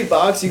you do when it. you eat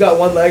box, you got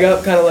one leg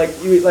up, kind of like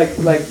you eat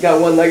like got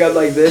one leg up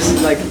like this,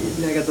 and like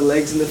you know, got the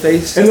legs in the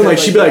face. And then like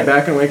she'd be like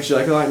backing away because she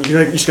like a lot, and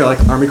you just got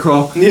like army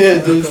crawl. Yeah,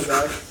 dude.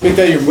 Make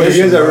that your Wait, wish.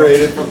 you guys ever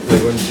ate it?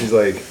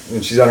 Like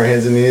when she's on her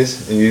hands and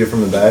knees and you eat it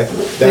from the back?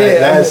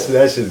 Yeah.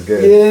 That shit's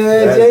good.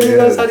 Yeah, That's Jamie good.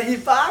 knows how to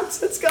eat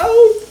box. Let's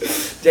go.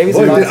 Jamie's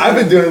Boy, a dude, box. I've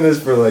been doing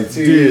this for like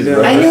 2 years, Dude,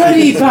 bro. I know how to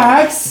eat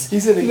box.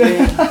 He's in the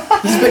game.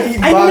 He's been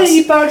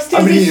eating box. box.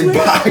 I've been eating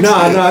box.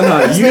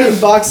 No. He's been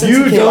eating box since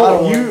You he came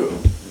out of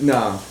don't.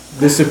 Nah.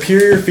 The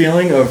superior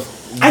feeling of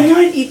I know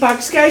how to eat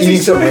box, guys.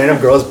 Eating some random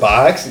girl's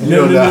box? You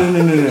no. don't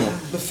know.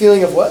 the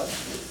feeling of what?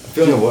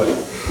 Feeling of what?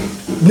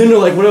 No,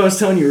 like what I was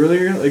telling you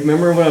earlier. Like,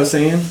 remember what I was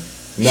saying? No.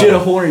 She had a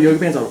hole in her yoga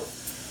pants. I went,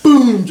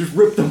 boom, just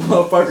ripped the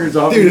motherfuckers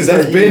off. Dude, and that's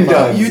started been eating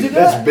done. box. You did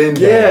That's that? been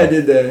done. Yeah, I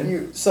did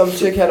that. Some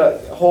chick had a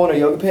hole in her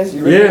yoga pants.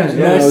 You Yeah, ripped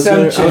it? I was some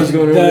going chick,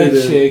 over that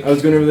there. chick. I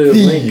was going over there to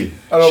link.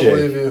 I don't Shit.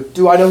 believe you.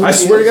 Do I know who I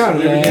she swear to is? God,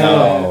 I never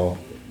No.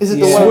 Is it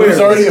the Yeah. one? There's Is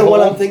it already the a one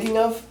hole. I'm thinking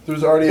of?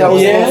 There's already That a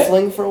was hole. a Yeah. little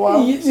fling for a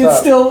while. It's Stop.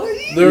 still.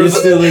 There It was,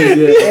 still is,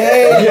 yeah.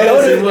 Hey,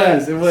 Yes, it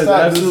was. It was,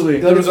 Stop, absolutely.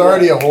 there was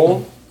already a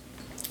hole.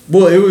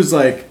 Well, it was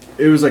like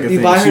a You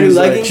thing. buy her She new was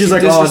like, leggings, she's you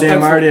like, oh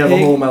damn, I already have a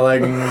disrespectful hole in my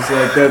leggings.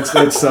 Like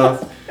that's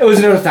tough. It was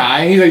another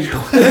thigh. He's like, He's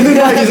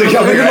like,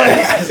 "Yo, look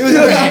at It was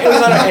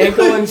on her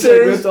ankle and she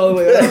like, ripped all the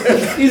way up.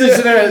 he's just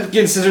sitting there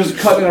getting scissors,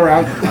 cutting it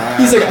around.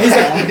 He's like,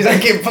 I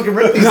can't fucking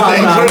rip these No,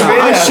 things. no, What no. am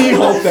I I at?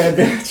 she-hulked that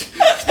bitch.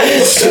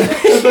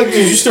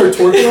 Did you start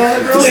twerking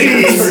on it, bro?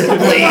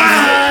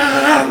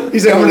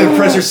 He's like, I'm gonna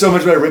impress her so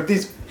much when I rip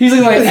these. He's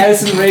like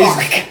Addison Ray's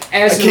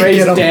can't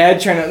get him. dad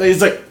trying to.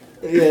 He's like,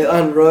 yeah,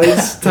 on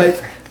Roy's type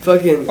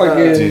fucking.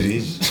 Fucking- Dude,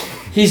 he's...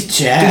 he's Did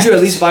jacked. you at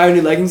least buy her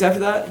new leggings after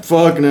that?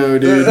 Fuck no,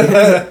 dude.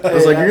 I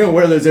was like, you're gonna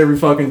wear those every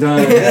fucking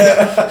time.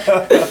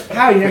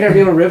 How you're not gonna be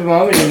able to rip them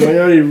off anymore?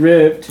 They're already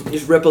ripped.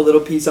 Just rip a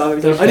little piece off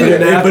every time. I But need a it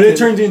napkin.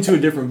 turned into a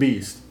different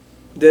beast.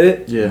 Did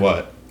it? Yeah.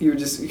 What? You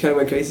kind of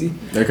went crazy.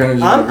 That kind of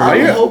just.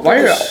 I'm hoping. why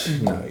are-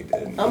 No, he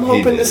didn't. I'm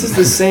hoping this is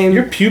the same.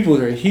 Your pupils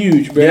are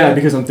huge, bro. yeah,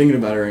 because I'm thinking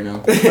about it right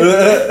now.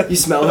 You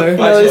smell her.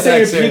 No, they say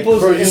your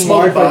pupils Bro, you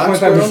smell enlarged the by box,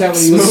 25%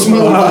 when you Smell smell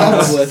the the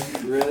box.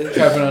 with. Really?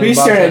 Trapping on He's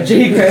the staring at box.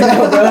 Jake right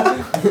now,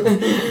 bro.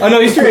 Oh no,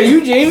 he's straight. Are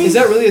you Jamie? Is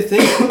that really a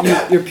thing?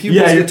 Your pupils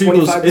Yeah, your get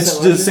pupils. 25% It's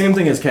the larger? same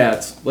thing as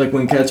cats. Like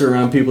when cats are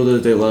around people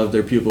that they love,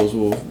 their pupils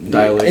will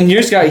dilate. And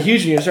yours got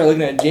huge when you started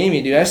looking at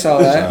Jamie, dude. I saw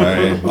that.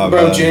 Sorry, my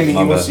Bro, bad, Jamie,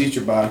 my he wants bad. to eat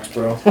your box,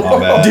 bro. My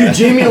bad. Dude,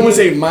 Jamie almost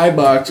ate my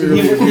box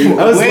earlier, dude.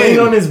 I was laying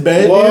on his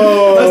bed, dude.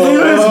 Whoa. I was laying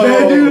on his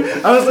bed,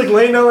 dude. I was like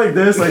laying down like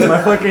this, like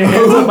my fucking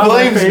hands up on my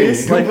blames me?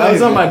 face. Who Like I was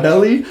blames on my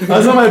belly. I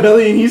was on my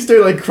belly and he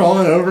started like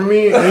crawling over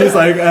me and he's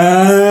like,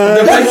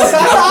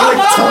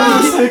 like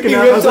tongue sticking He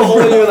out. I ripped was a like, hole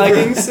in bro. your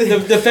leggings.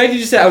 The fact you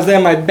just said I was laying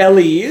on my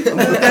belly, you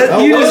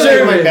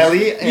deserve my it.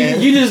 belly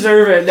and You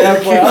deserve it,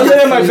 that boy. I was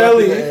laying on my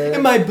belly.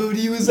 And my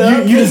booty was You,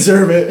 out. you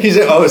deserve it. he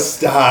said, "Oh,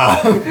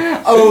 stop."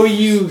 Oh,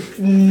 you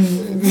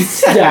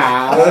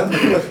stop.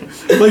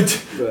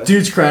 Like,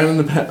 dude's crying on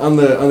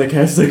the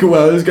cast. Like,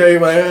 wow, this guy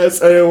ate my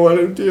ass. I didn't want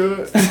him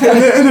to.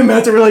 And then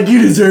Matt's over like,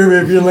 you deserve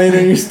it if you're laying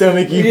on your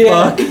stomach, you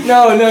fuck.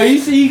 No,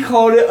 he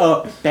called it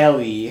a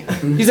belly.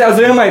 He said I was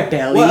laying on my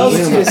belly. What else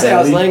was he Laying on gonna my say? I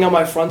was belly. laying on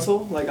my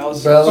frontal. Like I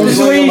was. Belly. This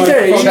is what he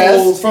said.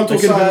 Frontal, I frontal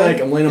could have been side.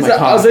 like, I'm laying on He my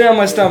said, I was cock. laying on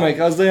my stomach.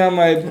 I was laying on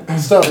my.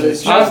 Stop That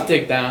is it. true. I was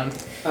dick down.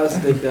 I was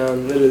dick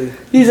down, literally.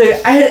 He's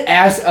like, I had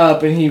ass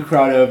up and he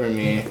crawled over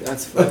me.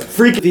 That's fun.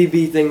 Freak.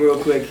 VB thing real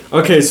quick.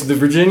 Okay, so the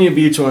Virginia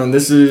Beach one.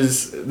 This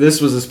was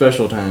a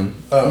special time.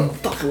 Oh.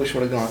 Fuck, I wish I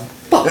would have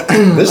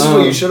gone. This is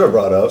what you should have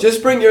brought up.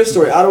 Just bring your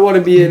story. I don't want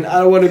to be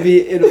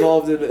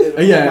involved in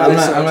Yeah, my I'm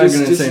not story.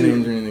 gonna Just say you.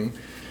 names or anything.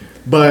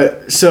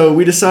 But so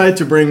we decided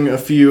to bring a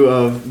few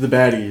of the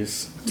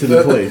baddies to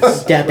the place,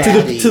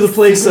 to the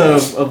place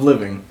of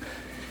living,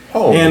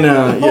 Home. and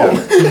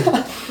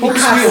yeah. Home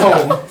sweet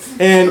home.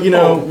 And, you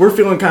know, we're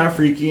feeling kind of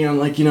freaky. I'm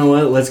like, you know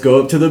what? Let's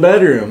go up to the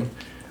bedroom.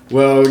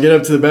 Well, we get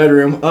up to the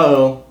bedroom.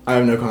 Uh-oh, I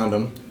have no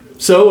condom.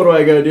 So what do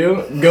I go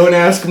do? Go and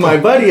ask my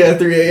buddy at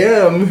 3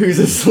 a.m. who's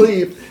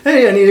asleep,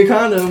 hey, I need a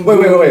condom.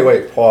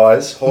 Wait.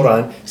 Pause. Hold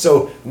on.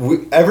 So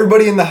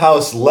everybody in the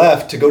house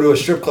left to go to a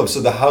strip club,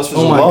 so the house was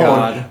Oh my alone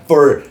God.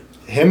 for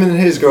him and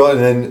his girl, and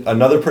then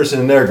another person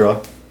and their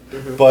girl.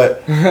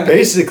 But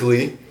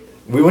basically,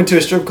 we went to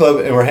a strip club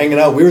and we're hanging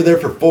out. We were there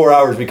for 4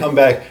 hours. We come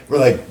back. We're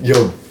like,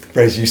 yo,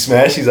 Bryce, you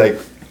smashed? He's like,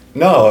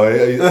 no.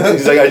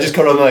 He's like, I just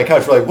cut on my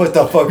couch. We're like, what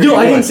the fuck are you No,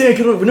 I doing? didn't say I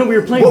could. No, we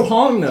were playing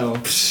Pong, though.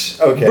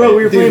 Okay. Bro,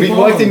 we were Dude, playing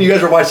walked Pong. in, you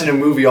guys were watching a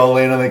movie all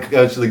laying on the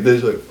couch like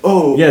this. Like,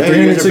 oh. Yeah,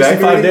 hey, you guys are back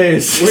 365 already?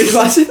 days. Were you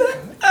watching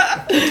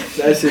that?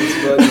 That shit's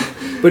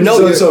funny. But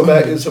no, so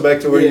back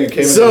to where you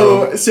came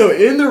So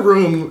in the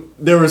room,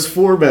 there was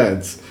 4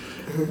 beds.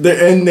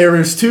 And there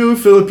was 2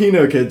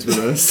 Filipino kids with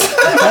us.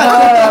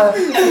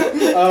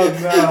 Oh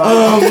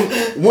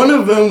no. One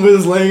of them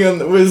was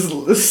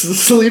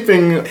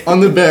sleeping on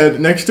the bed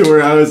next to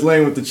where I was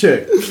laying with the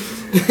chick.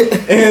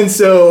 And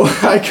so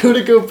I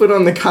couldn't go put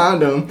on the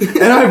condom,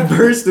 and I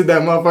bursted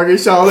that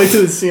motherfucker, shot all the way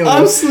to the ceiling.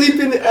 I'm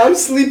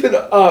sleeping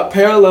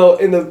parallel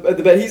at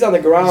the bed. He's on the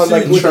ground. So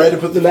like you with tried to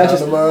put the mattress.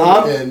 condom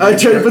on and I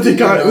tried to put the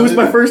condom. It was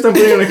my first time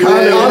putting on a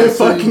condom, and it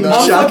fucking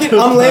shot.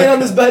 I'm laying on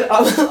this bed.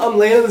 I'm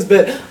laying on this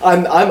bed.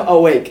 I'm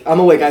awake.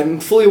 I'm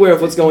fully aware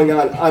of what's going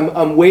on.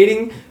 I'm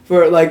waiting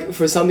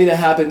for something to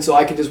happen so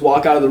I can just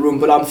walk out of the room.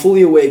 But I'm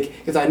fully awake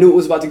because I knew it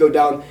was about to go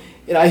down.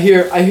 And I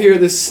hear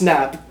this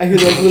snap. I hear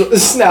the little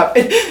snap.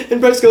 And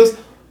Bryce goes,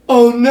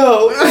 oh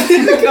no.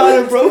 And the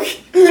condom broke.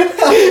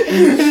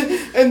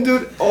 And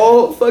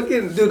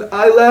dude,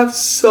 I laughed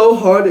so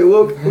hard it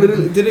woke.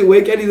 Literally, did it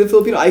wake any of the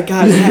Filipino? I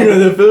got it.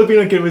 The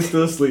Filipino kid was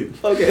still asleep.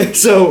 Okay.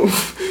 So,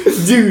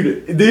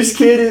 dude, this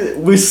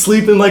kid was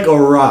sleeping like a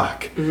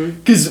rock.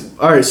 Cause,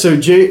 all right, so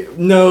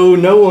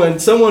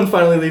someone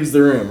finally leaves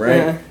the room, right?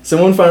 Yeah.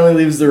 Someone finally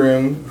leaves the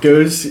room,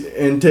 goes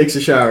and takes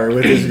a shower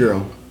with his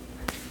girl.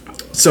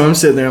 So I'm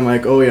sitting there, I'm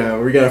like, oh yeah,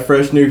 we got a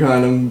fresh new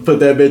condom, put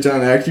that bitch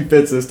on, it actually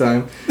fits this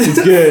time.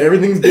 It's good,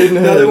 everything's good in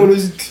the The other one hood.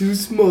 was too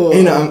small.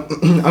 And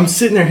I'm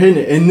sitting there hitting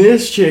it, and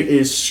this chick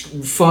is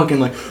fucking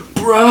like,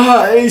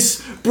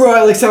 Bryce,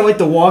 like sound like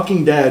The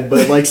Walking Dead,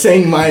 but like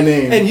saying my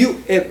name. And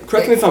you,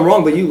 correct me if I'm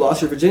wrong, but you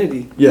lost your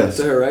virginity Yes.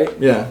 to her, right?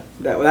 Yeah.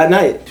 That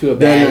night. To a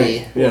That baddie.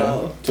 night, yeah.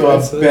 Wow. To a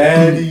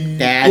baddie.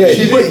 Daddy. Yeah,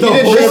 He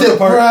didn't say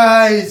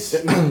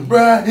Bryce.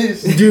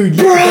 Bryce. Dude,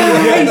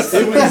 Bryce!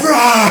 it was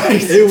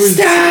Bryce! it was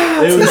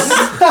Stop! it was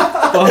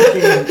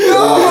fucking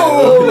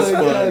Oh as my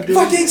fuck. God, dude.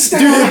 Fucking stop.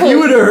 Dude, if you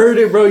would have heard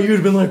it, bro, you would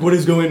have been like, what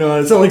is going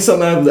on? It sounded like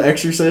something out of The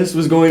Exorcist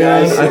was going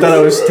on. Guys. I thought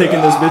I was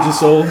taking this bitch's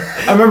soul.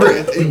 I remember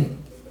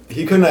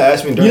he couldn't have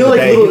asked me during You know, the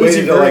like day. Little He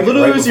waited Uzi till, Vert. like,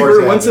 Little right Uzi before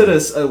Vert it once said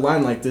happened. a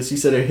line like this. He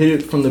said, "I hit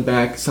it from the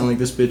back, sounded like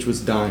this bitch was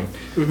dying."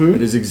 Mhm.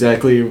 It is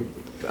exactly.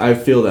 I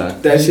feel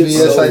that. That shit's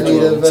Yes, so I need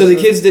funny. a So the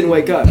kids didn't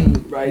wake up,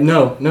 right?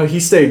 No, he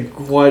stayed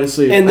wide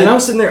asleep. And And, then- I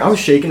was sitting there, I was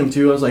shaking him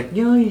too. I was like,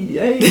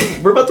 hey,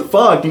 we're about to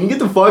fuck. Can you get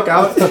the fuck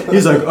out?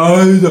 He's like,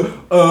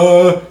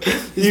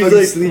 He's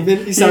fucking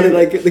sleeping. He sounded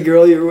like the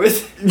girl you were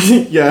with.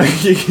 Yeah.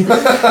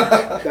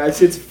 That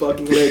shit's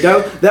fucking hilarious.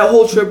 That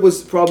whole trip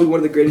was probably one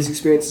of the greatest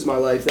experiences of my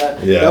life.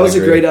 That was a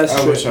great. great ass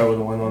trip. I wish I would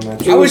have went on that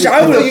trip. I wish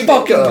I would have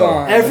fucking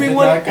gone.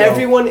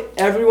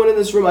 Everyone in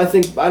this room. I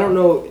think I don't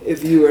know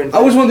if you were. I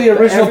was one of the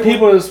original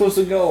people that was supposed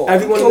to go.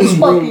 Everyone in this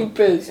room.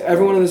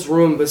 Everyone in this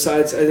room,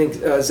 besides I think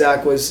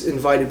Zach was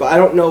invited, but I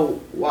don't know.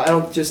 I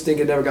don't just think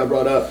it never got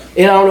brought up.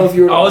 And I don't know if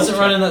you were. I wasn't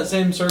running that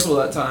same circle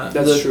that time.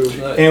 That's true.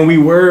 And we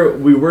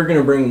were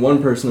gonna bring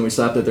one person that we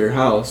stopped at their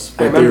house,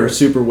 but they were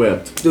super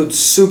whipped. Dude,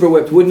 super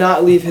whipped. Would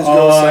not leave his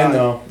girl's side. I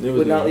know.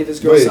 Would not leave his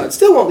girl's side.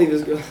 Still won't leave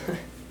his girl.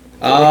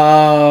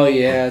 Oh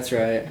yeah, that's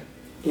right.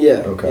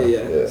 Yeah. Okay.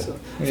 Yeah. So,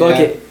 fuck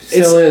it.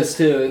 Still is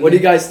too. What do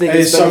you guys think?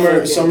 Hey,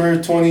 summer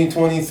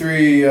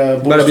 2023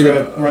 boys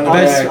trip. Run it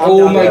back.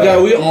 Oh my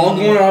god, we all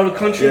going out of the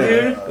country,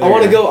 dude. I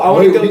want to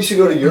go. We should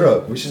go to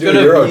Europe. We should do Go a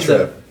to Euro Visa.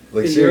 trip.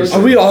 Like seriously.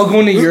 Are we all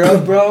going to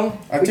Europe, bro?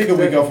 I take a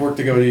week off work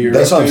to go to Europe.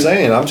 That's what I'm dude.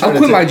 saying. I'm trying I'll to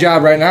quit my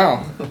job right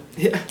now.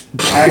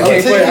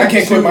 I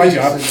can't quit my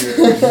job.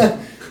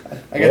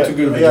 I got too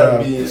good of a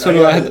job. So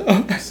do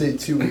I. Say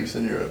 2 weeks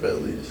in Europe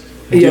at least.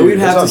 Yeah, we'd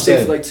that's have what to I'm stay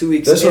saying. for like 2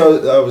 weeks. That's what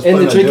I was And planning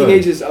the on drinking doing.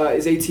 age is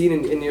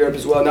 18 in Europe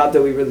as well. Not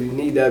that we really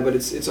need that, but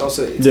it's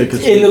also. Yeah,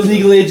 'cause In the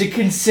legal age of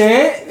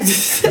consent.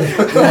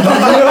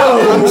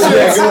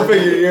 Yeah, go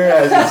figure your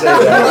ass and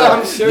say that.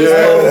 I'm sure.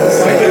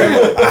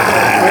 My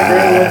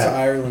grandma went to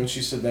Ireland.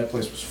 She said that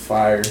place was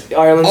fire.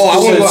 Ireland. Oh, I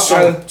She wanna said, go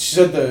Ireland. she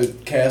said the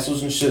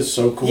castles and shit's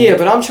so cool. Yeah,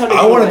 but I'm trying to.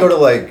 I want to go to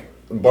like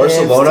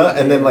Barcelona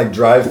and then like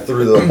drive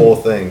through the whole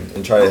thing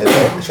and try to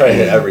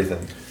hit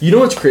everything. You know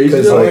what's crazy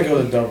Because, I though? want to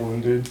go to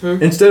Dublin, dude.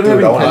 Instead of Dude, I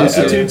having wanna-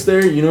 prostitutes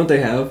there, you know what they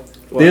have?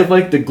 What? They have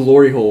like the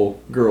glory hole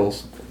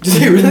girls.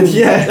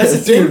 Yeah, that's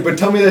a dude. But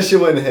tell me that shit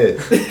wouldn't hit.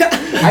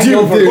 I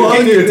go for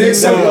Fucking your dick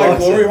so sounded like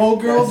awesome. glory hole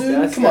girl,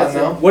 dude. Come on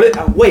now.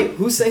 Wait,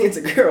 who's saying it's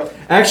a girl?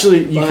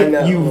 Actually, Fine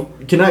now. you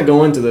cannot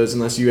go into those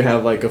unless you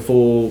have like a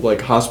full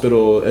like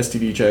hospital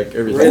STD check,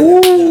 everything.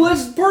 Ooh,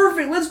 that's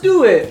perfect. Let's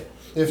do it.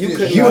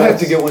 You have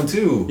to get one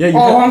too. Yeah, you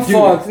Oh, I'm have, dude,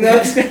 fucked.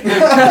 Next. Probably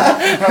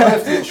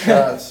have to get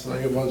shots,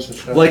 like a bunch of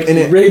shots. Like, and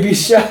it,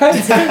 Rabies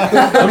shots.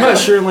 I'm not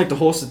sure in like the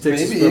whole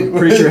statistics, Maybe. but I'm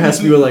pretty sure it has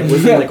to be like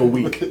within like a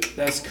week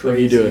That's if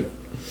crazy. you do it.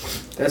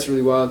 That's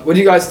really wild. What do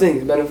you guys think?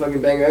 It's been a fucking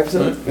banger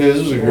episode. Yeah, this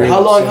was a great. How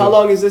long? episode. How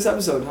long is this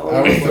episode? How long?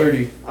 Hour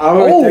 30.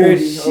 Hour Oh,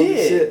 30. Holy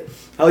shit. shit.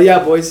 Hell yeah,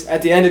 boys.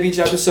 At the end of each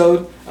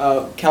episode,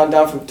 count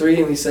down from 3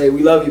 and we say,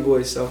 we love you,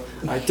 boys. So, all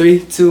right, 3,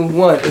 2,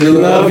 1. We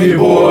love you,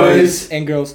 boys and girls.